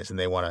spies, and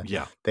they want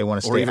to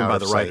stay or even out by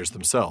of the sight. riders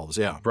themselves.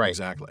 Yeah, right.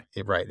 Exactly.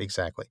 Right,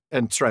 exactly.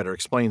 And Strider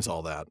explains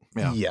all that.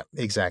 Yeah,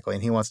 exactly.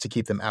 And he wants to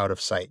keep them out of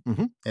sight.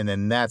 Mm-hmm. And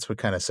then that's what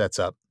kind of sets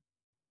up.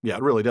 Yeah,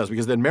 it really does,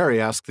 because then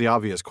Mary asks the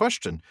obvious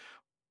question.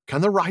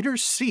 "Can the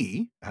riders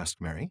see?"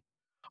 asked Mary.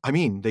 I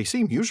mean, they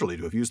seem usually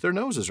to have used their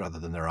noses rather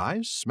than their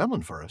eyes,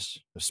 smelling for us,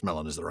 if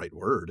smelling is the right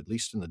word, at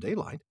least in the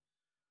daylight.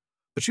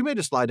 But you made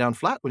us lie down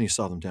flat when you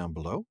saw them down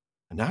below,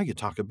 and now you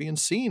talk of being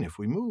seen if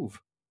we move.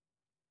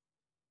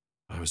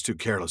 I was too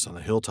careless on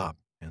the hilltop,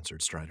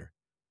 answered Strider.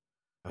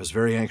 I was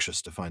very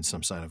anxious to find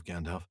some sign of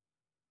Gandalf,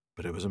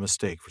 but it was a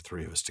mistake for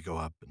 3 of us to go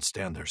up and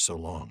stand there so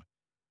long.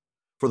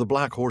 For the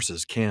black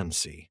horses can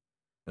see,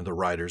 and the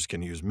riders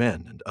can use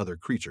men and other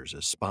creatures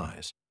as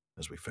spies,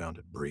 as we found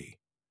at Bree.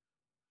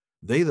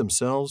 They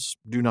themselves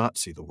do not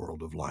see the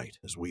world of light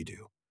as we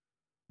do,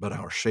 but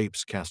our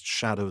shapes cast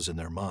shadows in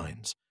their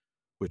minds,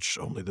 which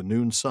only the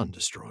noon sun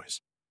destroys.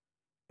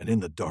 And in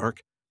the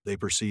dark, they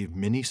perceive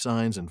many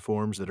signs and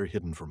forms that are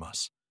hidden from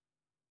us.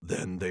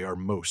 Then they are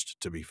most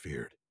to be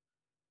feared.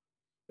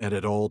 And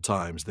at all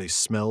times they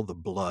smell the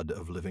blood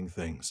of living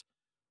things,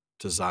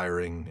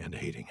 desiring and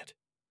hating it.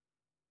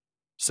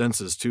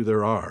 Senses, too,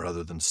 there are,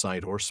 other than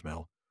sight or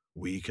smell.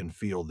 We can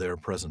feel their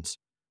presence.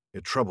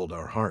 It troubled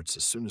our hearts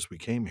as soon as we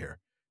came here,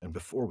 and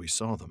before we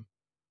saw them.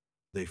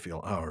 They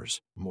feel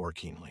ours more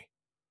keenly.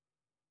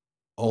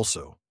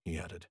 Also, he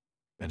added,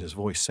 and his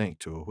voice sank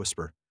to a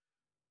whisper,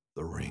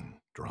 the ring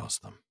draws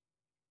them.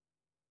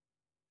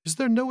 Is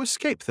there no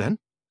escape, then?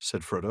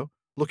 Said Frodo,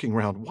 looking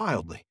round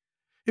wildly.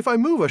 If I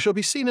move, I shall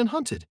be seen and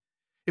hunted.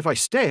 If I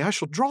stay, I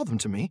shall draw them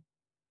to me.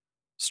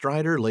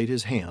 Strider laid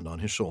his hand on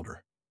his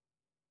shoulder.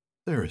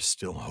 There is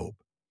still hope,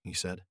 he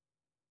said.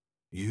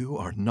 You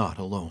are not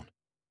alone.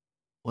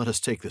 Let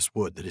us take this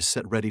wood that is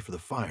set ready for the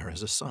fire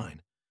as a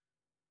sign.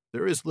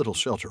 There is little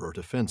shelter or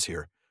defense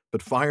here,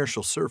 but fire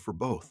shall serve for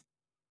both.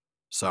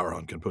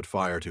 Sauron can put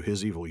fire to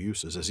his evil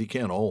uses as he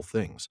can all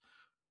things,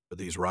 but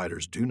these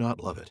riders do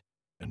not love it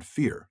and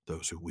fear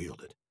those who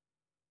wield it.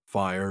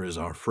 Fire is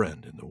our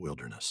friend in the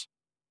wilderness.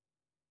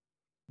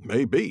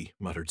 May be,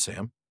 muttered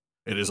Sam.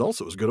 It is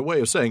also as good a way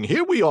of saying,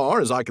 here we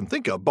are, as I can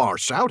think of, bar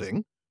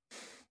shouting.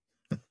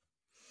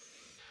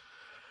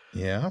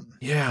 Yeah.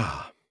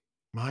 Yeah.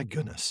 My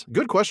goodness.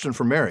 Good question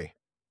from Mary.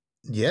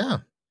 Yeah.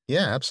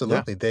 Yeah,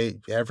 absolutely.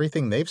 Yeah.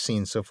 Everything they've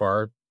seen so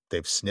far,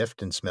 they've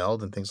sniffed and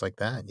smelled and things like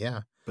that.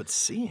 Yeah. But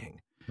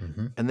seeing.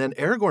 Mm-hmm. And then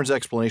Aragorn's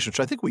explanation, which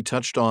I think we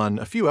touched on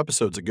a few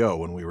episodes ago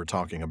when we were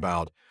talking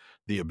about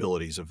the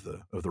abilities of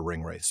the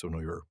ringwraiths when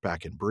we were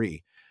back in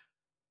Bree.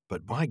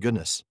 But my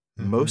goodness,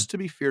 most to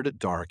be feared at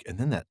dark, and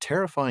then that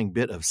terrifying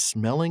bit of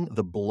smelling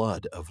the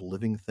blood of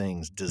living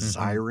things,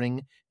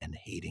 desiring and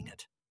hating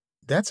it.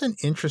 That's an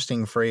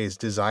interesting phrase,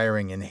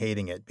 desiring and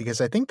hating it, because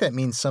I think that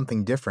means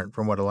something different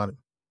from what a lot of...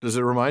 Does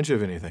it remind you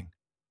of anything?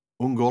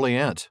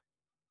 Ungoliant,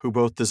 who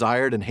both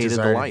desired and hated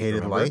the light. And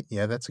hated light?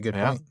 Yeah, that's a good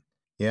point.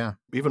 Yeah.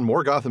 Even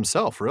Morgoth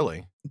himself,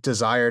 really.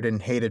 Desired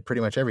and hated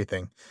pretty much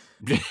everything.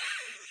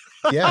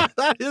 Yeah.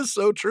 That is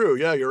so true.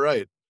 Yeah, you're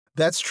right.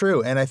 That's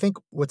true. And I think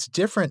what's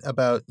different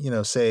about,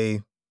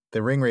 say, the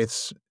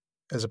ringwraiths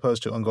as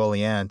opposed to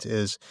Ungoliant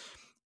is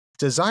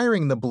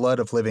desiring the blood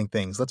of living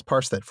things. Let's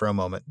parse that for a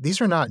moment. These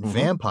are not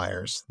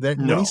vampires.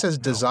 When he says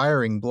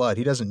desiring blood,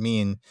 he doesn't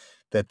mean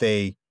that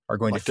they are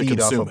going to feed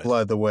off of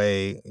blood the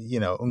way,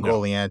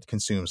 Ungoliant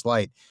consumes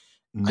light.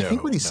 I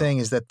think what he's saying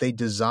is that they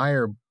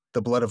desire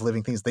the blood of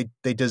living things.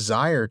 They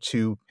desire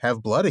to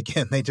have blood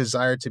again. They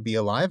desire to be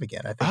alive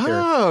again.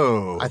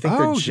 I think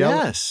they're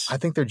jealous. I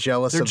think they're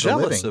jealous of the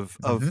living.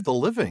 Of the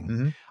living.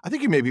 Mm-hmm. I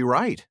think you may be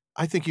right.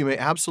 I think you may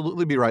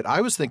absolutely be right.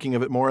 I was thinking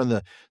of it more in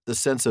the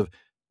sense of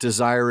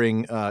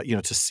desiring,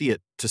 to see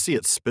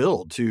it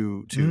spilled,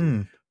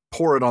 to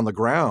pour it on the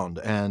ground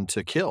and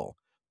to kill.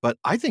 But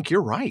I think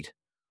you're right.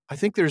 I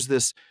think there's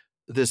this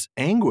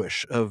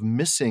anguish of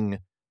missing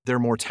their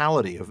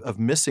mortality, of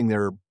missing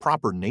their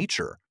proper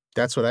nature.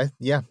 That's what I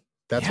think.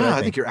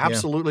 I think you're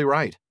absolutely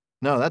right.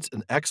 No, that's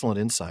an excellent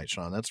insight,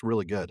 Sean. That's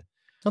really good.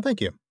 Oh, thank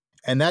you.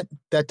 And that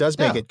does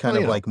make it kind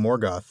of like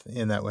Morgoth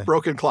in that way.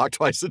 Broken clock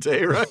twice a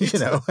day, right?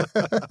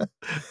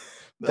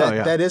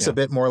 That is a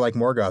bit more like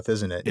Morgoth,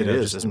 isn't it? It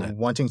is, isn't it?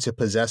 Wanting to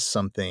possess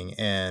something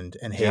and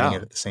hating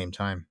it at the same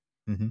time.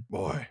 Mm-hmm.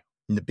 Boy.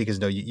 Because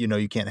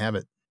you can't have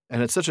it.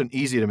 And it's such an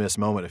easy to miss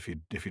moment if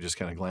you just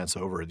kind of glance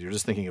over it. You're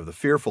just thinking of the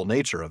fearful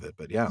nature of it,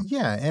 but yeah.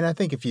 Yeah, and I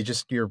think if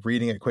you're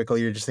reading it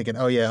quickly, you're just thinking,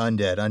 oh yeah,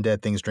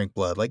 undead things drink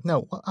blood. Like,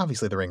 no, well,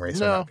 obviously the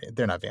ringwraiths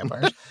they're not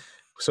vampires.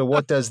 So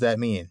what does that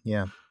mean?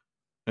 Yeah.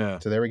 Yeah.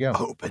 So there we go.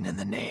 Open in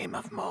the name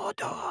of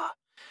Mordor.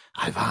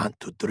 I want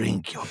to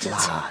drink your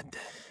blood.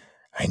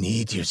 I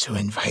need you to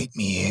invite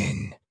me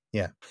in.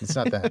 Yeah, it's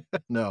not that.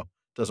 No, it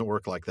doesn't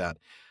work like that.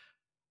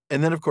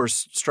 And then, of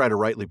course, Strider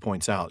rightly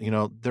points out,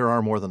 there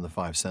are more than the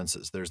 5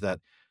 senses. There's that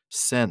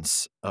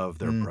sense of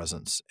their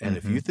presence. And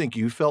if you think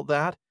you felt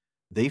that,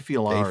 they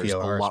feel ours a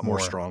lot more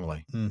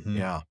strongly. Mm-hmm.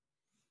 Yeah.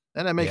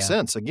 And that makes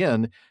sense.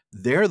 Again,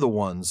 they're the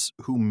ones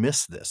who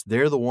miss this.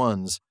 They're the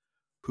ones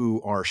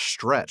who are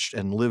stretched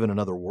and live in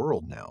another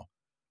world now.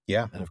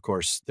 Yeah. And, of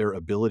course, their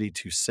ability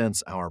to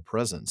sense our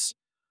presence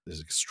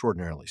is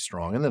extraordinarily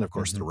strong. And then, of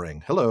course, the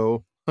ring.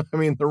 Hello. I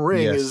mean, the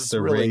ring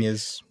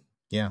is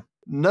yeah.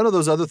 None of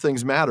those other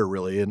things matter,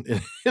 really, in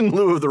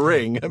lieu of the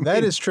ring.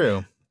 That is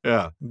true.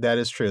 Yeah. That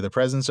is true. The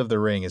presence of the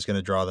ring is going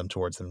to draw them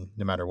towards them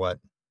no matter what.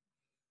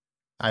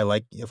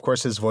 of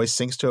course, his voice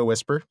sinks to a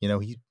whisper.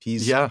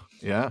 He's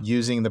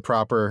using the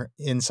proper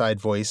inside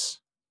voice.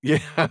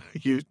 Yeah,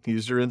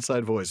 use your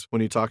inside voice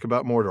when you talk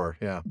about Mordor.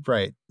 Yeah.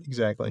 Right,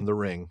 exactly. And the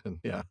ring. And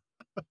yeah.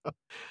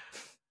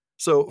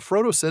 So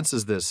Frodo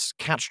senses this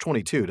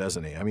catch-22,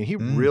 doesn't he? I mean, he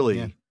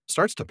really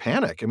starts to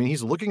panic. I mean,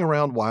 he's looking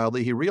around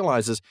wildly. He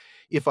realizes,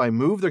 if I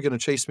move, they're going to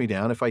chase me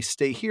down. If I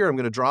stay here, I'm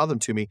going to draw them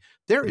to me.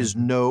 There is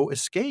no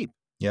escape.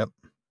 Yep.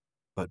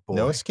 But boy.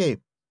 No escape,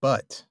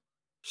 but.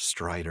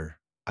 Strider.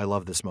 I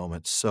love this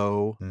moment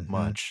so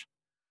much.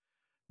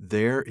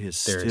 There is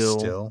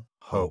still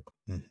hope.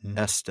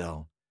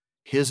 Estelle.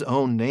 His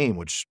own name,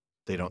 which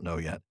they don't know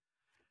yet.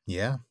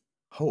 Yeah.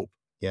 Hope.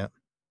 Yeah.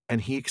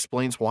 And he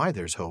explains why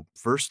there's hope.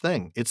 First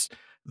thing, it's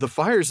the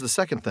fire's the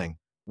second thing.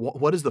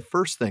 What is the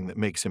first thing that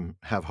makes him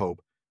have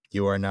hope?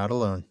 You are not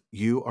alone.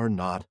 You are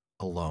not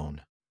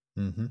alone.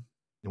 Mm-hmm.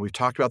 And we've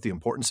talked about the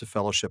importance of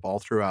fellowship all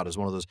throughout as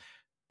one of those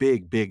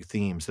big, big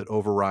themes that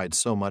override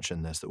so much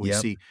in this that we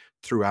see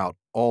throughout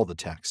all the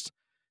texts.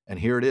 And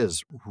here it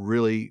is,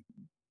 really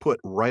put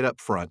right up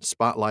front,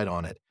 spotlight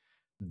on it.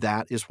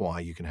 That is why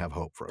you can have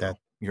hope, Frodo.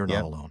 You're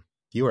not alone.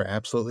 You are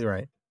absolutely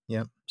right.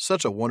 Yep.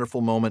 Such a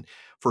wonderful moment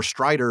for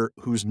Strider,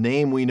 whose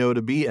name we know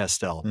to be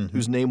Estelle,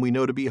 whose name we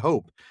know to be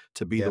Hope,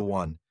 to be the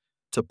one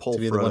to pull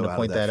Frodo out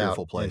of that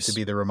fearful place. And to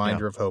be the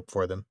reminder of hope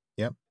for them.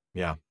 Yep.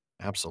 Yeah,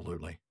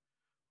 absolutely.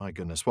 My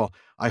goodness. Well,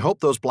 I hope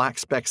those black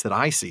specks that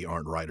I see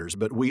aren't riders,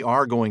 but we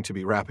are going to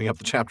be wrapping up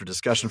the chapter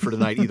discussion for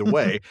tonight either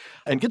way,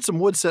 and get some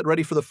wood set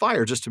ready for the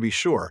fire just to be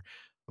sure.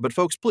 But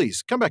folks,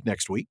 please come back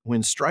next week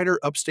when Strider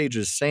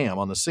upstages Sam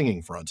on the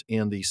singing front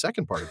in the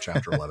second part of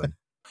chapter 11.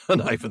 A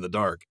Knife in the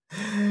Dark.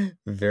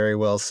 Very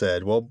well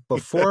said. Well,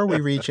 before we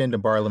reach into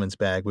Barliman's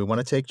bag, we want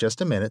to take just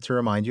a minute to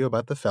remind you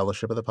about the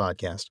fellowship of the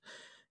podcast.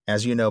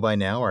 As you know by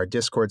now, our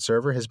Discord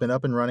server has been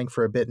up and running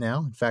for a bit now.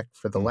 In fact,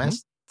 for the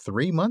last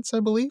 3 months, I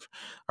believe,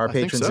 our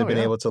patrons have been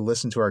able to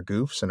listen to our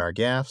goofs and our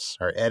gaffes,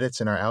 our edits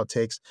and our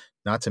outtakes,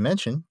 not to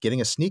mention getting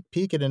a sneak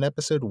peek at an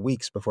episode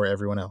weeks before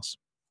everyone else.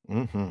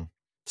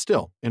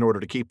 Still, in order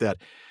to keep that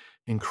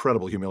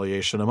incredible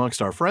humiliation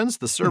amongst our friends,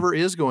 the server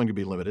is going to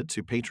be limited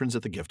to patrons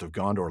at the Gift of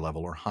Gondor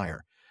level or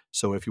higher.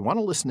 So if you want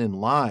to listen in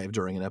live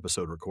during an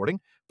episode recording,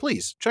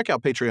 please check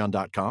out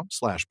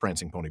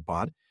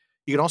patreon.com/prancingponypod.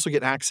 You can also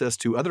get access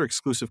to other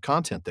exclusive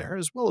content there,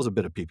 as well as a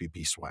bit of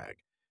PPP swag.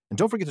 And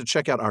don't forget to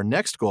check out our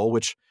next goal,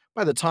 which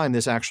by the time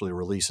this actually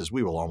releases,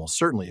 we will almost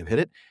certainly have hit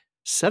it,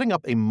 setting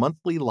up a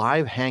monthly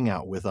live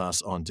hangout with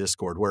us on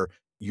Discord, where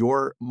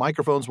your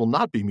microphones will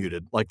not be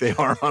muted like they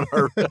are on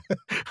our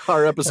episode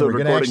recording nights. We're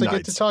going to actually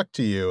get to talk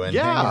to you. And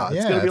it's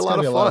going to be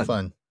a lot of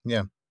fun.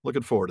 Yeah.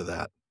 Looking forward to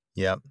that.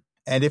 Yep.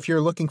 And if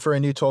you're looking for a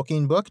new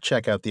Tolkien book,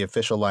 check out the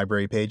official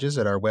library pages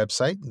at our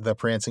website,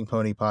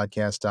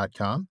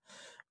 theprancingponypodcast.com.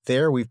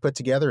 There, we've put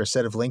together a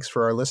set of links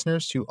for our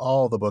listeners to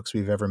all the books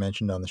we've ever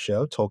mentioned on the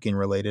show,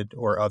 Tolkien-related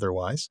or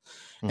otherwise.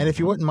 And if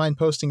you wouldn't mind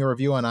posting a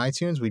review on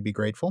iTunes, we'd be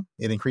grateful.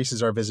 It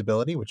increases our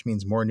visibility, which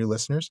means more new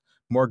listeners,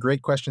 more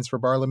great questions for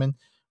Barliman,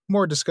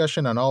 more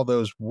discussion on all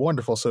those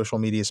wonderful social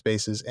media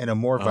spaces, and a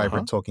more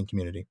vibrant Tolkien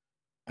community.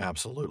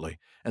 Absolutely.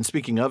 And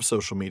speaking of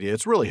social media,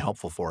 it's really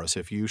helpful for us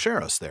if you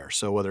share us there.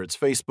 So whether it's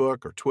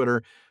Facebook or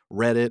Twitter,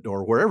 Reddit,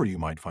 or wherever you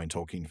might find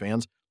Tolkien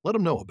fans, let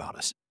them know about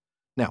us.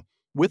 Now,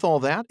 with all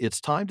that, it's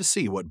time to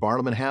see what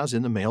Barliman has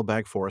in the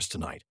mailbag for us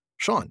tonight.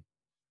 Sean.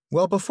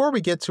 Well, before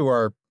we get to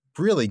our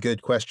really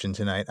good question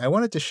tonight, I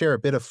wanted to share a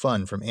bit of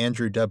fun from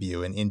Andrew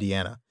W. in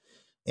Indiana.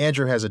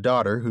 Andrew has a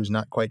daughter who's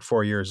not quite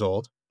 4 years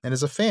old and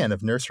is a fan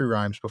of nursery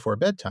rhymes before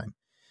bedtime.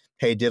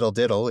 Hey Diddle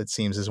Diddle, it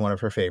seems, is one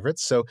of her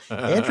favorites. So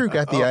Andrew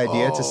got the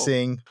idea to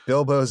sing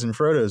Bilbo's and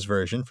Frodo's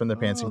version from the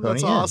Prancing Pony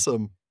Inn. That's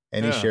awesome.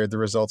 And he shared the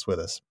results with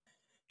us.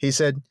 He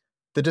said,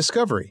 "The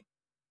Discovery.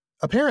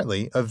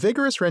 Apparently, a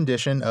vigorous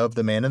rendition of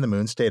The Man in the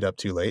Moon Stayed Up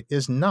Too Late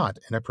is not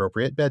an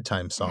appropriate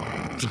bedtime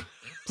song.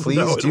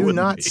 Please do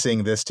not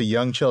sing this to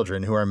young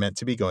children who are meant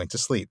to be going to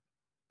sleep."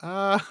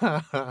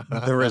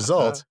 The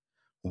result,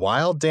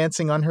 wild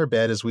dancing on her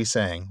bed as we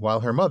sang,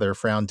 while her mother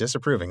frowned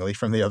disapprovingly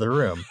from the other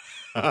room.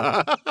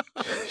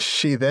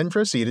 She then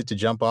proceeded to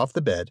jump off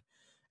the bed,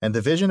 and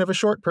the vision of a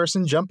short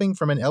person jumping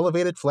from an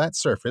elevated flat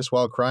surface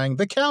while crying,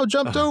 "The cow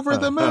jumped over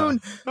the moon,"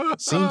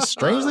 seemed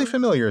strangely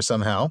familiar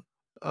somehow.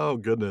 Oh,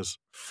 goodness.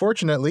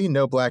 Fortunately,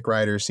 no black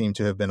riders seem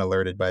to have been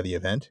alerted by the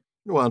event.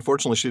 Well,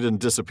 unfortunately, she didn't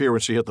disappear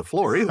when she hit the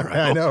floor either.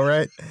 I know,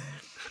 right?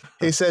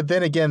 He said,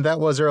 then again, that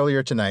was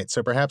earlier tonight,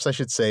 so perhaps I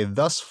should say,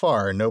 thus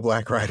far, no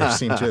black riders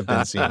seem to have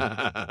been seen.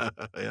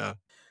 Yeah.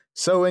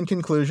 So in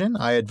conclusion,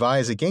 I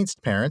advise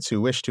against parents who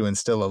wish to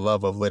instill a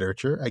love of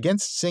literature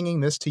against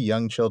singing this to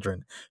young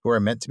children who are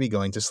meant to be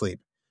going to sleep.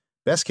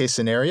 Best case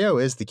scenario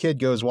is the kid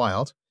goes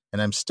wild, and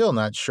I'm still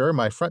not sure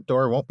my front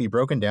door won't be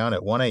broken down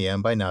at 1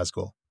 a.m. by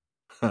Nazgul.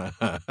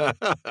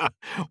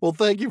 Well,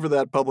 thank you for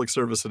that public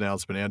service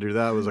announcement, Andrew.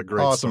 That was a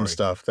great awesome story.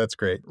 Stuff. That's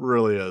great. It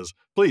really is.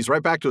 Please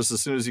write back to us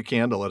as soon as you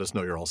can to let us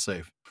know you're all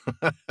safe.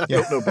 I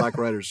hope no black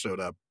riders showed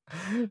up.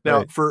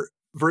 Now, for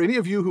any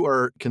of you who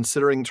are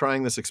considering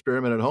trying this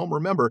experiment at home,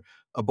 remember,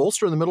 a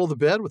bolster in the middle of the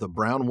bed with a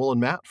brown woolen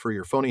mat for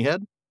your phony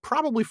head,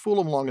 probably fool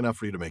them long enough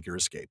for you to make your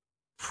escape.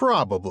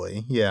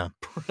 Probably, yeah.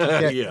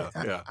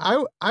 Yeah.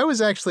 I was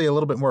actually a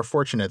little bit more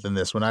fortunate than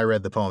this when I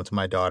read the poem to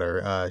my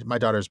daughter. My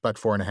daughter's about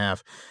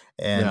 4.5,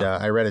 and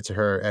I read it to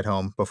her at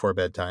home before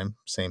bedtime.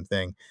 Same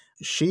thing.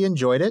 She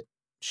enjoyed it.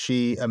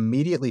 She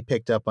immediately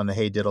picked up on the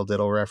Hey Diddle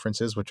Diddle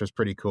references, which was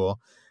pretty cool.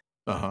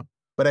 Uh-huh.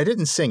 But I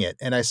didn't sing it,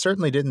 and I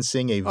certainly didn't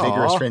sing a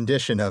vigorous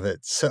rendition of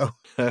it. So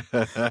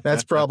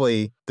that's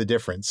probably the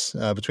difference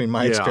between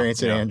my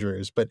experience and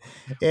Andrew's. But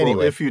anyway.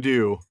 Well, if you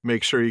do,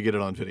 make sure you get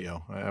it on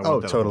video. I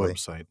want that totally. on the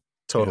website.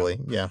 Totally,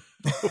 yeah.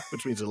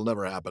 Which means it'll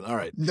never happen. All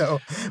right. No.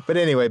 But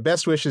anyway,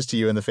 best wishes to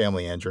you and the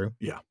family, Andrew.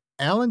 Yeah.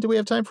 Alan, do we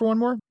have time for one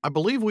more? I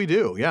believe we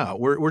do, yeah.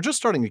 We're just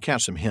starting to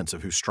catch some hints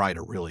of who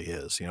Strider really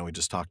is. We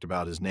just talked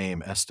about his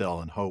name, Estelle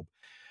and Hope.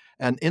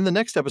 And in the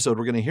next episode,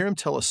 we're going to hear him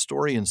tell a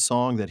story and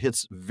song that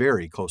hits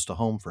very close to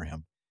home for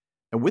him.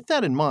 And with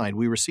that in mind,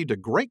 we received a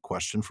great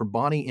question from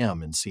Bonnie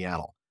M. in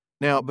Seattle.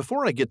 Now,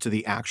 before I get to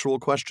the actual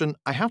question,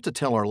 I have to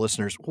tell our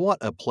listeners what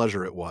a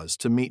pleasure it was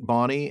to meet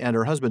Bonnie and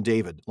her husband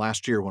David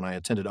last year when I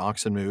attended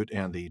Oxenmoot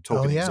and the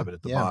Tolkien exhibit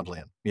at the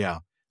Bodleian. Yeah,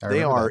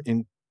 they are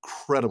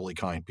incredibly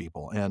kind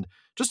people and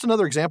just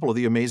another example of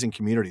the amazing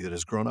community that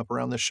has grown up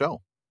around this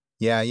show.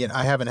 Yeah,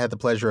 I haven't had the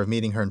pleasure of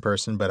meeting her in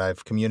person, but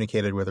I've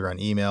communicated with her on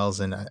emails,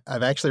 and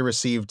I've actually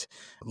received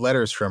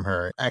letters from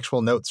her,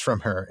 actual notes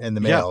from her in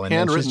the mail. Yeah,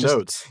 handwritten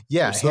notes.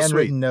 Yeah,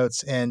 handwritten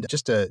notes, and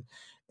just a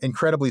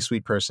incredibly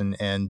sweet person,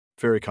 and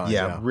very kind.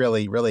 Yeah,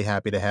 really, really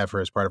happy to have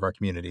her as part of our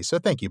community. So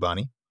thank you,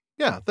 Bonnie.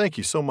 Yeah, thank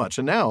you so much.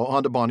 And now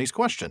on to Bonnie's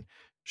question.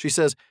 She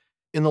says,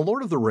 in The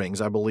Lord of the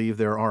Rings, I believe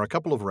there are a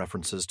couple of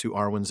references to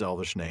Arwen's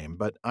elvish name,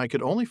 but I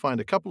could only find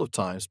a couple of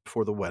times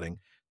before the wedding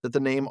that the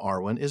name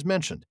Arwen is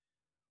mentioned.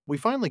 We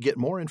finally get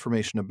more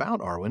information about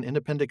Arwen in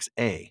Appendix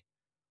A.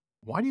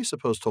 Why do you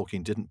suppose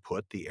Tolkien didn't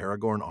put the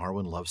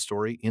Aragorn-Arwen love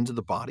story into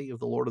the body of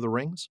The Lord of the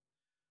Rings?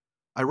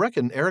 I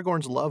reckon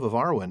Aragorn's love of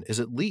Arwen is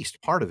at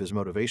least part of his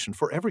motivation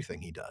for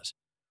everything he does.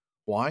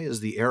 Why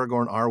is the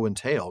Aragorn-Arwen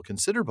tale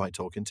considered by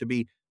Tolkien to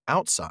be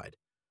outside,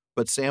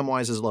 but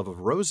Samwise's love of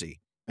Rosie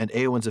and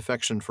Éowyn's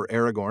affection for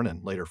Aragorn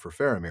and later for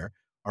Faramir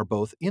are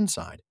both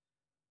inside?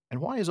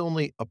 And why is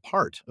only a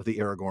part of the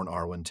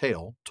Aragorn-Arwen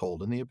tale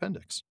told in the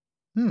appendix?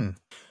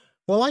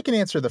 Well, I can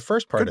answer the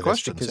first part of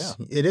this because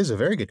it is a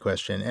very good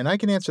question. And I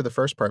can answer the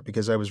first part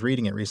because I was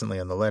reading it recently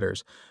on the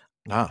letters.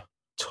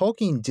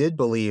 Tolkien did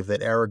believe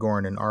that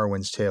Aragorn and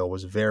Arwen's tale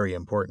was very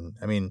important.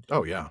 I mean,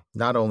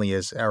 not only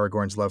is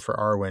Aragorn's love for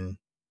Arwen,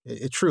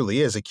 it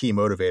truly is a key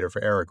motivator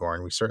for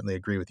Aragorn. We certainly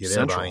agree with you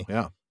there, Bonnie.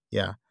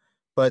 Yeah.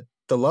 But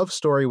the love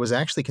story was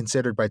actually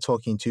considered by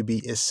Tolkien to be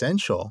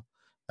essential.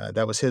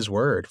 That was his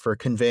word for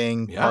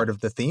conveying part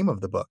of the theme of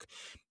the book.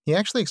 He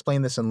actually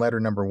explained this in letter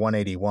number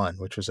 181,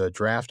 which was a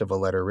draft of a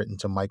letter written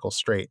to Michael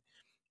Straight.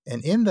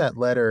 And in that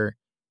letter,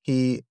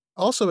 he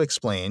also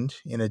explained,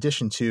 in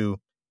addition to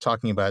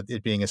talking about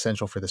it being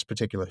essential for this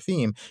particular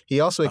theme, he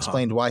also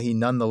explained why he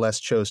nonetheless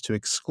chose to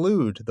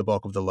exclude the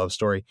bulk of the love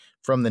story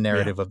from the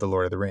narrative of The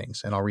Lord of the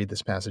Rings. And I'll read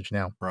this passage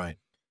now. Right.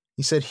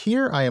 He said,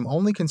 "Here I am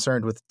only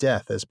concerned with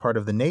death as part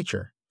of the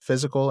nature,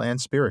 physical and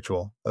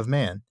spiritual, of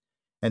man,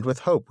 and with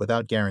hope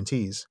without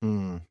guarantees.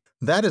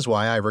 That is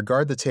why I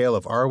regard the tale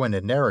of Arwen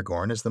and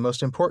Aragorn as the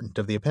most important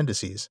of the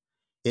appendices.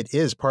 It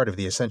is part of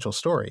the essential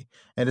story,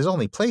 and is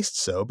only placed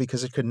so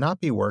because it could not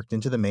be worked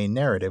into the main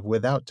narrative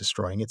without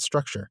destroying its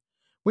structure,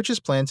 which is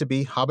planned to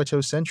be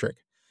hobbitocentric,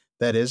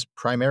 that is,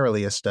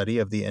 primarily a study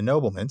of the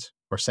ennoblement,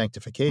 or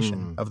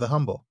sanctification, of the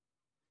humble."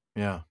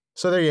 Yeah.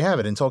 So there you have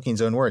it, in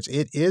Tolkien's own words.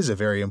 It is a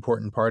very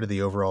important part of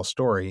the overall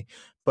story,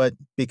 but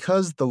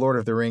because The Lord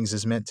of the Rings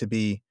is meant to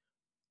be,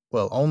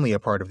 well, only a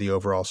part of the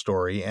overall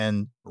story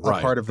and a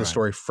part of the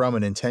story from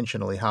an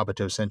intentionally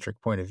hobbitocentric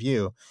point of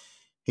view,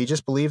 he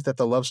just believed that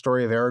the love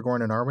story of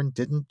Aragorn and Arwen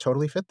didn't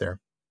totally fit there.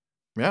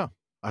 Yeah.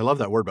 I love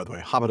that word, by the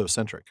way,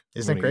 hobbitocentric.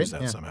 Isn't that great? Use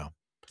that somehow.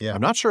 Yeah. I'm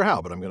not sure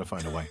how, but I'm going to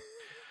find a way.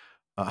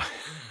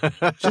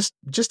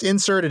 Just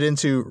insert it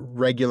into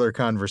regular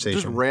conversation.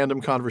 Just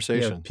random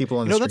conversation. Yeah, people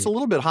on the street. That's a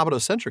little bit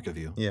hobbitocentric of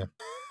you. Yeah.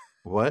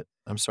 What?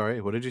 I'm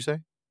sorry. What did you say?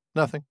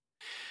 Nothing.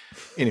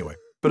 Anyway.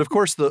 But of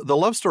course, the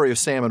love story of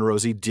Sam and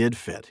Rosie did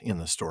fit in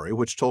the story,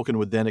 which Tolkien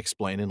would then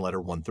explain in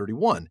letter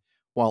 131,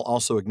 while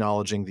also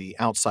acknowledging the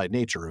outside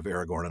nature of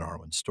Aragorn and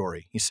Arwen's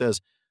story. He says,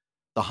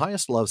 "The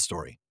highest love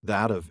story,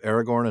 that of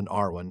Aragorn and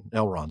Arwen,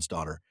 Elrond's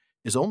daughter,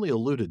 is only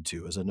alluded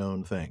to as a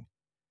known thing.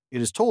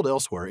 It is told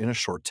elsewhere in a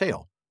short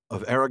tale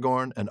of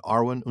Aragorn and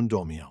Arwen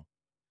Undomio.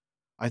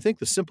 I think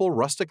the simple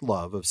rustic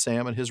love of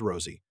Sam and his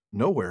Rosie,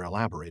 nowhere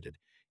elaborated,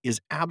 is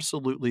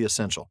absolutely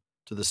essential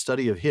to the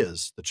study of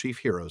his, the chief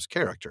hero's,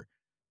 character,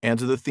 and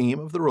to the theme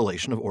of the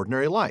relation of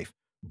ordinary life,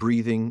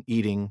 breathing,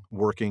 eating,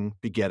 working,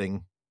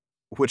 begetting,"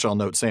 which I'll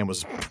note Sam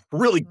was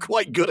really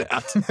quite good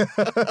at.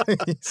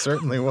 He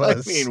certainly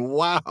was. I mean,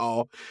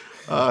 wow.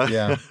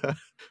 Yeah.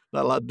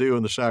 Not a lot to do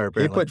in the Shire,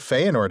 apparently. He put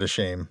Feanor to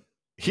shame.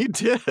 He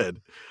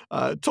did.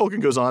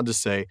 Tolkien goes on to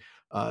say,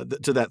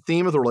 to that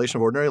theme of the relation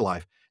of ordinary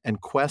life,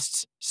 and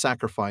quests,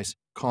 sacrifice,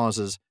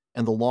 causes,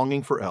 and the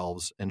longing for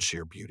elves and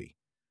sheer beauty.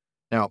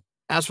 Now,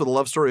 As for the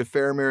love story of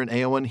Faramir and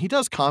Éowyn, he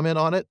does comment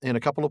on it in a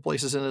couple of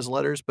places in his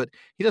letters, but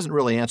he doesn't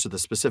really answer the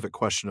specific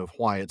question of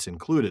why it's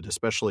included,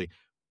 especially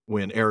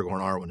when Aragorn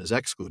Arwen is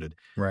excluded.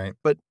 Right.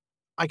 But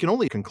I can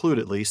only conclude,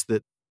 at least,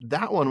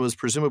 that one was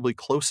presumably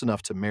close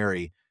enough to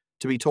Merry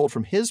to be told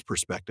from his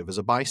perspective as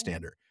a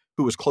bystander,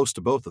 who was close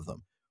to both of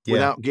them,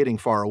 without getting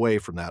far away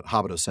from that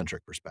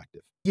hobbitocentric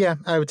perspective. Yeah,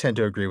 I would tend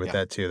to agree with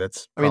that, too. The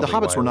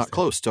hobbits were not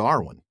close to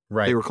Arwen.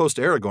 Right. They were close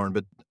to Aragorn,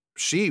 but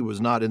she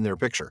was not in their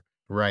picture.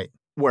 Right.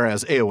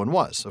 Whereas Éowyn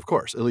was, of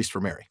course, at least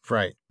for Merry.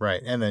 Right.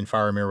 And then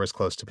Faramir was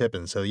close to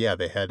Pippin. So, yeah,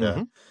 they had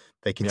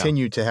they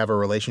continued to have a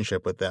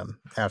relationship with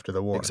them after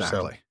the war.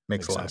 Exactly. So,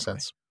 makes a lot of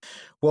sense.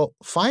 Well,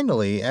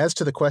 finally, as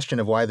to the question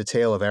of why the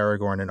tale of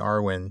Aragorn and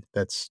Arwen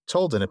that's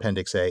told in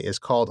Appendix A is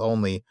called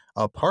only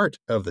a part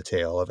of the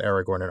tale of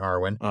Aragorn and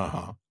Arwen,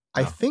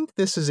 I think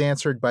this is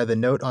answered by the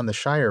note on the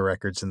Shire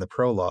records in the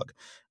prologue.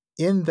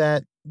 In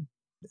that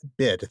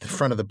bit at the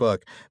front of the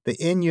book, the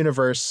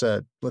in-universe,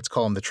 let's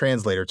call him the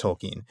translator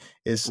Tolkien,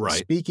 is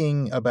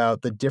speaking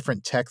about the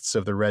different texts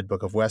of the Red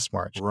Book of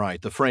Westmarch.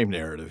 Right, the frame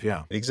narrative,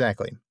 yeah.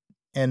 Exactly.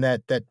 And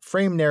that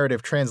frame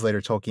narrative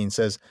translator Tolkien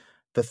says,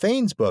 the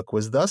Thane's book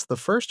was thus the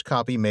first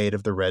copy made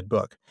of the Red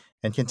Book,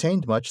 and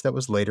contained much that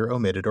was later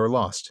omitted or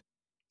lost.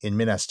 In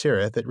Minas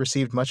Tirith it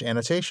received much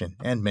annotation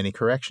and many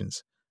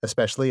corrections,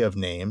 especially of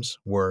names,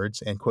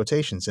 words, and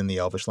quotations in the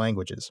Elvish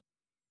languages.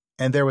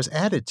 And there was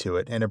added to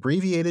it an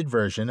abbreviated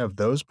version of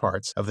those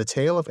parts of the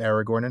tale of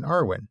Aragorn and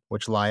Arwen,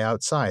 which lie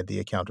outside the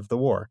account of the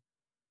war.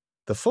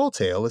 The full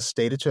tale is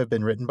stated to have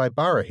been written by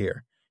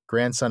Barahir,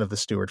 grandson of the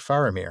steward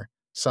Faramir,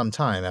 some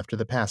time after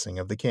the passing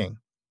of the king.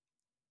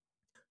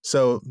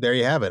 So there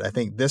you have it. I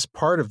think this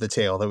part of the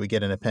tale that we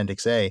get in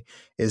Appendix A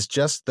is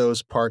just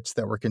those parts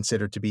that were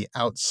considered to be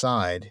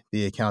outside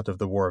the account of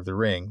the War of the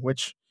Ring,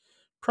 which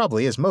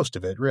probably is most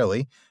of it,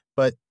 really.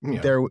 But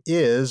there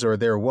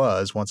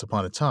was, once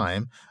upon a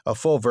time, a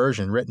full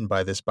version written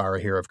by this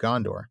Barahir of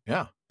Gondor.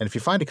 Yeah. And if you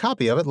find a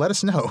copy of it, let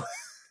us know.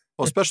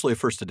 Well, especially a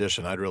first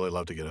edition. I'd really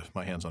love to get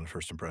my hands on a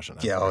first impression.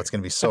 It's going to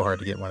be so hard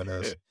to get one of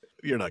those.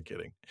 You're not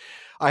kidding.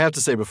 I have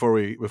to say before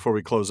we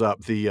close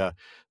up,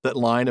 that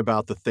line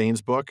about the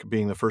Thane's book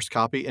being the first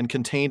copy and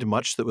contained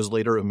much that was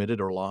later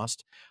omitted or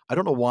lost. I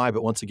don't know why,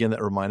 but once again,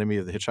 that reminded me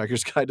of the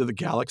Hitchhiker's Guide to the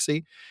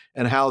Galaxy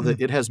and how that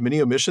it has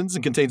many omissions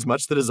and contains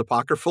much that is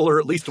apocryphal or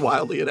at least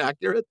wildly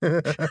inaccurate.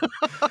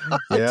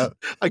 Yeah,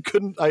 I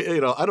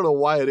don't know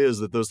why it is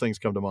that those things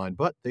come to mind,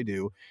 but they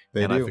do.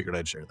 I figured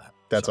I'd share that.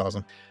 That's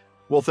awesome.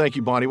 Well, thank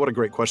you, Bonnie. What a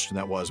great question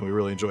that was, and we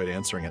really enjoyed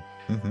answering it.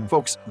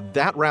 Folks,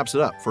 that wraps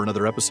it up for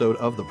another episode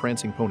of the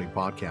Prancing Pony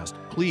Podcast.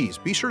 Please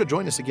be sure to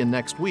join us again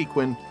next week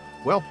when,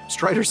 well,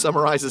 Strider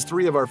summarizes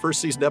 3 of our first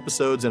season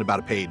episodes in about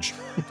a page.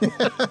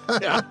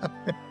 Yeah.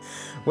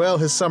 Well,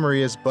 his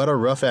summary is but a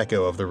rough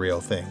echo of the real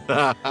thing.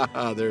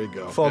 There you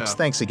go. Folks,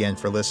 thanks again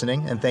for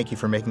listening, and thank you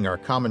for making our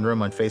common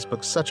room on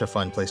Facebook such a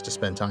fun place to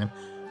spend time.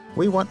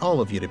 We want all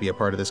of you to be a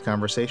part of this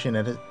conversation,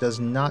 and it does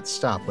not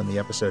stop when the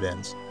episode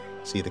ends.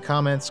 See the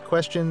comments,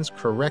 questions,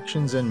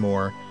 corrections, and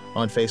more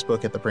on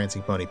Facebook at the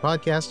Prancing Pony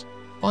Podcast,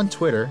 on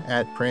Twitter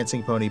at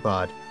Prancing Pony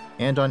Pod,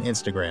 and on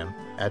Instagram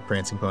at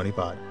Prancing Pony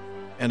Pod.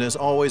 And as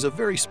always, a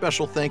very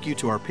special thank you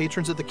to our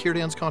patrons at the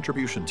Kierdan's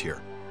contribution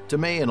tier.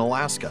 DeMay in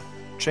Alaska,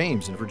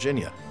 James in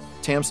Virginia,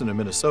 Tamsin in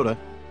Minnesota,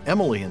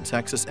 Emily in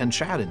Texas, and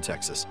Chad in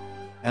Texas.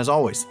 As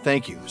always,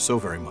 thank you so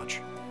very much.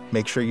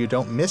 Make sure you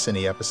don't miss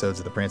any episodes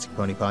of the Prancing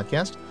Pony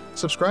Podcast.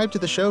 Subscribe to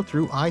the show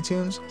through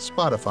iTunes,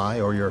 Spotify,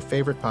 or your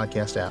favorite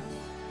podcast app.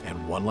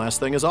 And one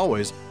last thing as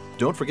always,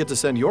 don't forget to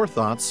send your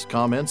thoughts,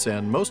 comments,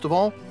 and most of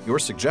all, your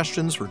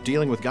suggestions for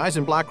dealing with guys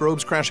in black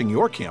robes crashing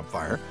your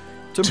campfire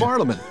to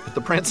Barliman at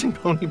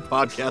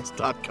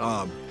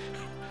theprancingponypodcast.com.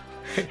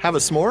 Have a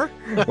s'more?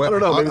 Well, I don't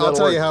know. I'll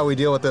tell you how we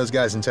deal with those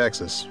guys in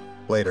Texas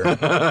later.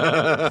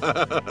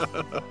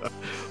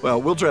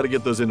 Well, we'll try to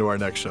get those into our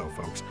next show,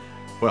 folks.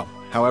 Well,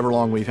 however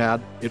long we've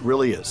had, it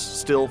really is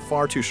still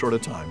far too short a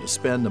time to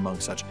spend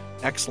among such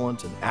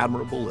excellent and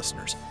admirable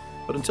listeners.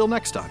 But until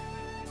next time.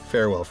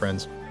 Farewell,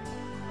 friends.